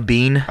 Meet me at the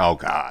bean. Oh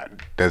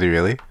God, does he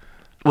really?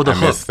 Well, the I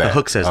hook. missed The that.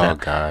 hook says Oh, that.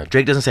 God.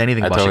 Drake doesn't say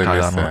anything I about totally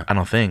Chicago. missed that. I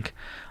don't think.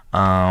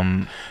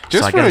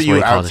 Just so I for guess you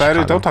we call it outsiders,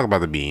 Chicago. don't talk about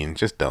the bean.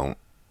 Just don't.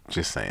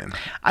 Just saying.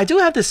 I do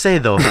have to say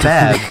though,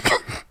 Fab,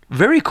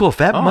 very cool.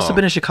 Fab must have Oh.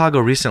 been in Chicago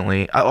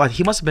recently.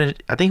 He must have been.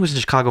 I think he was in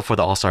Chicago for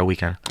the All-Star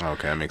Weekend.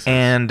 Okay, that makes sense.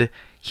 And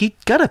he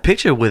got a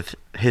picture with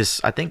his,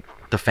 I think,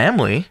 the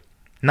family,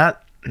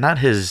 not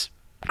his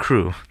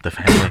crew, the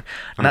family,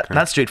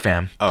 not Street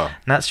Fam. Oh,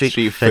 not Street.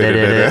 Street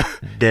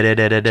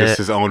Da-da-da-da. Just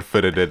his own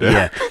footed.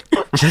 Yeah,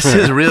 just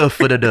his real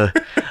footed.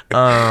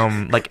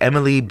 Like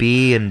Emily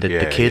B and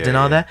the kids and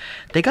all that.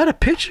 They got a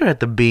picture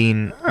at the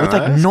Bean with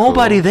like that's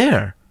nobody cool.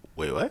 there.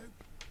 Wait, what?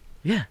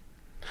 Yeah.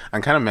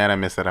 I'm kind of mad I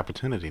missed that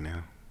opportunity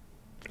now.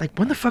 Like,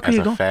 when the fuck As are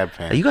you a going? Fab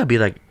fan. You gotta be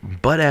like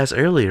butt ass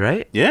early,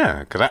 right? Yeah,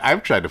 because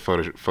I've tried to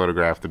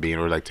photograph the Bean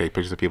or like take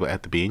pictures of people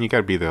at the Bean. You got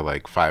to be there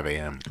like 5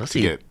 a.m. Let's to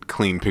see. get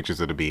clean pictures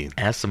of the Bean.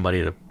 Ask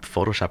somebody to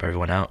Photoshop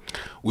everyone out.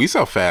 We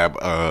saw Fab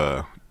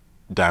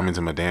Diamonds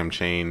in My Damn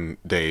Chain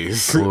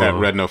days Whoa. at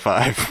Red No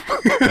 5.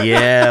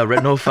 Yeah,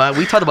 Red No 5.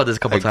 We talked about this a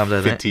couple like times,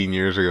 I think. 15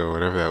 years ago,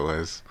 whatever that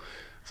was.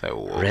 It's like,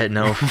 whoa. Red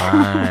No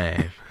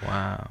 5.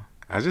 Wow.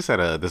 I was just at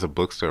there's a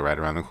bookstore right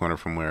around the corner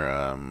from where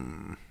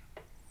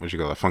what you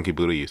call a Funky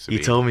Buddha used to be.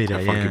 You told me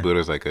that, Funky yeah.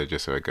 Buddha's like a I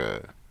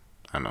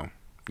don't know,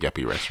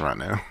 yuppie restaurant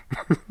now.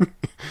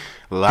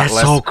 That's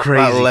so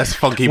crazy. A lot less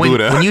Funky when,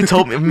 Buddha When you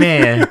told me,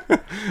 man,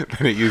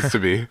 than it used to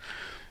be.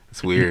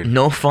 It's weird.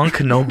 no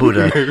funk, no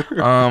Buddha.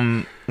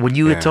 When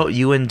you had Yeah.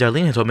 you and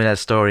Darlene had told me that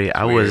story,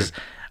 I weird.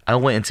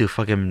 went into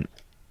fucking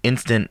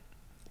instant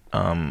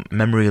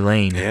memory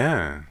lane.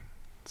 Yeah,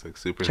 it's like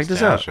super Check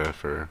this out. nostalgia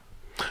for.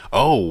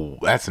 Oh,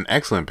 that's an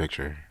excellent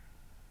picture.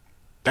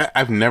 That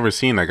I've never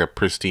seen like a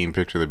pristine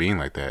picture of the Bean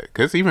like that.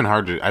 Cause it's even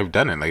hard to. I've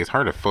done it. Like it's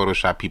hard to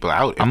Photoshop people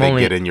out if they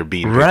get in your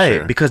Bean right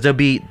picture. because they'll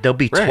be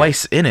Right.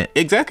 twice in it.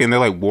 Exactly, and they're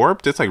like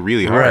warped. It's like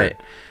really hard. Right.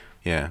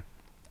 Yeah.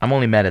 I'm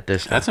only mad at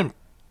this. That's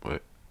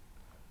what?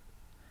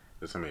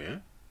 Is somebody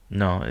in?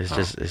 No, it's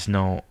just it's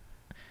no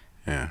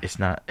Yeah. it's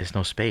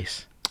no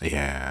space.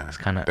 Yeah. It's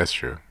kinda- That's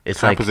true.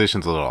 it's like-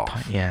 Composition's a little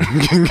off. Yeah.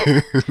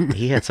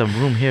 He had some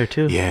room here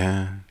too.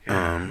 Yeah.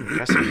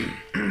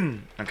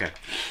 Okay.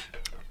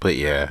 But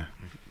yeah.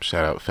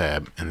 Shout out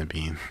Fab and the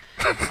Bean.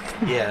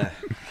 Yeah.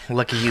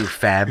 Lucky you,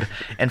 Fab.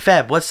 And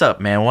Fab, what's up,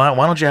 man? Why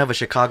don't you have a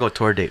Chicago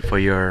tour date for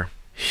your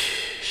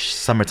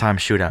summertime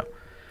shootout?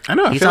 I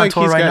know. I feel like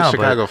he's got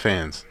Chicago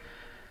fans.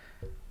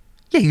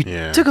 Yeah,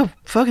 you took a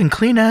fucking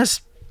clean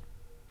ass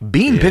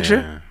bean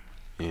picture.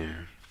 Yeah.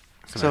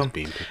 So nice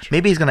bean picture.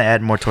 Maybe he's gonna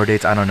add more tour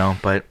dates. I don't know,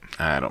 but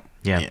I don't.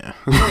 Yeah.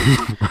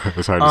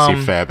 It's hard to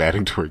see Fab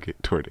adding tour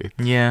dates.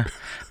 Yeah,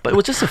 but it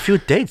was just a few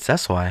dates.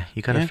 That's why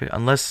you gotta figure,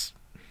 unless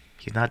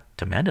he's not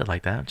demanded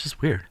like that. It's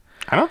just weird.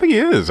 I don't think he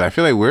is. I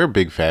feel like we're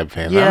big Fab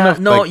fans. Yeah, I don't know if,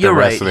 no, like, you're the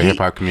rest right. of the hip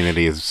hop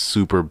community is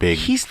super big.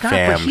 He's not,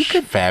 but he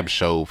could, Fab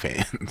Show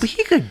fans. But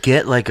he could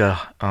get like a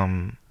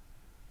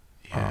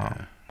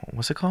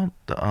what's it called?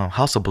 The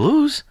House of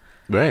Blues.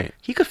 Right.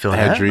 He could fill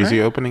Had that. Dreezy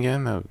right? open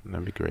again.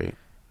 That'd be great.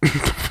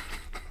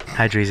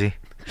 Hi, Dreezy.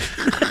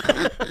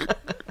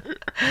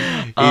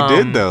 He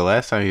did though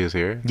last time he was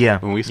here. Yeah,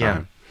 when we saw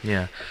him.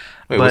 Yeah.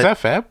 Wait, was that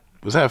Fab?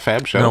 Was that a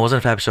Fab show? No, it wasn't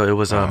a Fab show. It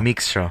was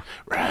Meek's show.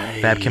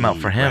 Right. Fab came out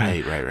for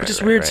him. Right. Which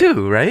is weird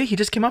too, right? He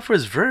just came out for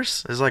his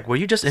verse. It's like, were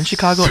you just in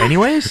Chicago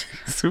anyways?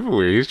 Super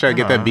weird. He was trying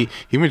to get that beat.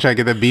 He been trying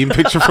to get that beam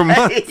picture for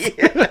months.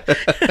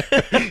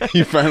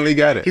 He finally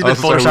got it. He's been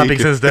photoshopping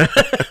since then.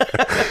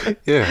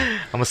 Yeah.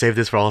 I'm gonna save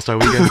this for All-Star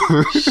Weekend.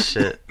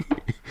 Shit.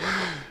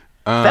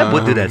 Fab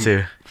would do that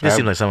too. He just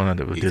seemed like someone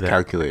that would do that.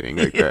 Calculating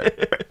like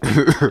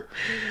that.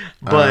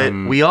 But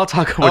we're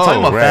talking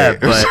about Fab,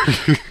 but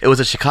it was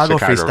a Chicago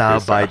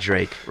freestyle by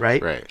Drake, right?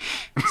 Right.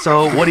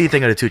 So what do you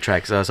think of the two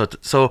tracks? So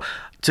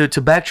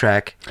to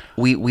backtrack,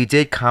 we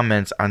did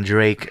comment on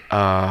Drake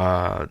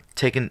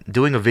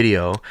doing a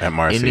video at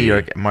Marcy, in New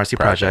York at Marcy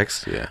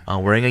Projects,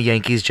 wearing a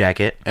Yankees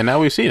jacket. And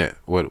now we've seen it,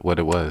 what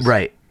it was.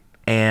 Right.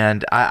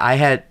 And I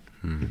had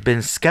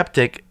been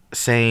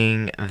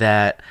saying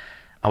that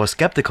I was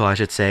skeptical, I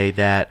should say,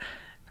 that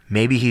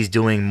maybe he's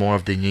doing more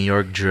of the New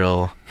York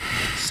drill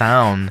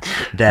sound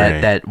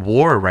that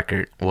War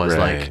record was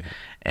like.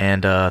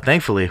 And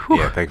thankfully,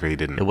 thankfully he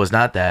didn't. It was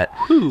not that.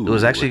 It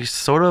was actually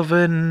sort of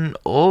an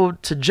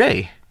ode to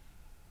Jay.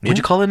 Would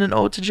you call it an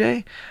ode to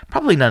Jay?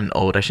 Probably not an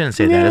ode. I shouldn't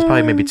say that. It's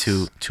probably maybe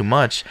too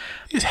much.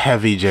 It's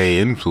heavy Jay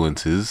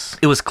influences.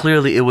 It was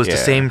clearly the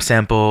same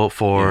sample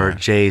for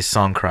Jay's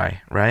Song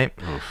Cry, right?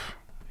 Oof.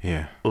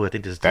 Yeah. Oh, I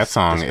think this that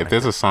song. If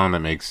there's a song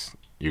that makes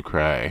you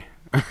cry,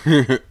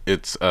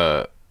 it's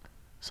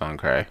Song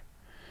Cry.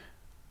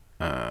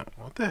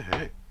 What the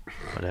heck?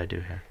 What did I do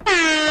here? Oh,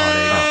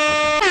 there you go.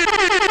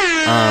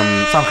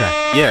 Song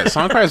Cry. Yeah,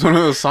 Song Cry is one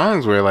of those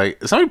songs where,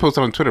 like, somebody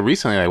posted on Twitter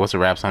recently, like, what's a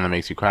rap song that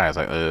makes you cry? It's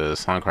like,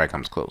 Song Cry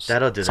comes close.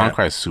 That'll do Song that.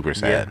 Cry is super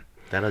sad. Yeah,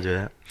 that'll do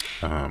that.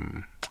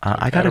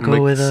 I gotta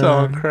go with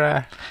Song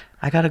Cry.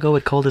 I gotta go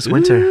with Coldest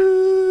Winter.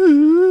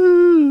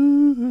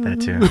 That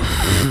too.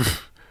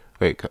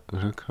 Wait,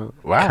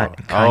 wow.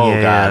 Kanye,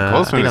 oh God,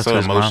 Coldest Winter is so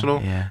his mom.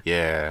 emotional.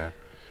 Yeah.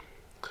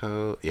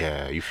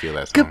 Yeah, you feel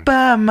that song.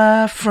 Goodbye,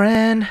 my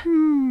friend.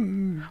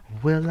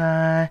 Will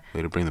I?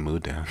 Way to bring the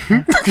mood down.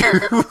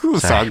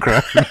 Song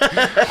Cry.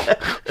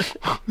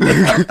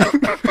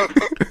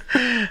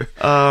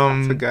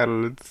 I gotta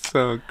let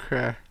Song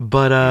Cry.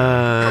 But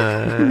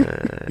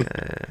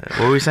what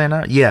were we saying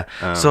now? Yeah.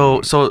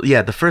 So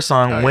yeah, the first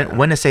song,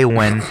 When to Say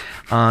When,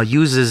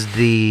 uses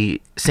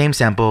the same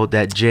sample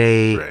that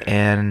Jay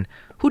and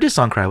who did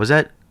Song Cry? Was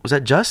that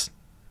Just?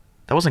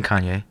 That wasn't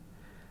Kanye. I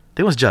think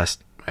it was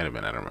Just. Might have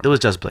been. I don't remember. It was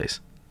Just Blaze.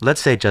 Let's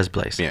say Just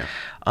Blaze. Yeah.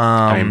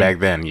 I mean, back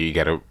then you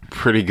got a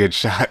pretty good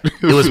shot.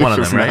 It was one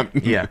of them, right?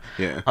 Yeah.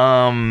 Yeah.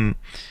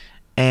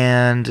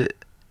 And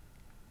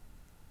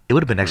it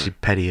would have been actually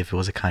petty if it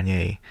was a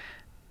Kanye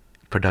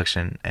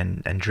production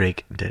and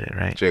Drake did it,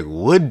 right? Drake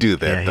would do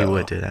that. Yeah, he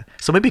would do that.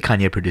 So maybe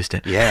Kanye produced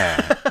it.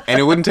 Yeah. And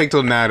it wouldn't take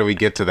till now till we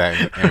get to that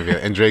interview.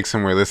 And Drake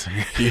somewhere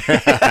listening.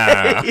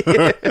 Yeah.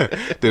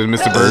 There's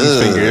Mr.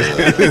 Bird's fingers.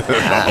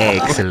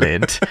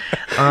 Excellent.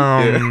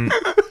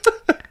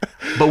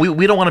 But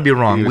we don't want to be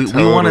wrong. We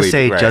want to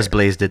say Just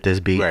Blaze did this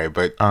beat. Right,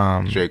 but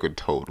Drake would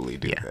totally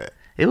do that.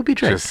 It would be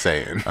Drake. Just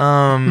saying.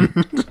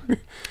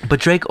 But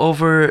Drake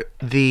over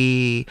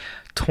the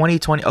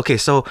 2020. Okay,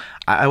 so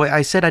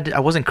I said I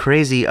wasn't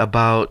crazy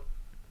about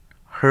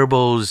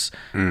Herbo's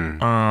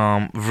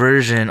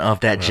version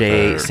of that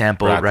Jay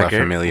sample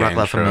record, Rock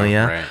La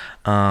Familia. Right.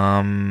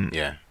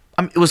 Yeah.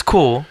 It was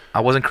cool.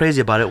 I wasn't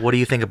crazy about it. What do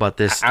you think about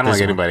this? I don't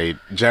like anybody.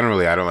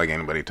 Generally, I don't like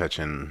anybody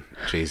touching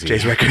Jay's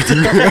records.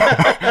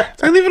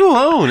 It's like, leave it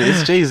alone.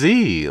 It's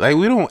Jay-Z. Like,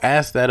 we don't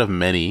ask that of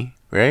many,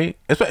 right?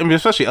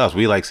 Especially us.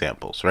 We like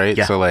samples, right?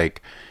 Yeah. So,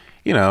 like,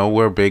 you know,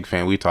 we're a big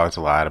fan. We talked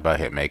a lot about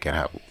Hitmaker,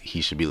 how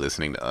he should be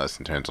listening to us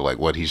in terms of like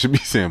what he should be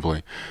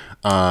sampling.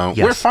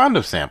 We're fond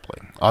of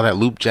sampling. All that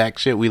loop jack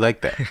shit, we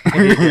like that.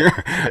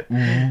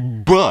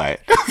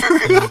 But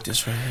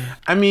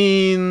I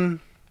mean,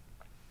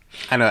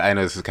 I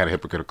know this is kind of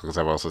hypocritical because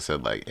I've also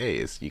said like,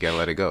 hey, you gotta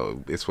let it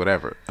go. It's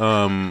whatever.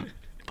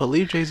 But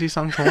leave Jay-Z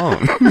songs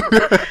alone.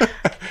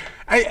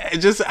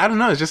 I don't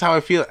know. It's just how I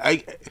feel.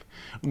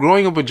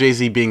 Growing up with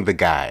Jay-Z being the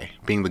guy,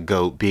 being the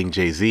GOAT, being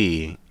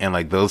Jay-Z, and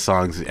like those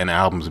songs and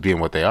albums being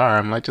what they are,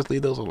 I'm like, just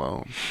leave those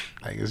alone.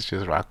 Like, it's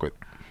just rock with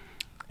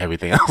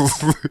everything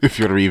else. If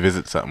you want to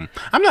revisit something,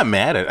 I'm not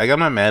mad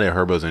at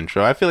Herbo's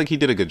intro. I feel like he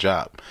did a good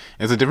job.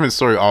 It's a different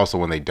story also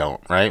when they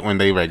don't, right? When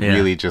they like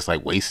really just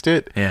like waste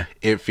it. Yeah,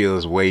 it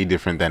feels way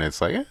different than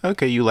it's like,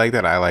 okay, you like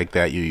that, I like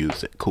that, you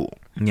used it, cool.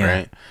 Yeah,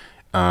 right.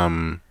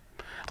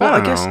 Well,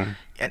 I guess,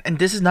 and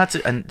this is not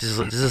to, and this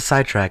is a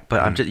sidetrack,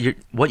 but I'm just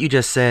what you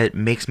just said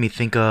makes me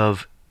think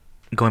of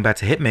going back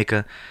to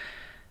Hitmaker.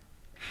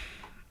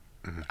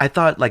 I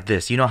thought like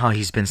this. You know how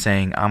he's been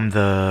saying,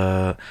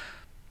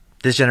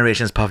 this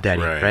generation's Puff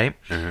Daddy, right?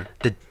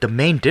 The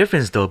main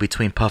difference though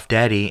between Puff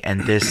Daddy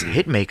and this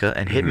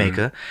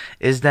Hitmaker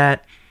is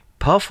that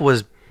Puff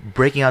was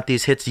breaking out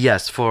these hits,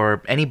 yes,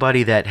 for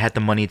anybody that had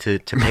the money to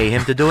pay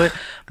him to do it,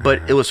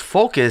 but it was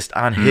focused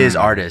on his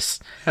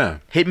artists. Yeah.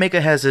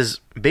 Hitmaker has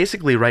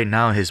basically right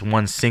now his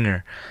one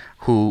singer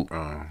who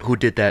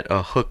did that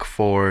hook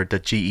for the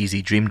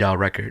G-Eazy Dream Doll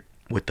record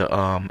with the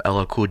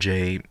LL Cool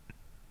J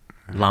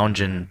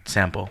lounging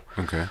sample.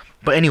 Okay.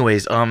 But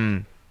anyways,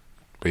 but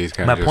he's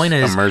my point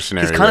is,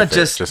 he's kind of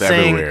just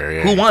saying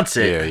who wants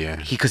it.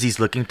 Yeah. Because he's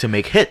looking to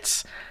make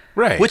hits.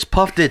 Right. Which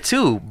Puff did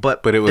too,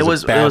 but it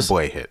was bad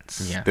boy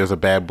hits. Yeah. There was a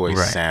bad boy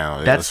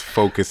sound. That's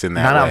focused in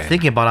that way. Now I'm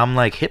thinking about it, I'm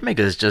like, Hitmaker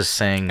is just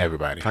saying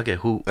everybody. Fuck it,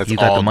 who you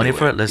got the money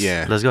for it? Let's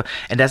go.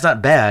 And that's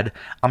not bad.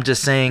 I'm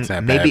just saying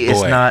maybe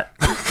it's not.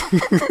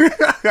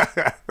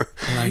 I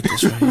like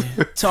this right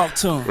here. Talk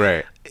to him.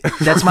 Right.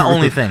 That's my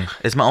only thing.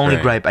 It's my only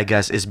gripe, I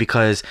guess, is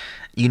because,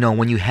 you know,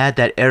 when you had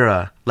that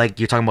era, like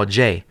you're talking about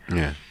Jay.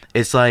 Yeah.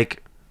 It's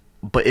like,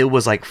 but it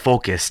was like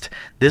focused.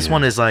 This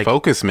one is like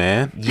focus,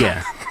 man.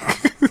 Yeah.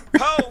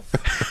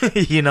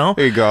 You know,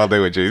 you go all day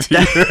with Jay-Z.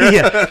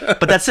 Yeah,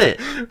 but that's it.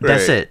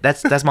 That's it.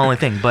 That's my only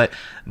thing. But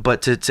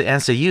to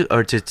answer you,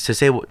 or to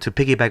say, to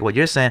piggyback what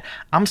you're saying,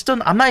 I'm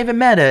not even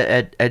mad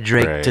at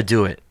Drake to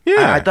do it.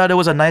 Yeah, I thought it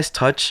was a nice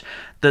touch.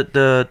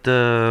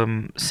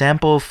 The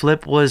sample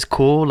flip was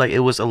cool. Like it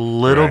was a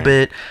little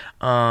bit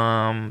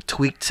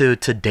tweaked to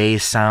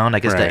today's sound. I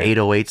guess the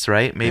 808s,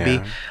 right?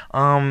 Maybe.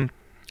 Yeah.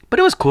 But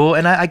it was cool,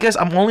 and I guess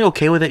I'm only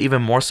okay with it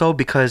even more so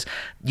because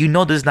you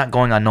know this is not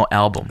going on no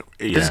album.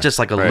 Yeah, this is just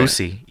like a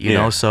Lucy, you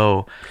know,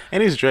 so...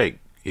 And he's Drake.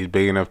 He's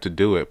big enough to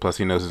do it. Plus,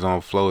 he knows his own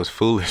flow is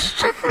foolish.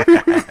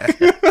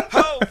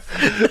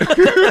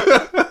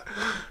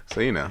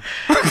 So, you know.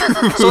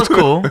 So it's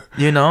cool,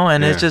 you know,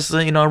 and it's just,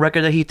 you know, a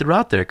record that he threw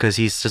out there because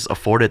he's just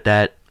afforded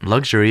that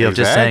luxury of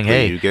just saying,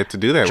 hey, you get to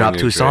do that. Drop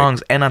 2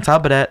 songs, and on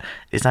top of that,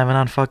 it's not even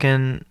on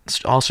fucking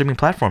all streaming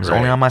platforms. It's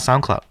only on my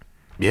SoundCloud.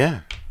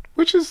 Yeah.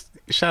 Which is...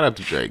 Shout out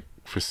to Drake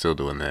for still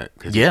doing that.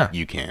 Cause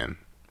you can,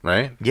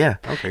 right? Yeah.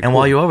 Okay. And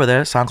while you're over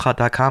there,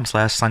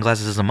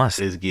 SoundCloud.com/sunglasses is a must.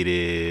 Let's get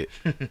it.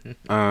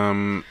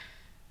 Yeah,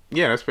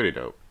 that's pretty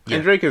dope. Yeah.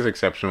 And Drake is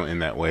exceptional in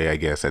that way, I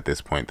guess, at this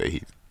point that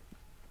he's,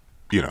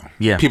 you know,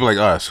 people like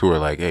us who are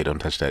like, hey, don't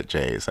touch that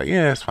Jay. It's like,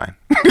 yeah, it's fine.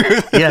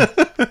 Yeah.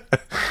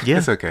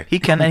 It's okay. He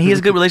can, and he has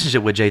a good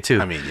relationship with Jay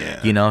too. I mean,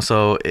 yeah. You know,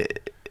 so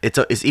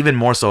it's even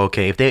more so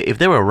okay if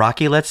they were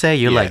Rocky, let's say,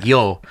 you're like,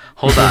 yo,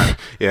 hold on.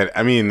 Yeah,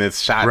 I mean,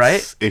 it's shots,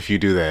 right? If you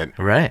do that,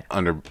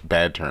 under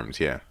bad terms,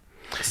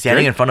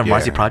 standing in front of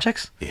Marcy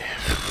Projects,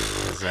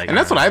 like, and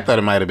that's what I thought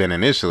it might have been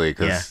initially,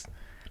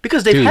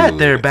 because they've had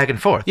their back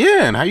and forth.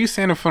 Yeah, and how you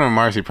stand in front of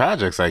Marcy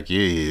Projects, like,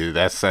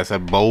 that's a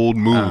bold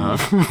move.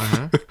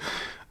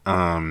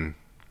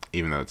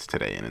 Even though it's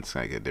today and it's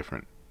like it's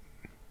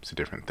a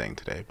different thing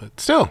today, but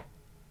still.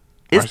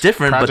 It's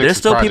different, but there's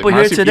still people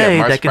here today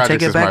that can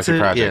take it back to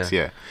projects.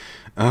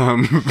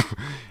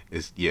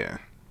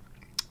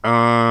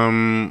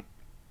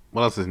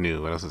 What else is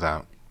new? What else is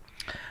out?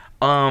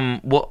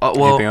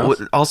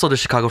 Also the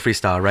Chicago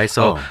Freestyle, right?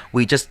 So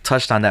we just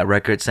touched on that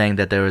record, saying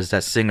that there was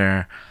that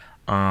singer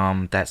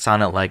that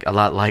sounded like a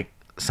lot like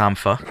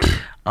Sampha.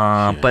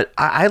 But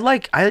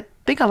I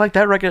think I like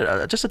that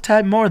record just a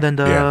tad more than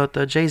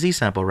the Jay-Z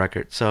sample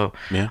record. So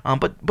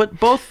but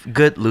both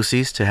good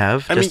Lucy's to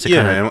have. And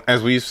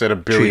as we've said a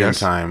billion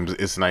times,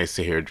 it's nice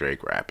to hear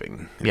Drake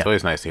rapping. It's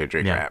always nice to hear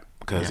Drake rap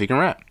because he can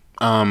rap.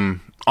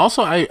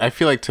 Also, I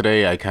feel like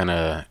today I kind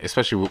of,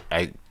 especially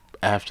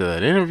after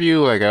that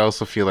interview, like I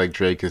also feel like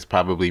Drake is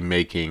probably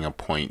making a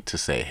point to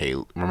say, hey,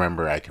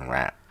 remember I can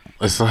rap.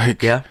 It's like,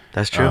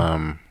 that's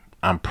true.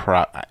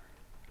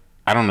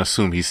 I don't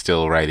assume he's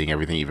still writing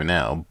everything even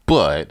now,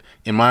 but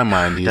in my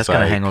mind, he's that's like,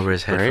 gonna hang over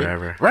his head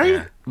forever, right?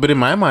 Yeah. But in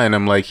my mind,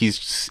 I'm like,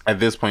 he's at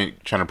this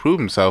point trying to prove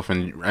himself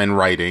and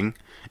writing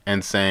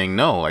and saying,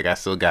 no, like I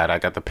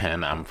got the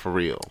pen, I'm for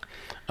real.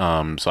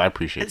 So I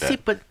appreciate that. See,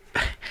 but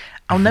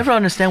I'll never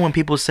understand when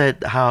people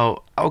said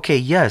how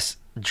yes,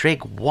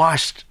 Drake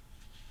washed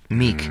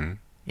Meek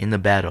in the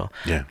battle.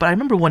 Yeah. But I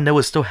remember when that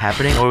was still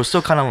happening, or it was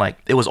still kind of like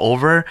it was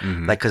over,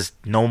 like because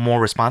no more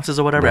responses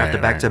or whatever after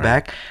back to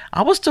back.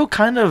 I was still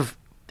kind of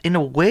in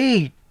a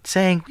way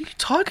saying, "What are you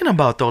talking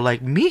about though?"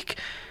 Like Meek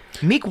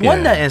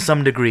won that in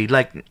some degree,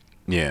 like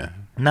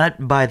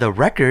not by the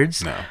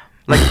records. No.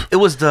 Like it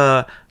was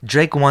the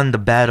Drake won the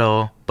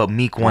battle, but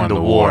Meek won the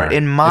war.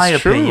 In my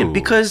opinion,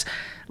 because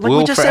like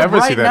we just said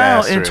right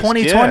now in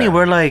 2020,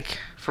 we're like.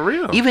 For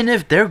real. Even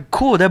if they're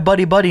cool, they're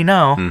buddy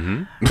now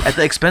at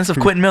the expense of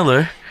Quentin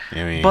Miller.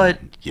 I mean, but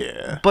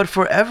yeah. But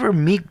forever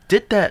Meek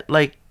did that,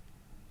 like,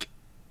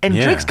 and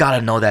Drake's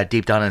gotta know that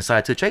deep down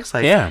inside too. Drake's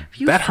like, yeah,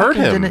 that hurt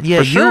him. Yeah,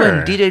 for you sure.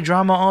 and DJ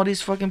Drama, all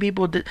these fucking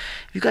people. If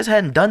you guys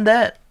hadn't done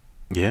that,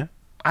 yeah,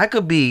 I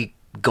could be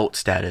GOAT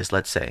status.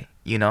 Let's say,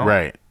 you know,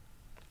 right.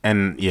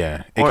 And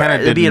yeah, it Or kind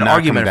of it'd did be an knock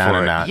argument him down for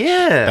a it. notch.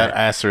 Yeah. That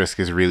asterisk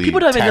is really people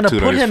not even gonna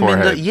tattooed put on his him in the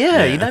forehead.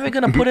 you're not even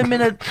gonna put him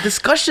in a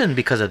discussion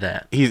because of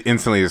that. He's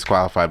instantly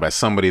disqualified by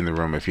somebody in the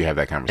room if you have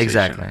that conversation.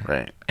 Exactly.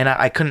 Right. And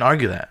I couldn't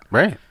argue that.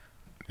 Right.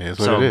 It is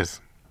what it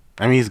is.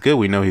 I mean, he's good.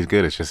 We know he's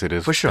good. It's just it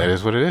is. For sure. That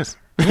is what it is.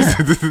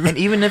 And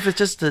even if it's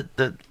just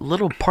the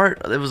little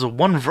part, it was a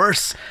one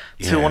verse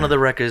to one of the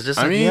records. Just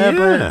like,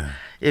 but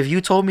if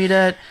you told me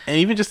that, and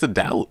even just a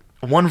doubt.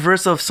 One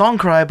verse of Song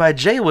Cry by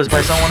Jay was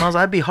by someone else,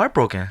 I'd be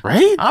heartbroken.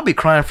 Right? I'll be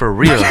crying for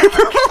real.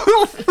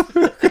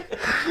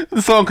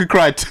 The song could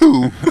cry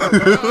too.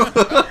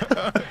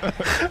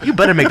 You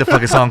better make the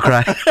fucking song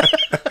cry.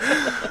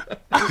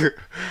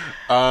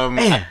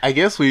 Man. I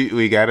guess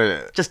we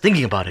gotta just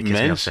thinking about it.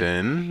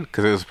 Mention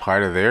because it was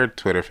part of their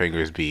Twitter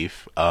fingers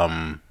beef.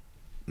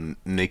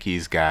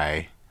 Nicki's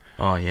guy.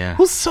 Oh yeah.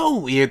 Who's so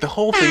weird. The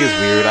whole thing is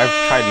weird.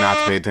 I've tried not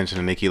to pay attention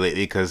to Nicki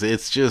lately because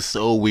it's just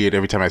so weird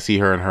every time I see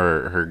her and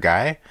her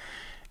guy,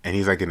 and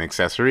he's like an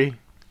accessory,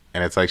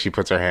 and it's like she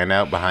puts her hand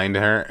out behind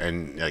her,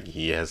 and like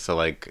he has to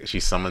like she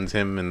summons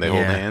him and they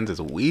hold hands. It's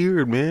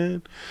weird,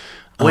 man.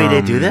 Wait,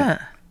 they do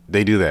that?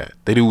 They do that.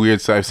 They do weird.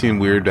 So I've seen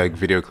weird like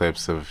video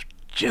clips of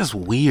just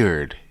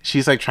weird.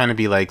 She's like trying to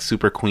be like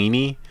super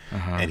queenie,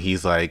 and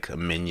he's like a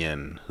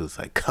minion who's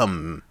like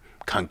come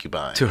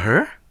concubine to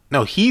her.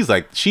 No, she's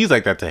like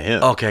that to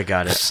him. Okay,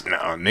 got it.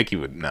 No, Nicki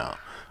would no.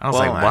 I was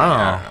like,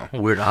 wow,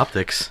 weird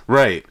optics.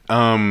 Right.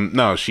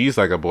 No, she's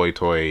like a boy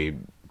toy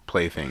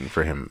plaything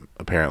for him.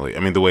 Apparently, I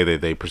mean the way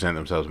that they present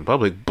themselves in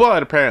public.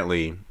 But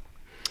apparently,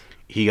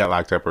 he got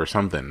locked up or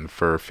something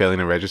for failing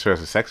to register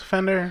as a sex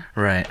offender.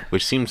 Right.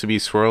 Which seems to be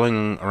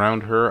swirling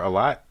around her a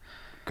lot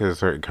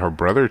because her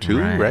brother too.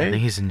 Right. I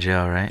think he's in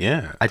jail. Right.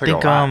 Yeah. I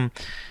think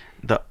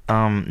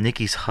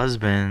Nicki's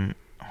husband.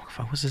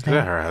 What's his name?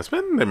 Is that her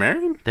husband? They're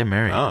married? They're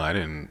married. Oh, I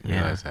didn't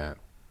realize that.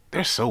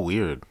 They're so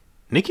weird.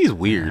 Nicki's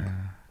weird. Yeah.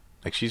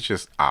 Like, she's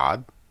just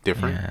odd,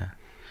 different. Yeah.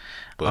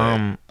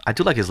 But, I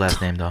do like his last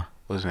name, though.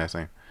 What's his last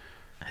name?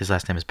 His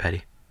last name is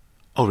Petty.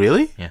 Oh,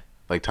 really? Yeah.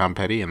 Like Tom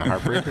Petty and the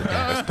Heartbreaker?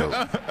 Yeah, that's dope.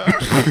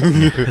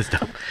 That's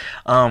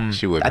dope.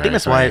 She would. I think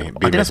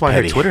that's why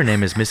her Twitter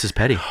name is Mrs.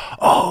 Petty.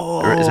 Oh,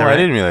 is that right? I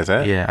didn't realize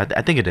that. Yeah,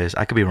 I think it is.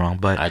 I could be wrong,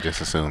 but I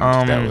just assumed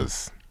that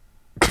was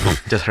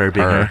just her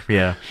being her.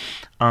 Yeah.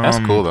 That's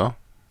cool though.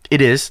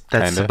 It is.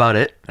 That's Kinda. About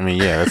it. I mean,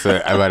 yeah, that's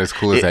about as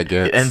cool as that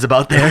gets. It ends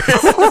about there.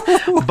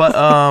 But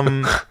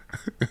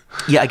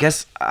yeah, I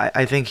guess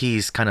I think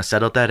he's kind of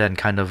settled that, and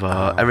kind of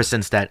ever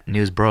since that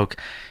news broke,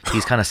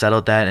 he's kind of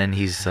settled that, and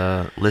he's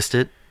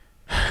listed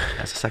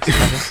as a sex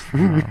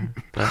offender.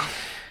 But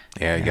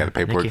yeah, you got the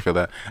paperwork for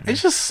that.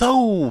 It's just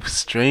so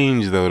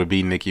strange though to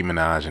be Nicki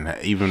Minaj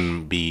and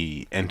even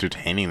be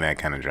entertaining that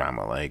kind of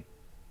drama. Like,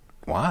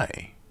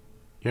 why?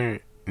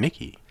 You're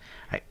Nicki.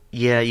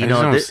 Yeah, you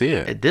know,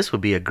 this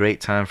would be a great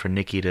time for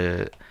Nicki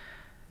to.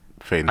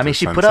 I mean,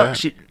 she put out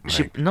she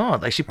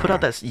put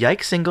out that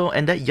Yike single,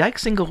 and that Yike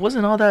single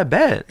wasn't all that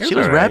bad. She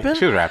was rapping.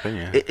 She was rapping,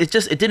 yeah. It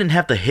didn't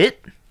have the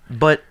hit,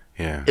 but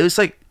yeah, it was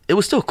like it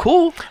was still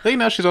cool. I think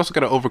now she's also got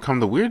to overcome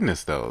the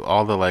weirdness though,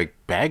 all the like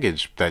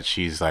baggage that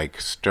she's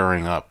like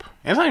stirring up.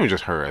 And it's not even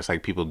just her; it's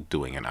like people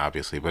doing it,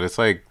 obviously. But it's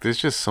like there's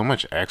just so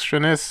much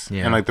extraness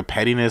and like the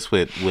pettiness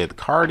with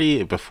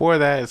Cardi. Before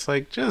that, it's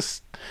like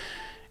just.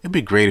 It'd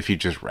be great if you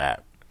just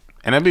rap,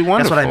 and that'd be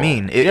wonderful. That's what I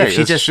mean. If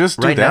she just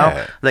do right that.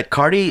 now, like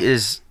Cardi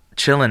is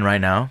chilling right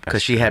now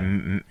because she had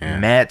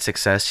mad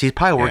success. She's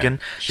probably working.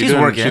 She's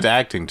working. She's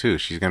acting too.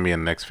 She's gonna be in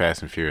the next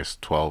Fast and Furious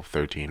 12,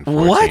 13,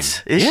 14.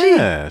 What is she?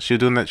 Yeah, she was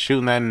doing that,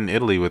 shooting that in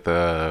Italy with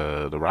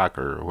the Rock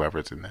or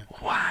whoever's in that.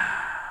 Wow.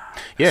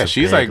 Yeah,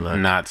 she's like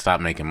not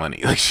stopped making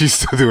money. Like she's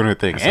still doing her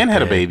thing, and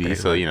had a baby,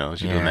 so you know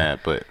she's doing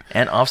that. But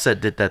and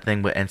Offset did that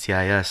thing with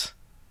NCIS.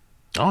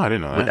 Oh, I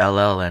didn't know with that.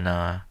 LL and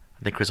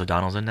I think Chris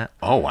O'Donnell's in that.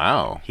 Oh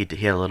wow. He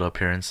had a little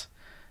appearance.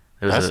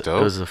 That's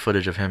dope. It was a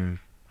footage of him,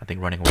 I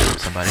think, running away from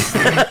somebody.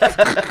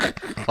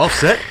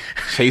 Offset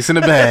chasing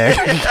a bag.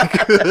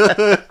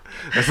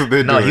 That's what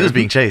they're doing. No, he was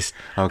being chased.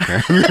 Okay.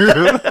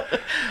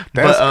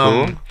 That's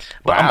cool.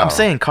 But I'm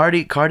saying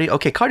Cardi.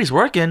 Okay, Cardi's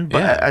working,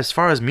 but as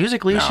far as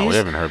musically, we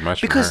haven't heard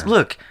much. Because from her.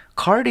 Look,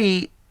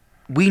 Cardi,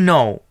 we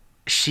know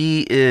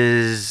she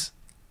is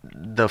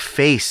the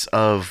face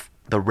of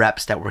the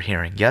raps that we're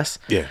hearing. Yes.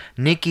 Yeah.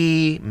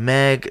 Nicki,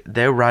 Meg,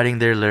 they're writing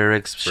their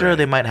lyrics. Sure,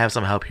 they might have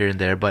some help here and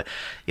there, but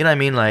you know what I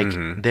mean. Like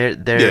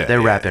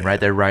they're rapping, right?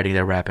 They're writing,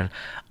 they're rapping.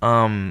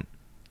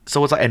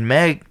 So it's like, and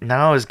Meg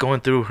now is going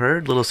through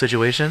her little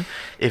situation.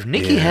 If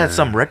Nicki had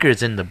some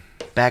records in the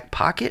back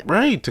pocket,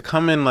 right, to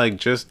come in like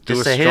just do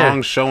a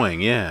strong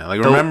showing,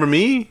 like remember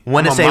me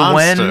when it say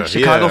when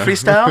Chicago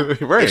freestyle,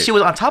 right? If she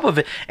was on top of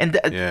it, and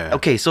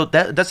okay, so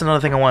that's another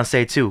thing I want to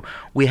say too.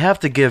 We have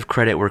to give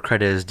credit where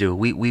credit is due.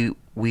 We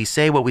we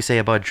say what we say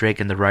about Drake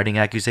and the writing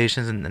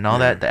accusations and all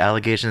that, the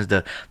allegations,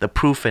 the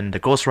proof and the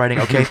ghostwriting,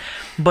 okay?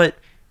 But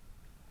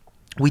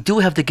we do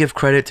have to give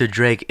credit to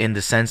Drake in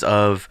the sense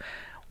of,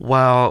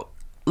 while,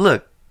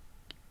 look,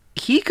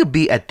 he could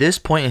be at this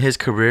point in his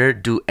career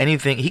do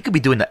anything. He could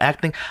be doing the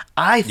acting.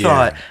 I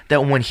thought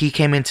that when he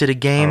came into the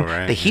game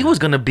that he was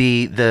gonna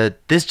be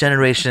this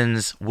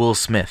generation's Will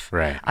Smith.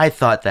 Right. I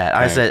thought that.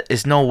 I said,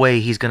 "There's no way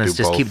he's gonna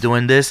just keep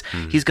doing this.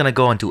 He's gonna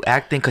go and do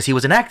acting because he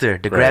was an actor,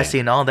 Degrassi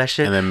and all that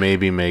shit. And then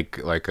maybe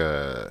make like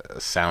a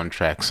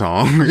soundtrack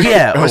song.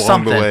 Or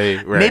something.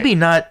 Right. Maybe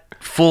not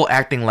full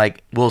acting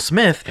like Will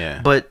Smith,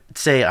 but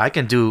say I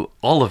can do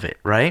all of it,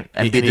 right?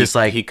 And be just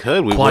like he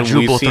could. Quadruple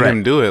we've seen threat.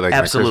 him do it, like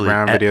absolutely. Chris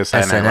Brown video,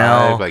 Saturday Night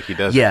SNL, Live, like he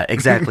does. Yeah,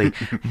 exactly.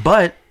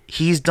 But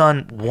he's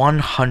done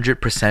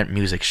 100%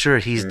 music. Sure,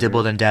 he's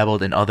dibbled and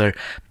dabbled in other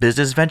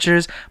business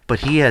ventures, but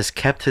he has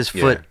kept his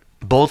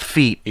both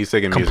feet he's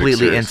taking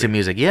completely into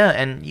music. Yeah,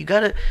 and you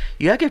gotta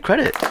give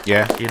credit.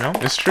 Yeah, you know,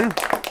 it's true.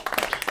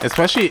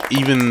 Especially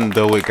even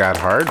though it got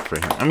hard for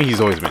him. I mean, he's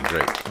always been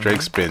Drake.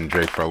 Drake's been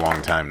Drake for a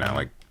long time now,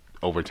 like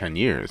over 10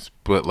 years.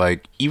 But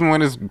like, even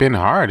when it's been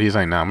hard, he's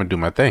like, "Nah, I'm gonna do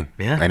my thing."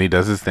 Yeah, and he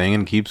does his thing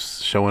and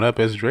keeps showing up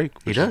as Drake,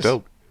 which is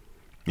dope.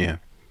 Yeah,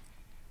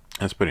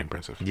 that's pretty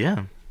impressive.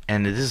 Yeah,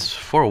 and it is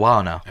for a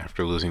while now.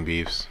 After losing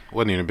beefs,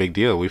 wasn't even a big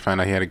deal. We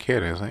found out he had a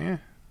kid. I was like, yeah,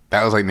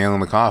 that was like nailing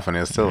the coffin.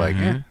 It's still like,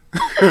 yeah.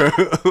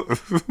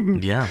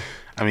 Yeah.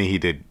 I mean, he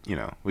did. You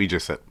know, we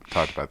just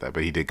talked about that,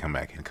 but he did come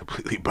back and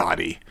completely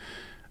body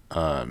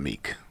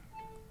Meek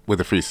with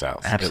the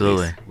freestyles.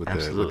 Absolutely, with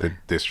the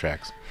diss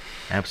tracks.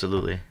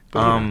 Absolutely.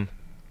 But,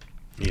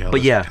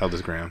 held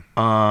his ground.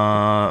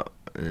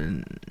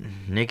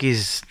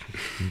 Nicki's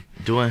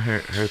doing her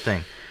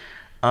thing.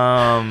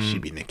 She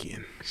be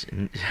Nickiing.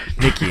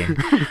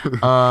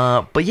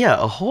 But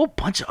yeah, a whole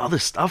bunch of other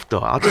stuff though.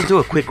 I'll just do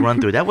a quick run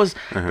through. That was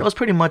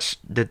pretty much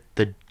the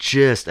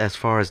gist as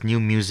far as new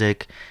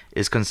music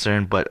is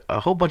concerned. But a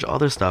whole bunch of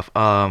other stuff.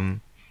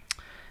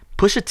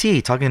 Pusha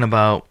T, talking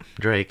about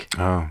Drake.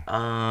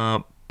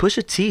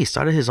 Pusha T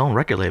started his own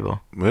record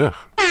label. Yeah.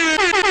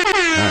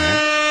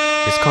 Alright.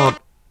 It's called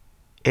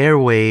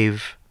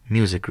Airwave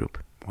Music Group.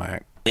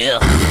 Whack.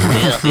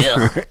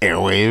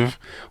 Airwave?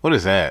 What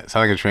is that?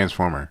 Sound like a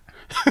transformer.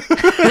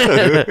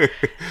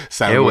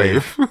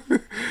 Soundwave.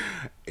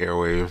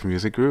 Airwave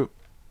Music Group.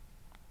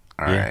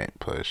 Alright,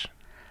 Push.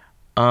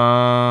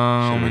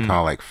 Should we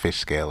call it like fish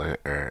scale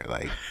or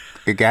like,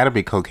 it gotta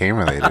be cocaine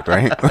related,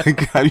 right?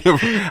 Like how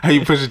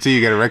you push it to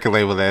you got a record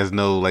label that has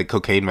no like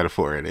cocaine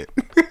metaphor in it.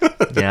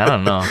 Yeah, I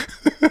don't know.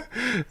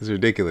 It's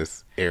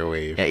ridiculous.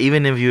 Airwave. Yeah,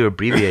 even if you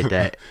abbreviate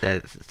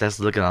that's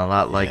looking a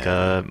lot like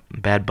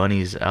Bad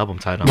Bunny's album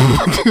title.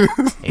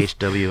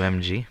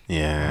 HWMG.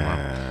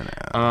 Yeah.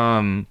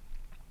 No.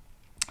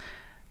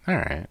 All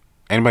right.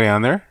 Anybody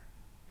on there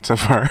so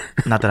far?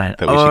 Not that I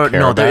that we should care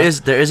no,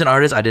 about? there is an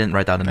artist. I didn't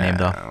write down the name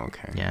though.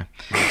 Okay. Yeah.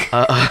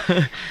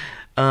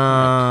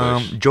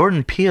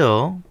 Jordan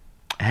Peele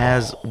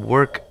has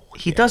work.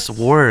 He does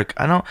work.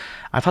 I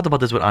talked about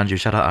this with Anju.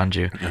 Shout out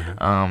Anju.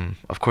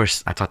 Of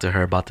course, I talked to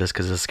her about this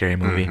because it's a scary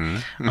movie.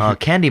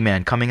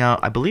 Candyman coming out,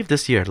 I believe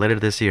later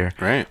this year.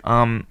 Right.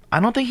 I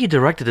don't think he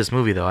directed this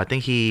movie though. I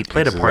think he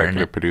played a part in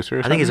it.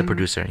 Producer? I think he's a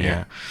producer.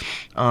 Yeah.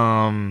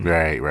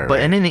 Right.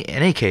 But in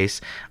any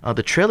case,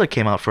 the trailer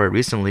came out for it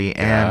recently,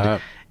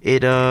 and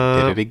it did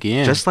it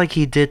again, just like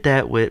he did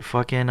that with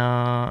fucking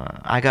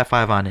I Got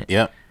 5 on it.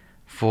 Yep.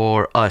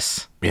 For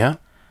Us. Yeah.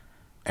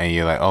 And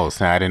you're like, oh,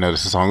 snap, I didn't know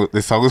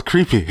this song was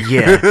creepy.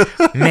 Yeah.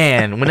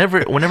 Man,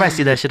 whenever I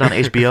see that shit on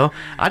HBO,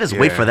 I just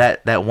wait for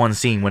that one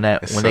scene when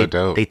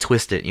they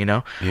twist it, you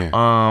know? Yeah.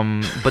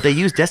 But they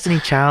use Destiny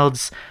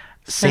Child's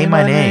Say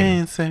My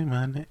Name. Say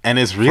My Name. And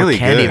it's really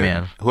good.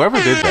 Candyman. Whoever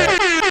did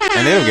that,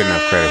 and they don't get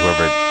enough credit,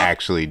 whoever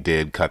actually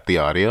did cut the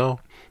audio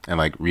and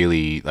like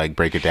really like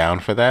break it down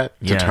for that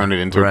to turn it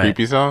into a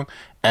creepy song.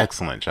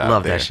 Excellent job.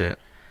 Love that shit.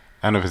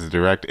 I don't know if it's a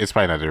direct. It's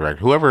probably not direct.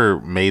 Whoever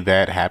made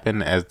that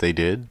happen as they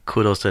did.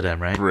 Kudos to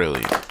them, right?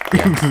 Brilliant.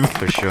 Yeah,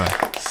 for sure.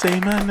 Say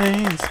my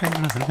name. Say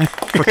my name.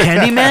 For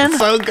Candyman?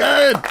 So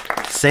good.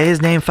 Say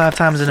his name 5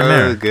 times in the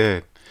mirror. So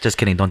good. Just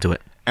kidding. Don't do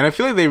it. And I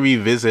feel like they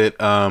revisit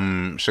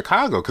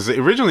Chicago because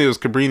originally it was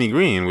Cabrini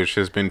Green, which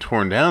has been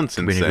torn down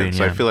since then. Green,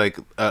 so I feel like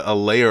a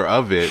layer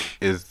of it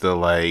is the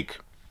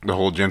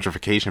whole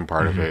gentrification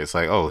part of it. It's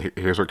like, oh,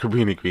 here's what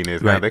Cabrini Green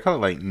is now. They call it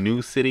like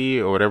New City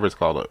or whatever it's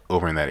called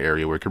over in that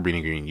area where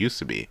Cabrini Green used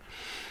to be.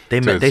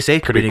 They say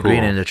Cabrini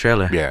Green in the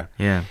trailer. Yeah.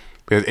 Yeah.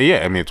 Because,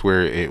 I mean, it's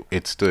where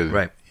it stood.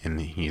 Right.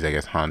 And he's, I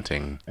guess,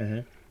 haunting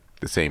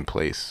the same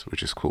place,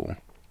 which is cool.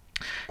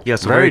 Yeah,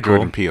 so very cool.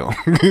 Jordan Peele.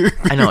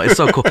 I know, it's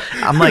so cool.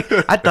 I'm like,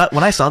 I thought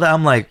when I saw that,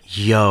 I'm like,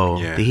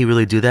 yo, did he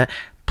really do that?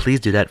 Please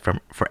do that for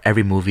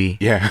every movie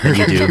that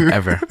you do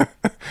ever.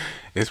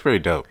 It's pretty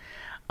dope.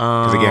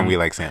 Because again, we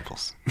like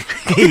samples.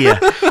 Yeah,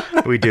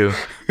 we do.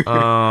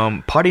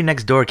 Party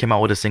Next Door came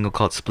out with a single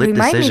called Split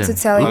Decision. Remind me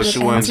to tell you she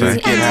wants to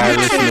get high,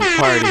 listen to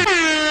Party.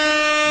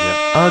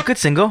 Yep. Good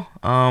single.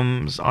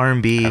 It's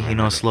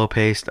R&B, slow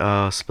paced.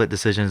 Split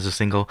Decision is a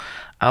single.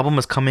 Album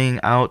is coming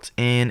out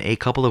in a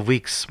couple of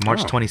weeks,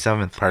 March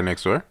 27th. Party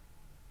Next Door?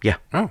 Yeah.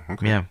 Oh,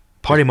 okay. Yeah.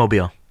 Party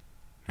Mobile.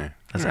 Yeah.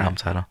 That's the album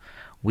title.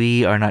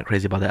 We are not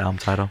crazy about the album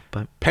title,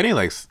 but Penny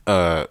likes,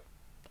 I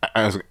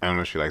don't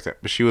know if she likes that,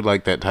 but she would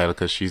like that title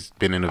because she's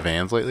been into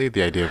vans lately.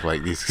 The idea of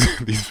like these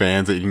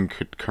vans that you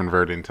can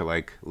convert into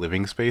like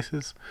living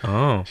spaces.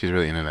 Oh. She's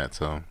really into that,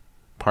 so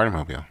Party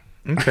Mobile.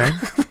 Okay.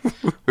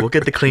 We'll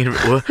get the clean.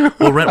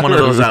 We'll rent one of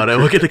those out, and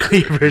we'll get the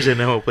clean version,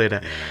 and we'll play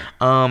that.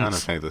 I don't know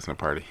if I listen to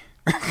Party.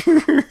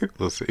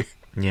 We'll see.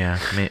 Yeah,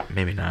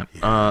 maybe not.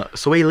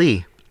 Sway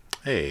Lee.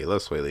 Hey,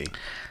 love Sway Lee.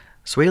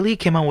 Sway Lee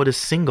came out with a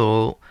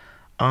single.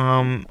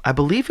 I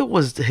believe it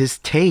was his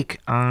take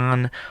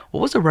on what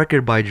was the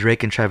record by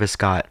Drake and Travis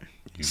Scott,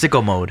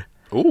 Sicko Mode.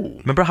 Ooh.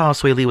 Remember how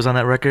Sway Lee was on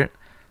that record?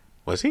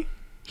 Was he?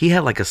 He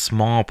had like a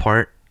small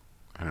part.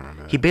 I don't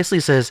remember that. He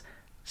basically says,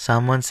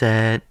 "Someone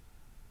said."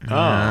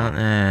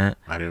 I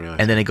didn't realize.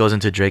 And then it goes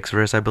into Drake's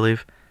verse, I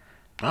believe.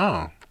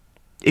 Oh.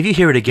 If you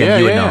hear it again,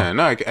 you would know.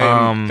 No,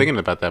 I'm thinking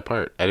about that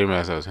part. I didn't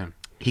realize that was him.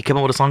 He came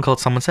out with a song called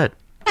 "Someone Said."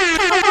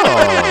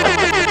 Oh,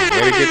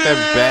 way to get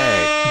that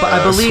back. But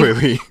I believe Sway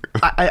Lee.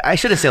 I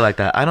shouldn't say it like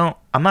that.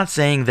 I'm not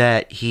saying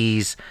that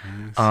he's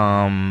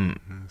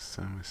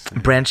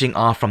branching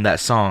off from that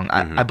song.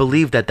 I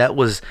believe that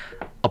was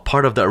a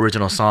part of the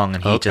original song,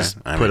 and he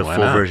just put a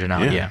full version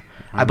out. Yeah.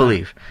 I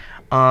believe.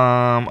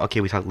 Okay,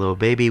 we talked Lil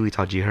Baby, we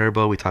talked G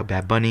Herbo, we talked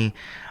Bad Bunny.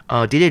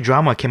 DJ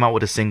Drama came out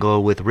with a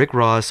single with Rick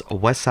Ross,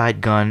 West Side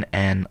Gun,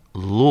 and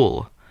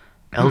Lul.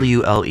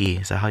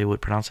 Lule. Is that how you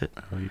would pronounce it?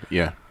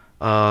 Yeah.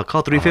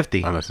 Called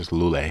 350. Unless it's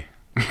Lule.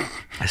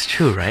 That's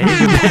true, right?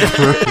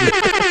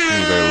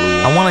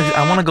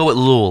 I want to go with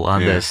Lul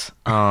on this.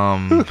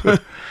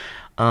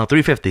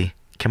 350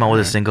 came out with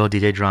a single.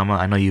 DJ Drama.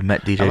 I know you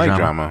met DJ I like Drama.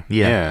 Drama.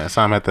 Yeah. I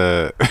saw him at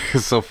the.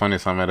 It's so funny. I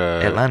saw him at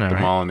Atlanta, the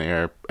right? mall in the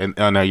air.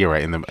 Oh no, you're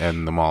right. In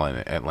the mall in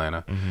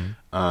Atlanta.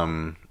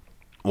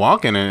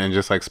 Walking and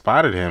just like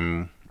spotted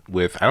him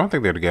with. I don't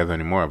think they're together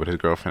anymore, but his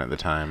girlfriend at the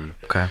time.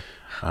 Okay.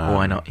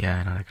 I know. Yeah,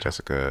 I know.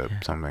 Jessica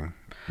something.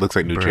 Looks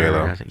like new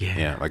J-Lo.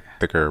 Yeah, like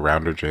thicker,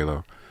 rounder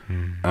J-Lo.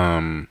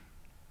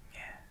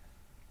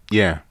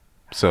 Yeah.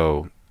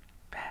 So.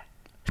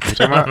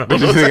 What do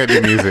you think I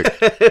do music?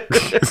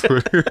 That's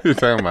what you're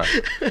talking about.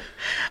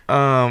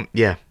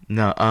 Yeah.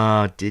 No.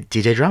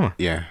 DJ Drama.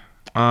 Yeah.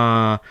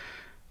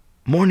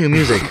 More new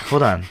music.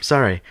 Hold on.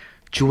 Sorry.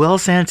 Joel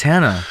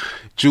Santana.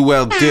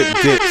 Joel Dip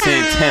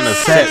Santana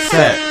set.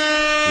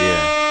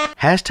 Yeah.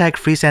 Hashtag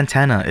Free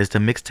Santana is the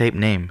mixtape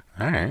name.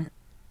 All right.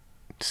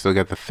 Still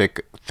got the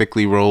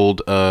thickly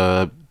rolled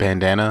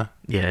bandana.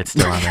 Yeah, it's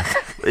still on there.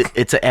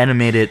 It's an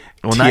animated,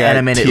 well, not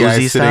animated T.I.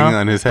 Uzi sitting style,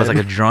 on his but it's head.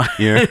 like a drawing.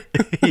 Yeah.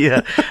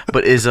 Yeah,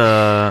 but is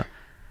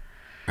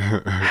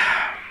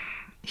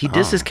he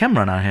dissed his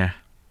Cameron out here.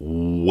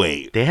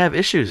 Wait. They have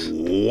issues.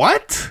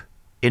 What?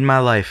 In my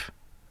life.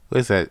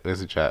 Where's that? Where's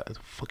the drop? What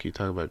the fuck you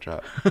talking about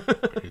drop?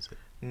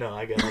 No,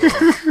 I got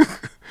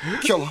it.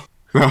 Killer.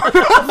 What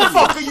the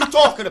fuck are you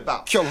talking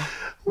about? Killer.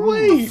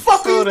 Wait. What the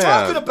fuck are you slow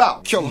down. talking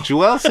about? Killer.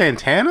 Joel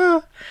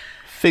Santana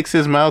fix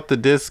his mouth to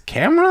diss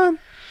Cameron?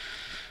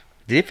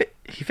 Did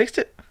he fixed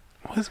it?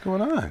 What's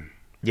going on?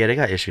 Yeah, they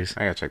got issues.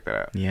 I gotta check that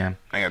out. Yeah.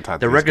 I gotta talk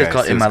The to record's this guy,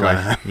 called see In My what's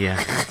going Life. on.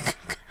 Yeah.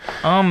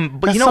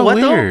 But That's you know so what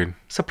weird. though?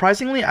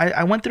 Surprisingly,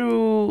 I went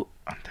through.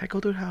 Did I go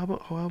through the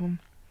whole album?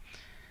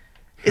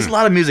 It's a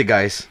lot of music,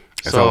 guys.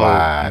 It's So a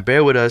lot.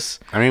 bear with us.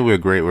 I mean, we're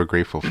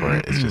grateful for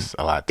it. It's just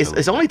a lot.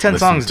 It's only 10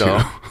 listen songs to.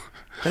 though.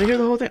 Did I hear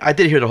the whole thing? I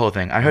did hear the whole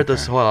thing. I heard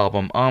this whole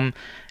album. It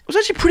was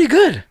actually pretty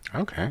good.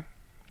 Okay.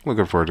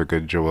 Looking forward to a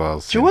good Joel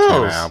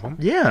Santana album.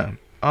 Yeah.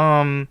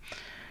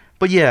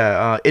 But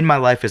yeah, In My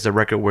Life is a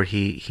record where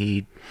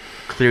he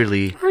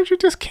clearly, Aren't you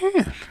just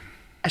can?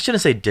 I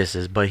shouldn't say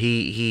disses, but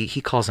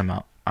he calls him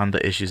out on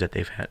the issues that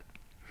they've had.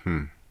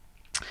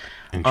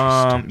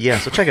 Interesting. Yeah,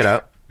 so check it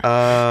out.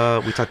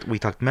 We talked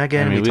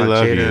Megan, I mean, we we talked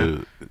love Jada.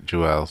 you,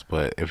 Joel's,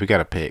 but if we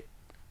gotta pick,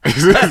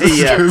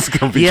 Yeah,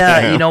 gonna be yeah.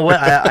 Cam. You know what?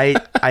 I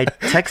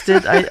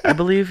texted. I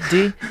believe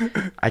D.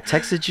 I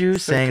texted you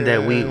saying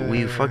that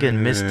we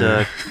fucking missed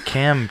the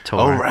Cam tour.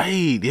 Oh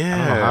right, yeah. I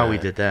don't know how we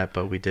did that,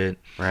 but we did.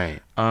 Right.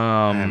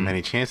 I had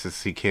many chances to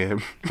see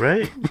Cam.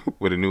 Right.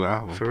 With a new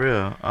album. For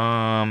real.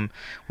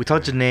 We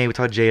talked Janae, we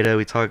talked Jada,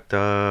 we talked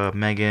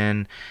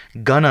Megan.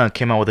 Gunna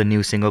came out with a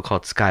new single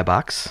called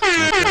Skybox.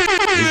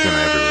 Okay. He's going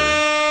everywhere.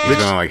 He's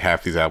going like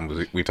half these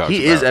albums we talked about.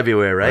 He is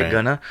everywhere, right,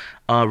 Gunna?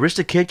 Rich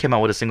the Kid came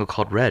out with a single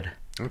called Red.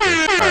 Okay. All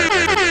right, I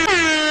heard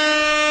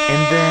that.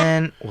 And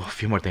then, a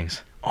few more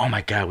things. Oh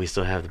my God, we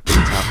still have the big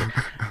topic.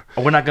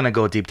 We're not gonna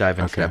go deep dive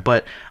into that,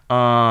 but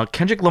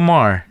Kendrick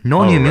Lamar,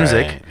 no new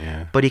music,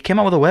 yeah. but he came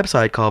out with a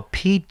website called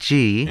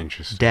pg-lang.com.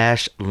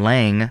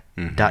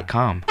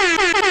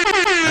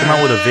 Came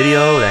out with a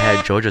video that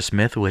had Georgia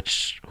Smith, who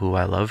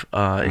I love,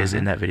 is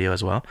in that video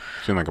as well.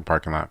 Seemed like a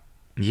parking lot.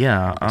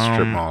 Yeah,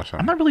 strip mall or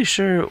something. I'm not really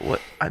sure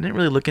I didn't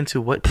really look into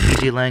what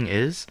PG Lang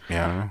is.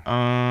 Yeah.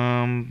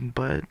 I don't know.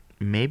 But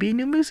maybe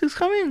new music's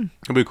coming.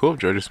 It'd be cool if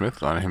Jordan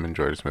Smith on him and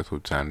Jordan Smith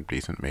would sound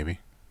decent. Maybe.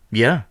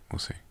 Yeah. We'll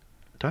see.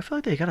 Do I feel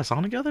like they got a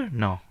song together?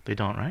 No, they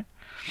don't, right?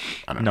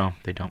 I don't know. No,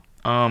 they don't.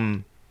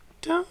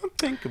 Don't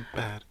think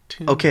about it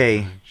too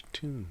Okay.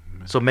 much.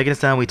 So Megan Thee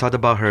Stallion, we talked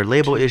about her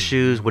label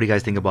issues. What do you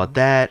guys think about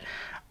that?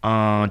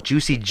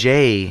 Juicy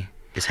J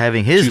is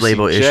having his Juicy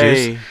label J.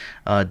 issues.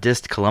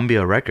 Dissed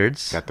Columbia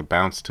Records. Got the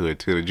bounce to it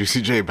too. The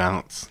Juicy J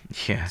bounce.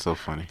 Yeah. So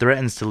funny.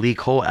 Threatens to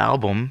leak whole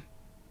album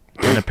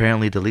and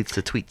apparently deletes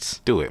the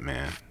tweets. Do it,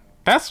 man.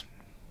 That's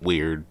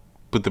weird.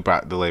 But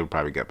the label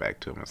probably got back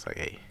to him. It's like,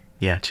 hey,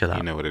 Yeah, chill out.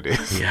 you know what it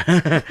is.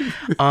 Yeah.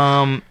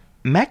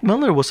 Mac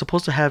Miller was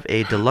supposed to have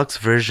a deluxe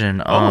version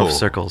of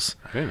Circles.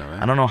 I didn't know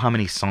that. I don't know how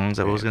many songs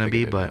that was going to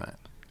be, but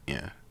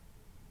yeah.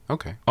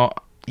 Okay.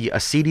 a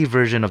CD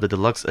version of the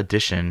deluxe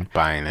edition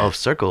Buying it. of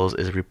Circles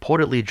is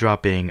reportedly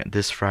dropping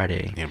this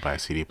Friday. You need to buy a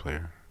CD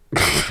player.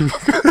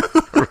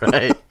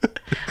 Right?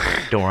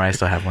 Don't worry, I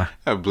still have one.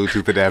 A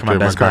Bluetooth adapter My in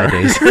my Best Buy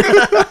car. days.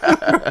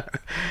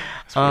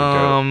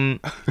 A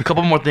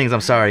couple more things.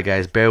 I'm sorry,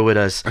 guys. Bear with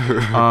us.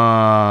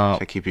 I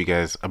keep you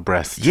guys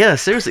abreast. Yeah,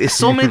 seriously. It's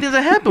so many things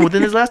that happened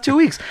within his last 2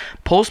 weeks.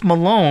 Post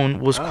Malone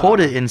was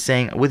quoted in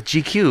saying, with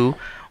GQ,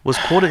 was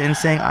quoted in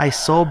saying, I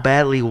so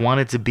badly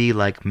wanted to be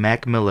like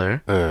Mac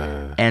Miller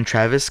and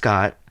Travis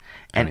Scott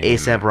and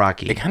A$AP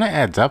Rocky. It kind of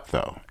adds up,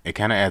 though. It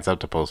kind of adds up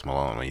to Post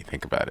Malone when you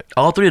think about it.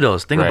 All three of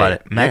those. Think about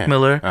Right. it. Mac Yeah.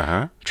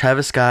 Miller,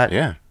 Travis Scott,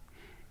 Yeah.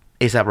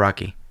 A$AP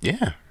Rocky.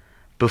 Yeah.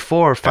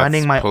 Before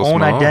finding my Post own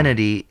Malone.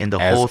 identity in the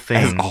whole As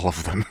thing all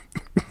of them.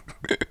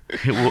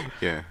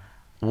 Yeah.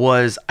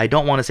 was, I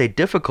don't want to say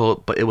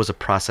difficult, but it was a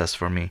process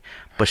for me.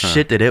 But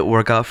shit, did it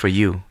work out for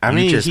you? I You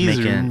mean, just he's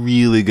making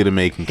really good at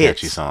making hits.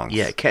 catchy songs.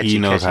 Yeah, catchy. He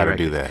knows catchy how to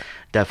do records. that.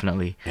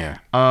 Definitely. Yeah.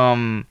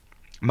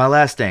 My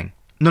last thing.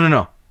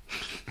 No.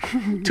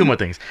 2 more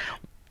things.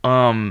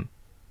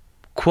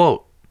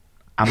 Quote,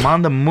 I'm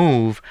on the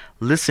move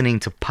listening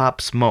to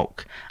Pop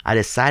Smoke. I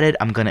decided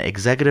I'm going to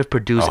executive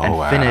produce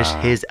and finish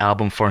his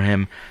album for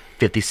him,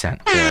 50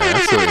 Cent. Yeah,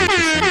 that's so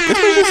interesting.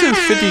 Especially since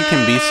 50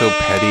 can be so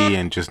petty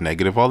and just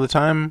negative all the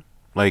time.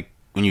 Like,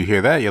 when you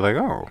hear that, you're like,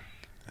 oh,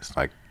 it's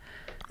like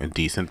a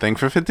decent thing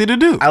for 50 to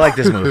do. I like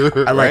this move.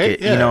 I like Right?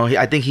 it. Yeah. You know,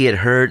 I think he had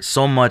heard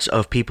so much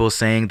of people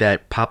saying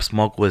that Pop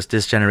Smoke was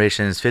this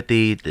generation's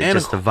 50,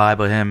 just the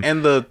vibe of him.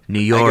 And the New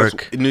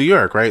York. New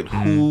York, right?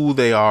 Who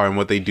they are and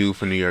what they do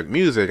for New York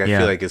music. I Yeah.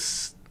 feel like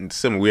it's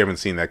similar. We haven't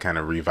seen that kind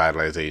of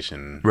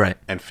revitalization. Right.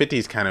 And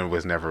 50's kind of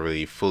was never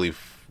really fully,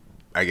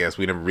 I guess,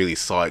 we never really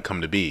saw it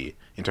come to be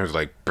in terms of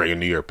like bringing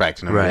New York back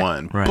to number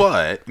one. Right.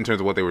 But in terms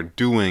of what they were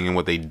doing and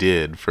what they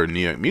did for New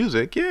York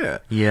music, yeah.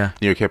 Yeah.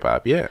 New York hip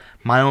hop, yeah.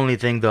 My only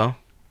thing, though,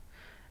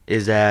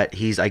 is that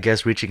he's, I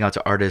guess, reaching out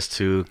to artists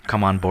to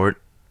come on board.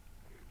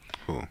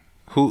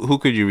 Who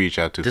could you reach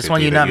out to? This 50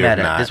 one you're that not you have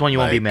mad at. This one you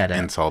won't be like, mad at.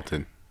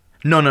 Insulted.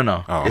 No.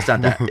 Oh. It's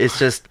not that. It's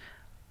just,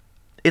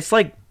 it's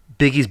like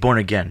Biggie's Born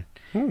Again.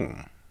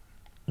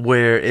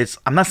 Where it's,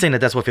 I'm not saying that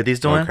that's what 50's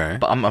doing, Okay.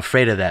 but I'm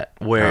afraid of that.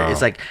 Where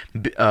it's like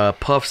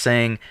Puff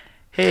saying,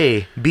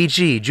 hey,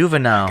 BG,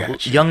 Juvenile,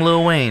 Got you. Young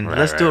Lil Wayne, Right,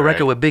 let's do a right,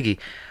 record right. with Biggie.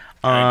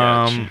 I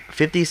got you.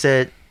 50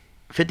 said,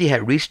 50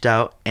 had reached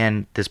out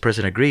and this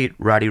person agreed,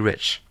 Roddy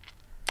Ricch.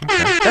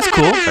 That's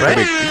cool, right?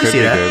 You can see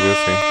that. Good. We'll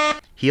see.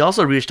 He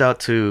also reached out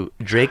to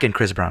Drake and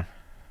Chris Brown.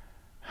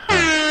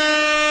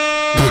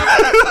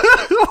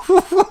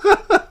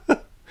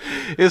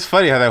 It's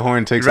funny how that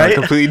horn takes on Right? a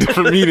completely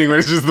different meaning when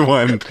it's just the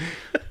one.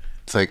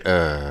 It's like,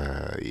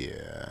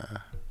 yeah.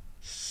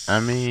 I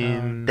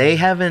mean, They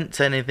haven't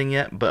said anything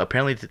yet, but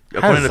apparently,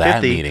 according does to that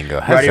 50, meeting go?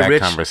 How does that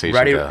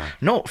conversation go?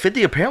 No,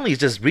 50 apparently is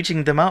just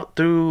reaching them out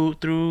through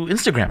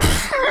Instagram.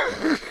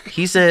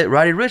 He said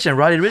Roddy Ricch, and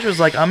Roddy Ricch was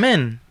like, I'm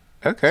in.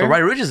 okay. So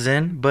Roddy Ricch is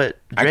in, but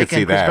I could Drake see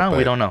and Chris that, Brown, we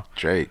but don't know.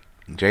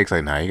 Jake's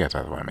like, nah, you gotta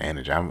talk to my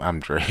manager. I'm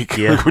Drake.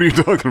 Yeah. Like, what are you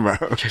talking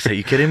about? Just say,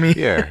 you kidding me?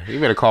 Yeah, you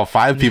better call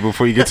 5 people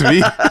before you get to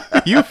me.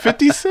 You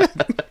 50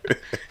 Cent.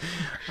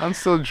 I'm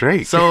still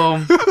Drake. So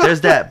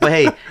there's that. But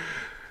hey,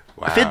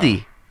 Wow.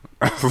 50.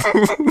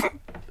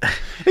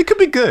 It could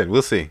be good.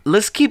 We'll see.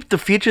 Let's keep the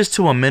features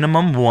to a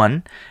minimum,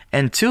 1.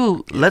 And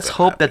 2, let's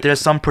hope that there's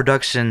some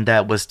production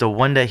that was the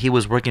one that he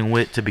was working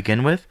with to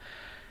begin with.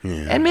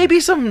 Yeah. And maybe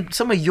some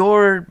of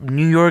your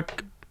New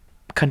York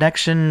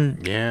connection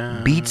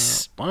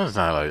beats. Well, it's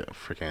not like a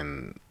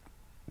freaking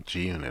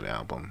G Unit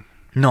album.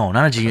 No,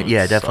 not a G.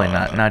 Yeah, definitely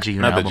not. Not G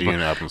Unit Not album. the G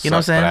Unit album. You know what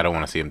I'm saying? But I don't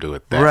want to see him do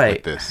it. Right.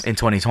 With this. In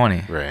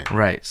 2020. Right.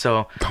 Right.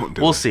 So Don't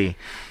do we'll it. see.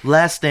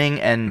 Last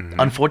thing, and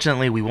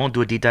unfortunately, we won't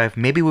do a deep dive.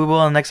 Maybe we will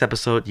on the next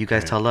episode. You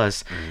guys tell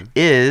us.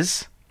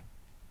 Is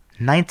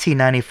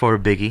 1994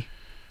 Biggie.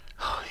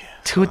 Oh yeah.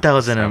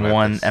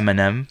 2001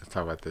 Eminem. Let's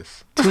talk about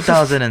this.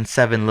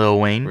 2007 Lil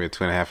Wayne. We're a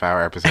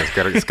 2.5-hour episode.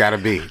 It's gotta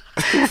be.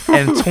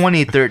 And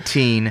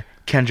 2013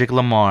 Kendrick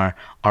Lamar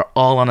are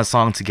all on a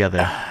song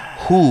together.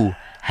 Who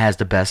has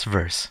the best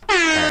verse?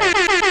 Let's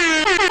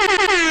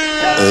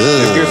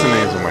give us some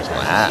names one more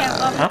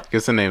time. Give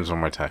us some names one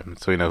more time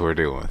so we know who we're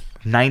dealing with.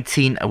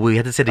 19. We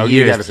have to say the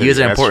You gotta years. say Years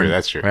it. are That's important. true,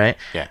 that's true. Right?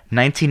 Yeah.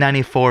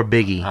 1994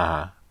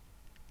 Biggie.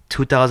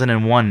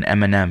 2001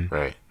 Eminem.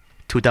 Right.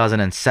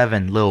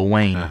 2007, Lil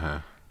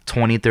Wayne.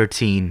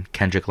 2013,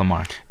 Kendrick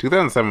Lamar.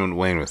 2007,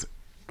 Wayne was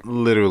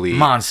literally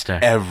monster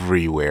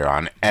everywhere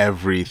on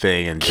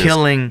everything and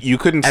killing. You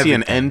couldn't see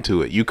an everything. end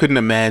to it. You couldn't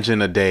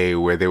imagine a day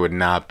where there would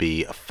not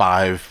be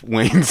 5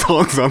 Wayne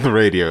songs on the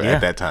radio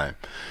at that time.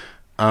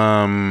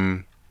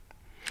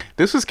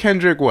 This was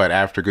Kendrick, what,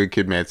 after Good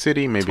Kid, Mad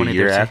City? Maybe a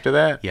year after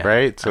that,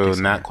 right? So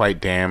not quite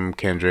Damn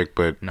Kendrick,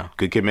 but no.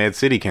 Good Kid, Mad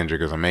City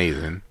Kendrick is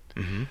amazing.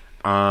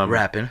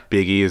 Rapping.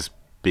 Biggie is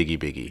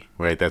Biggie,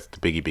 right? That's the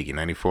Biggie,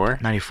 94?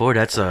 94,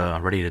 that's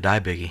Ready to Die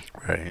Biggie.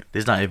 Right.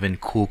 This is not even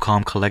cool,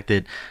 calm,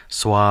 collected,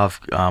 suave,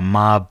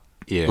 mob,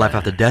 life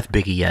after death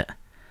Biggie yet.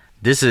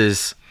 This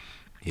is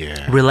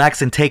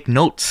relax and take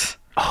notes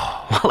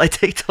while I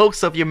take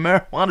totes of your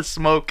marijuana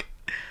smoke.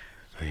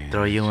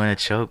 Throw you in a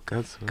choke.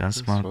 Gun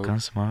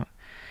smoke.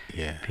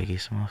 Yeah.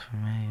 Biggie smokes for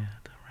me.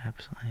 The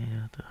rap's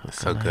the hook.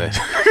 So good.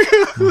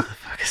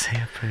 Motherfucker say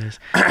your prayers.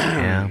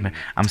 Yeah, man.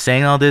 I'm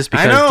saying all this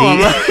because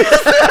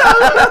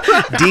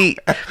D.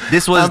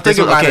 This was okay.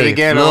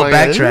 Little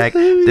backtrack.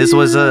 This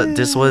was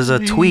a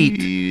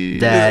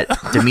tweet that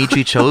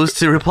Dimitri chose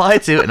to reply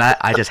to, and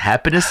I just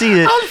happened to see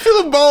it. I'm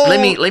feeling bold.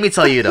 Let me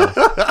tell you though.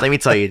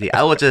 D.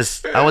 I was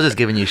just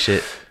giving you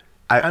shit.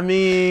 I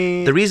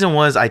mean, the reason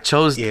was I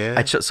chose.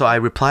 So I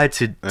replied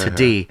to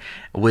D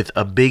with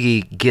a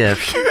Biggie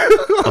gif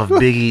of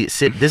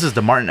Biggie. This is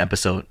the Martin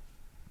episode.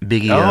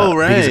 Biggie's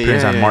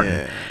appearance on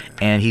Martin,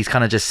 and he's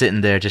kind of just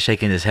sitting there, just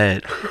shaking his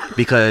head,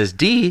 because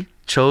D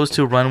chose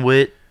to run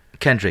with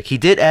Kendrick. He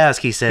did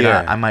ask. He said,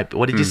 "I might."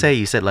 What did you say?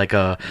 You said like,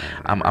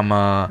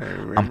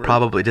 I'm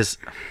probably just."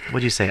 What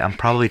did you say? I'm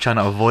probably trying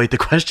to avoid the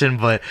question,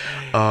 but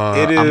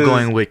I'm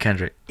going with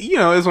Kendrick. You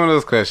know, it's one of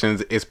those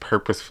questions. It's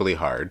purposefully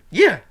hard.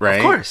 Yeah, right.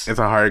 Of course, it's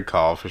a hard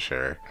call for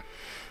sure.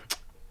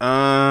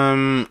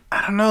 I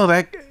don't know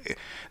that.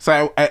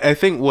 So I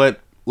think what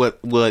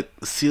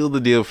sealed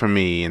the deal for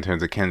me in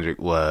terms of Kendrick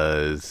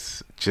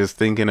was just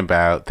thinking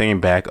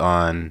back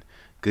on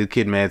Good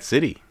Kid, Mad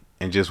City,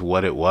 and just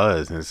what it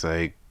was. And it's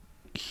like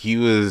he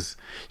was.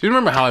 Do you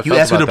remember how I felt? You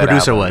asked who the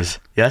producer album? Was.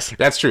 Yes,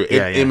 that's true.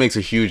 It makes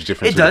a huge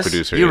difference. It does. Who the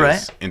producer You're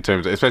is, right. In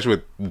terms, especially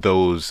with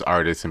those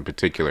artists in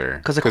particular,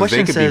 because the question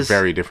they could says, be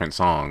very different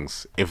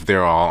songs if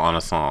they're all on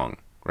a song.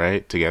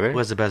 Right, together.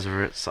 What's the best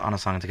verse on a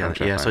song together?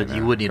 Yeah, so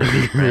you would need a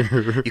beat,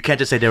 right? You can't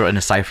just say they were in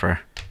a cipher.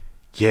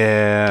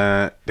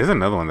 Yeah, there's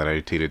another one that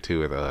I tweeted too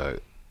with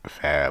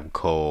Fab,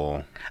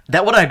 Cole.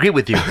 That one I agree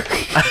with you.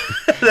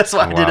 That's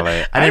why I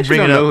didn't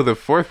bring it up. I don't know who the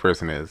fourth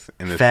person is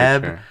in this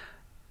Fab. picture.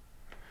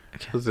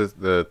 Okay. Who's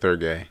the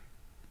third guy?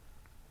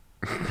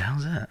 What the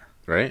hell's that?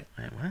 Right?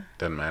 Wait, what?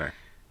 Doesn't matter.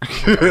 I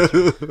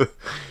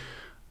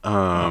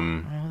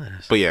don't know what that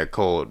is. But yeah,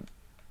 Cole.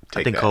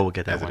 I think Cole would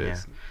get that one. Yeah.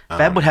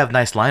 Fab would have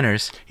nice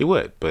liners. He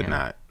would, but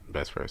not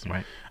best person.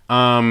 Right.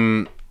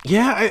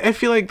 Yeah, I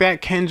feel like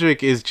that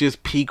Kendrick is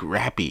just peak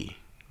rappy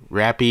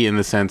in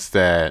the sense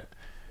that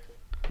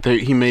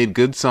he made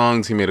good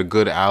songs, he made a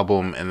good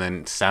album, and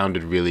then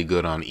sounded really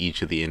good on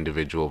each of the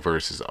individual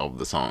verses of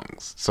the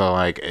songs. So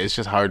like, it's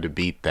just hard to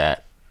beat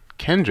that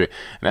Kendrick.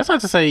 And that's not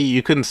to say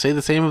you couldn't say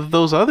the same of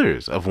those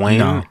others, of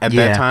Wayne at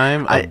that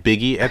time, of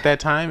Biggie at that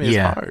time. It's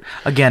hard.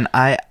 Again,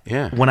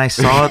 when I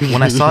saw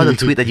the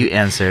tweet that you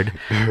answered,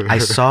 I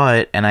saw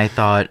it and I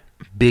thought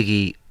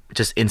Biggie.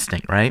 Just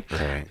instinct, right?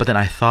 But then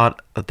I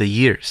thought of the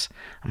years.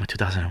 I'm like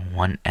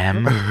 2001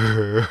 M.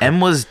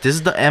 This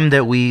is the M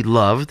that we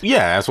loved.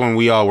 Yeah, that's when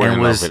we all were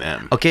in love with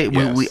M. Okay,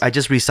 yes. I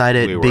just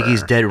recited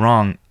Biggie's Dead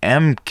Wrong.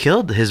 M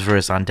killed his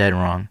verse on Dead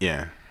Wrong.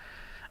 Yeah.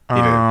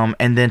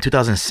 And then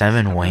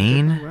 2007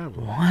 Wayne.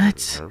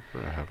 What?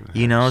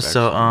 You know,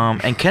 so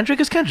and Kendrick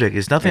is Kendrick.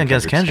 It's nothing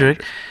against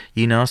Kendrick.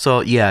 You know,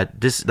 so yeah,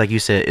 this, like you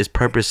said, is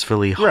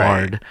purposefully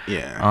hard.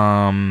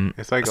 Yeah.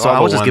 It's like so all I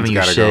was the just giving you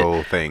gotta shit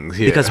go things.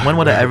 Yeah. because when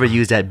would I ever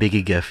use that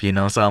Biggie gif? You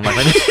know, so I'm like,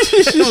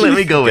 let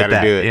me go with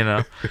that. You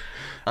know.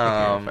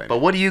 But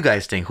what do you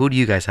guys think? Who do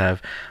you guys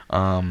have?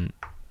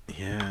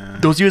 Yeah.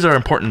 Those years are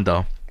important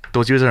though.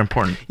 Those years are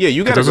important. Yeah,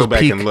 you got to go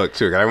back and look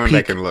too. I went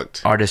back and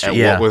looked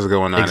artistry, at what was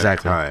going on at the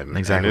time.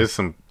 Exactly.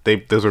 And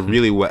those are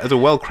really it's a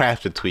well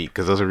crafted tweet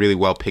because those are really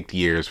well picked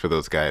years for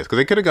those guys. Because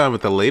they could have gone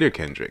with the later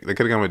Kendrick. They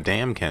could have gone with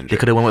Damn Kendrick. They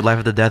could have went with Life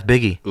After Death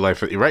Biggie.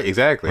 Right,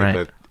 exactly. Right.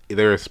 But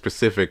there are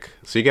specific.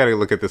 So you got to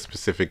look at the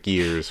specific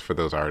years for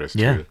those artists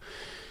too.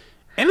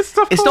 And it's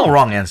tough. It's no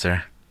wrong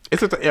answer.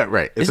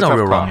 Right. It's no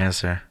real wrong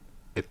answer.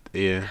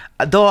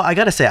 Though I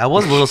gotta say, I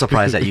was a little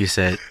surprised that you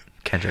said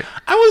Kendrick.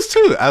 I was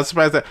too. I was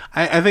surprised that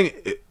I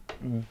think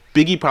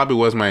Biggie probably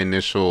was my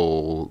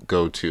initial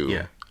go-to.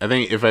 Yeah. I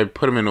think if I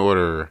put them in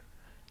order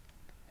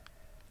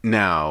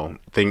now,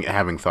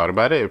 having thought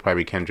about it, it'd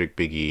probably be Kendrick,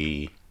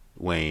 Biggie,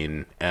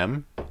 Wayne,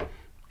 M.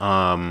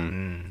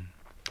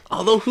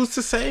 Although who's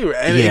to say?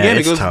 And again,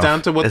 it goes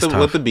down to what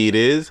the beat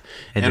is.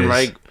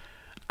 Like,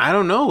 I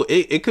don't know.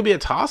 It could be a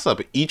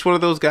toss-up. Each one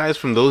of those guys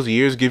from those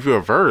years give you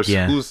a verse.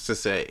 Yeah. Who's to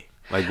say?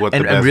 Like what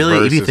the best really,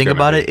 verse if you is think gonna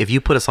about be. it, if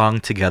you put a song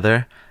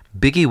together,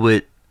 Biggie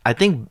would. I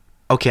think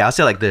okay, I'll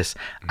say it like this.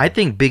 I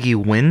think Biggie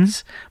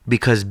wins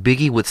because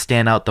Biggie would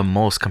stand out the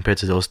most compared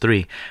to those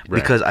three.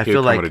 Right. Because I He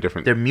feel would come like with a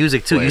different their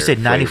music too. You said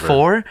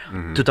flavor.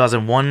 94,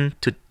 2001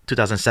 to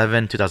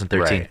 2007,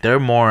 2013. Right. They're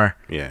more.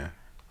 Yeah,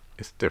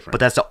 it's different. But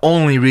that's the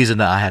only reason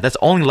that I had. That's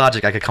the only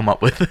logic I could come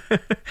up with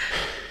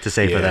to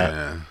say for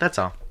that. That's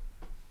all.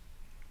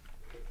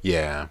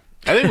 Yeah,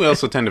 I think we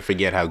also tend to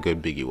forget how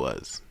good Biggie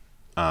was.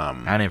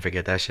 I didn't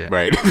forget that shit.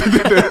 Right.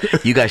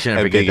 You guys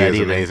shouldn't forget Biggie that is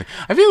either. amazing.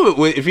 I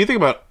feel if you think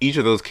about each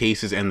of those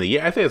cases and the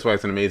year, I think that's why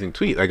it's an amazing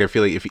tweet. Like I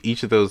feel like if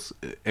each of those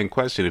in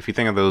question, if you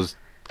think of those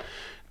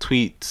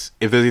tweets,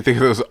 you think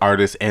of those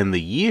artists and the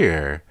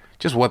year,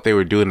 just what they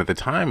were doing at the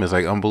time is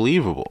like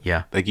unbelievable.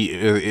 Yeah. Like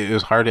it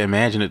was hard to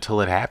imagine it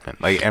till it happened.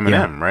 Like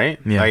Eminem, right?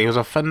 Yeah. Like it was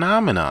a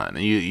phenomenon.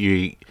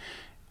 You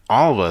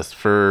all of us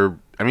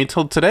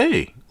till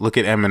today. Look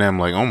at Eminem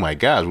like, oh my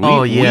gosh.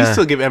 We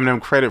still give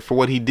Eminem credit for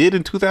what he did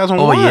in 2001.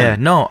 Oh, yeah.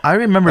 No, I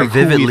remember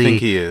vividly who we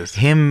think he is.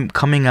 Him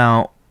coming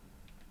out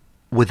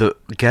with a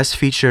guest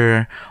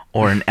feature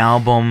or an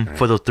album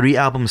for those 3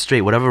 albums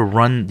straight, whatever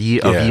run of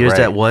years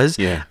that was.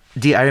 Yeah.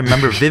 I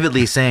remember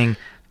vividly saying,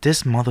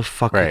 this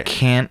motherfucker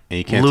can't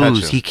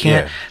lose. He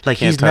can't. Like,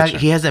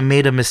 he hasn't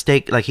made a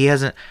mistake. Like, he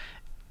hasn't.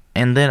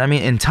 And then, I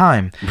mean, in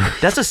time,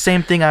 that's the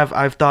same thing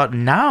I've thought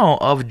now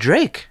of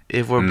Drake.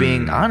 If we're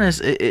being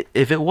honest,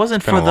 if it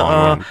wasn't for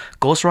the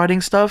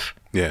ghostwriting stuff,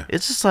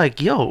 it's just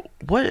like, yo,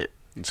 what?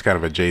 It's kind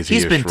of a Jay-Z.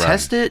 He's been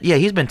tested. Yeah,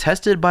 he's been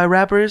tested by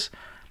rappers,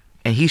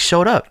 and he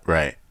showed up.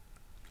 Right.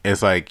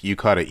 It's like you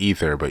caught an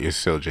ether, but you're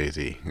still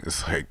Jay-Z.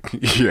 It's like,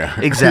 yeah.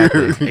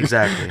 Exactly.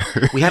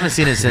 We haven't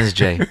seen it since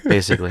Jay,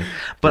 basically.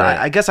 But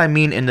I guess I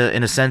mean in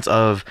a sense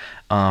of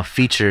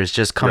features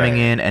just coming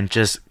in and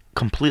just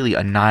completely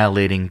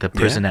annihilating the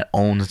person that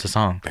owns the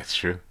song. That's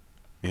true.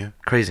 Yeah.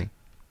 Crazy.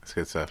 That's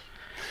good stuff.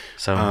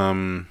 So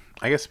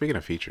I guess speaking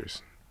of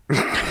features,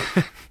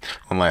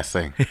 one last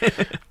thing.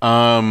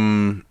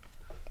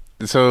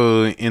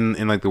 So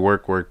in like the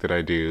work that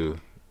I do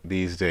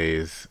these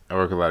days, I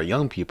work with a lot of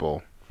young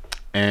people,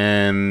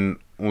 and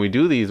when we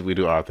do these, we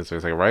do authors. So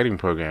it's like a writing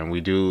program.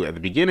 We do at the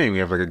beginning, we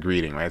have like a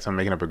greeting, right? So I'm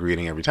making up a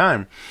greeting every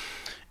time,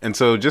 and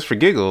so just for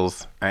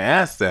giggles, I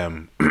asked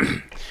them.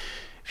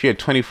 If you had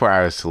 24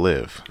 hours to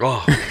live,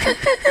 God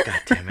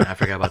damn it, I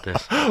forgot about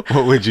this.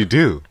 What would you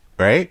do,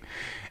 right?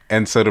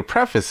 And so to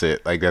preface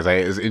it, like as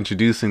I was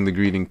introducing the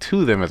greeting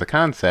to them as a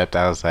concept,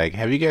 I was like,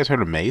 have you guys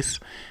heard of Mace?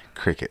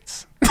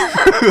 Crickets.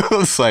 I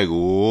was like,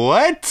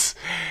 what?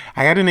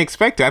 I didn't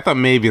expect it. I thought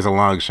maybe it's a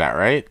long shot,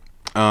 right?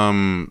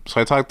 So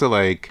I talked to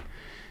like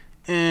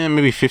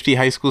maybe 50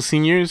 high school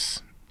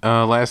seniors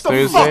last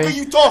Thursday. What the fuck are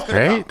you talking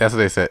about? That's what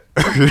they said.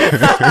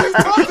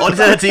 Oh, they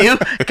said that to you?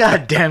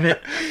 God damn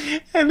it.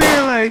 And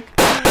they're like,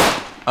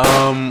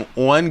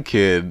 one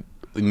kid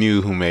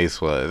knew who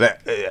Mace was.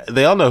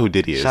 They all know who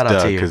Diddy is. Shout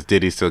out to you. Because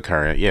Diddy's still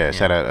current. Yeah,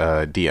 shout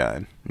out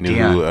Dion. Knew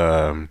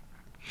who,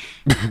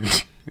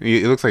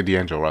 it looks like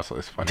D'Angelo Russell.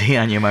 It's funny.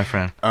 Dion, you're my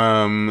friend.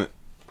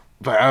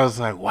 But I was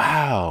like,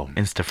 wow.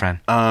 Insta friend.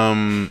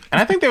 And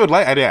I think they would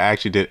like,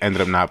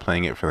 ended up not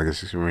playing it for like a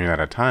 60-minute at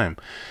a time.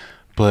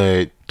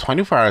 But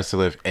 24 Hours to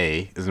Live,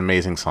 is an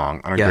amazing song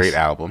on a great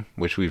album,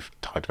 which we've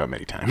talked about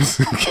many times.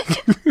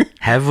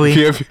 Have we?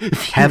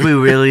 Have we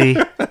really?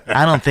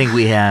 I don't think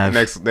we have.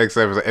 Next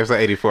episode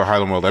 84,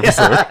 Harlem World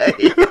episode.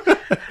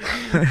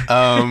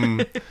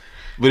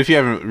 But if you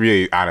haven't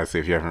really,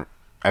 honestly,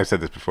 I've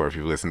said this before if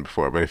you've listened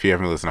before, but if you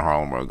haven't listened to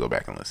Harlem World, go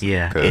back and listen.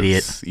 Yeah,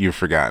 idiot. You've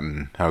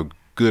forgotten how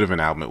good of an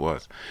album it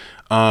was.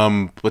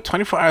 But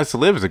 24 Hours to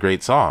Live is a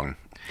great song.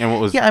 And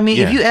what was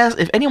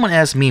if anyone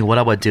asked me what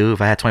I would do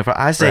if I had 24,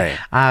 I say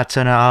I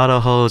turn out all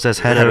the hoes that's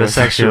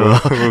heterosexual.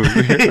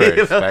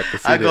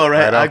 I go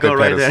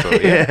right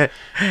there.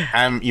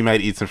 Yeah. You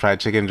might eat some fried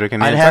chicken,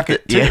 drinking. I'd have to.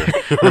 Yeah.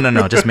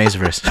 No, just Mace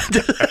verse.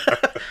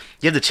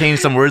 You have to change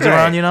some words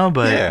around,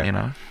 but you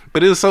know.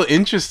 But it was so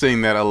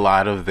interesting that a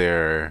lot of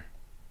their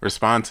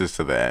responses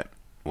to that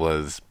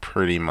was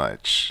pretty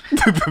much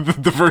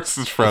the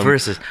verses from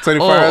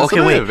 24 Hours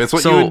to Live. It's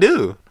what you would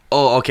do.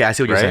 Oh, okay. I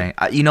see what you're saying.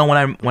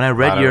 When I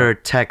read your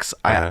text,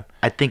 I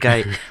think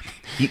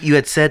you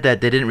had said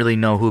that they didn't really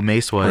know who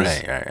Mace was.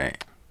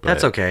 Right.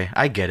 That's okay.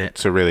 I get it.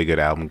 It's a really good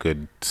album,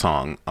 good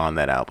song on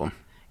that album.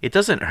 It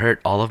doesn't hurt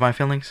all of my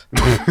feelings.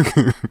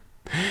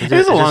 It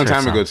was a long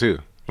time ago too.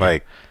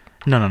 Like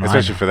no.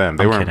 Especially for them,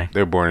 they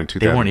were born in 2003.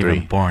 They weren't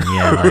even born.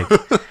 Yeah,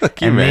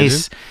 like and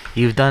Mace,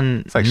 you've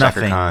done like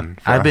nothing.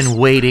 I've been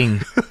waiting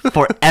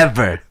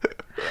forever.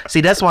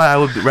 See, that's why I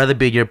would rather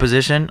be in your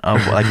position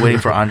of like waiting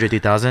for Andre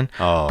 3000.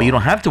 But you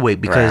don't have to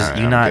wait because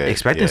you're not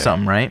expecting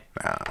something, right?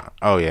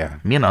 Oh yeah.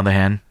 Me on the other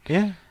hand,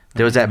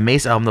 there was that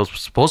Mace album that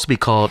was supposed to be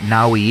called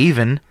Now We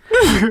Even.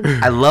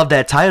 I love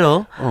that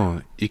title.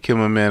 Oh, you kill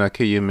my man, I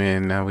kill your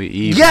man. Now we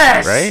even.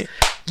 Yes, right.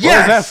 Yes. Where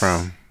was that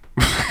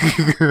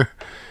from?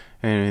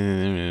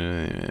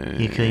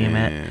 You kill your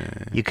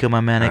man, you kill my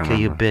man, I kill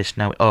your bitch.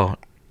 Now,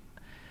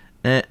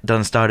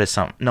 doesn't start at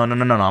something. No.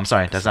 I'm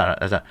sorry. That's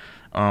not.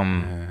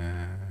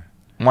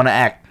 Wanna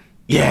act.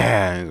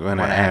 Yeah, when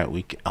I at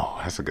we. Oh,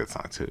 that's a good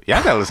song too.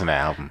 Y'all gotta listen to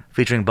that album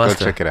featuring Busta.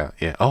 Go check it out.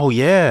 Yeah. Oh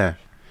yeah.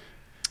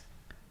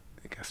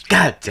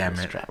 God damn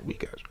it!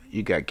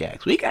 You got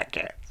gags. We got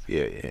gags.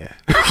 Yeah.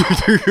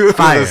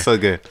 Fire. So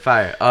good.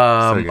 Fire.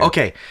 So good.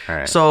 Okay. All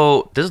right.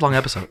 So this is a long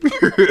episode.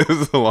 This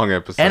is a long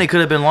episode. And it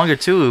could have been longer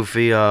too if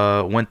we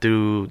went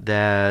through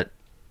that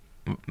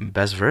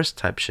best verse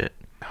type shit.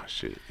 Oh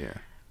shit. Yeah.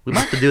 We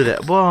might have to do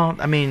that. Well,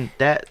 I mean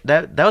that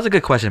was a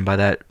good question by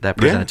that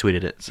person that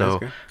tweeted it. So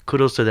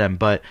kudos to them.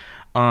 But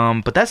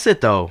that's it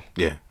though.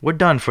 Yeah. We're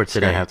done for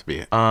today. It's gonna have to be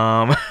it.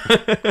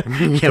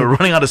 Yeah, we're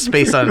running out of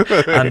space on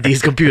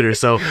these computers,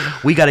 so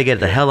we got to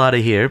get the hell out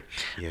of here.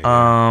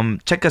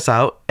 Check us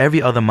out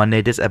every other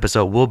Monday. This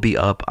episode will be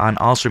up on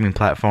all streaming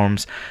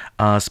platforms,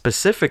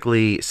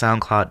 specifically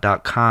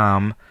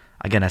SoundCloud.com.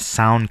 Again, at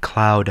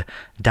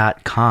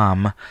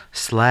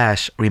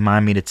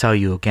SoundCloud.com/remind me to tell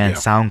you. Again,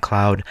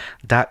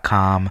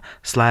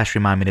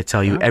 SoundCloud.com/remind me to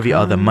tell you every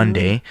other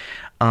Monday.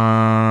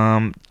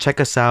 Check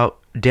us out.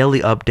 Daily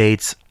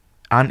updates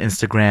on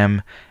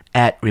Instagram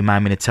at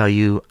Remind Me to Tell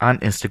You, on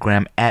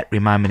Instagram at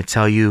Remind Me to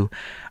Tell You,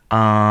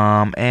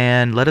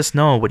 and let us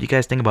know what you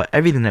guys think about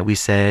everything that we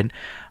said.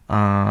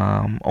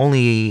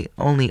 Only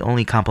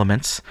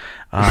compliments.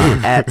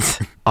 At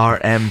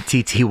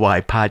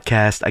RMTTY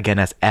podcast. Again,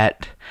 that's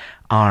at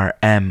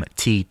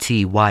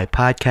RMTTY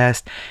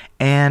podcast.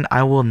 And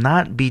I will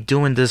not be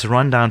doing this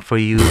rundown for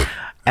you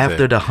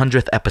after the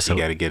 100th episode.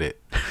 You gotta get it.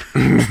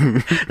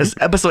 This is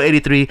episode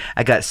 83.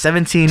 I got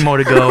 17 more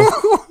to go.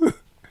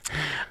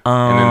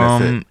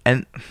 And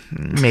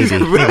maybe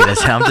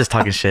that's it. I'm just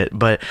talking shit,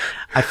 but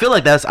I feel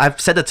like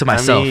I've said that to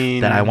myself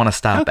that I want to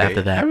stop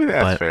after that. I mean,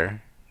 that's but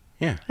fair.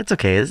 Yeah, it's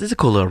okay. It's a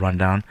cool little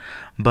rundown.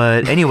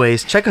 But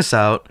anyways, check us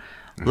out.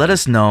 Let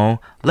us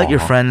know. Let your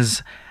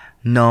friends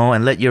know,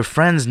 and let your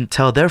friends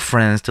tell their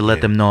friends to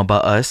let them know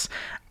about us.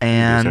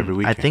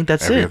 And I think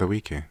that's every other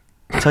weekend.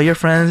 Tell your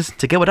friends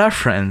to get with our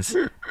friends,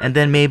 and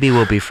then maybe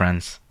we'll be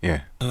friends.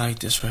 Yeah. I like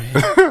this right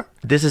here.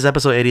 This is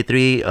episode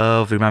 83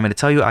 of Remind Me to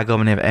Tell You. I go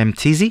by the name of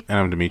Teezy. And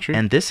I'm Dimitri.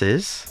 And this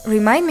is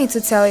Remind Me to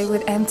Tell You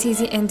with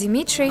Teezy and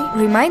Dimitri.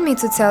 Remind Me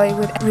to Tell You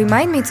with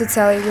Remind Me to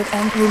Tell You with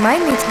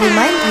Remind Me to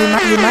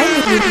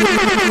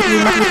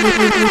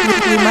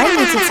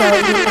Tell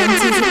You with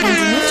Teezy and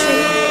Dimitri.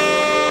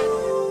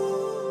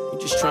 You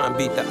just try and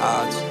beat the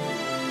odds.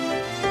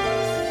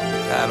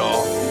 At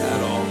all.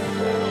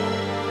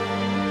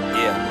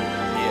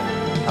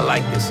 Yeah. I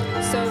like this.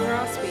 So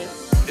Rossby.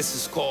 This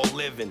is called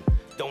living.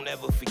 Don't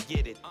ever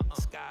forget it.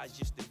 Sky's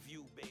just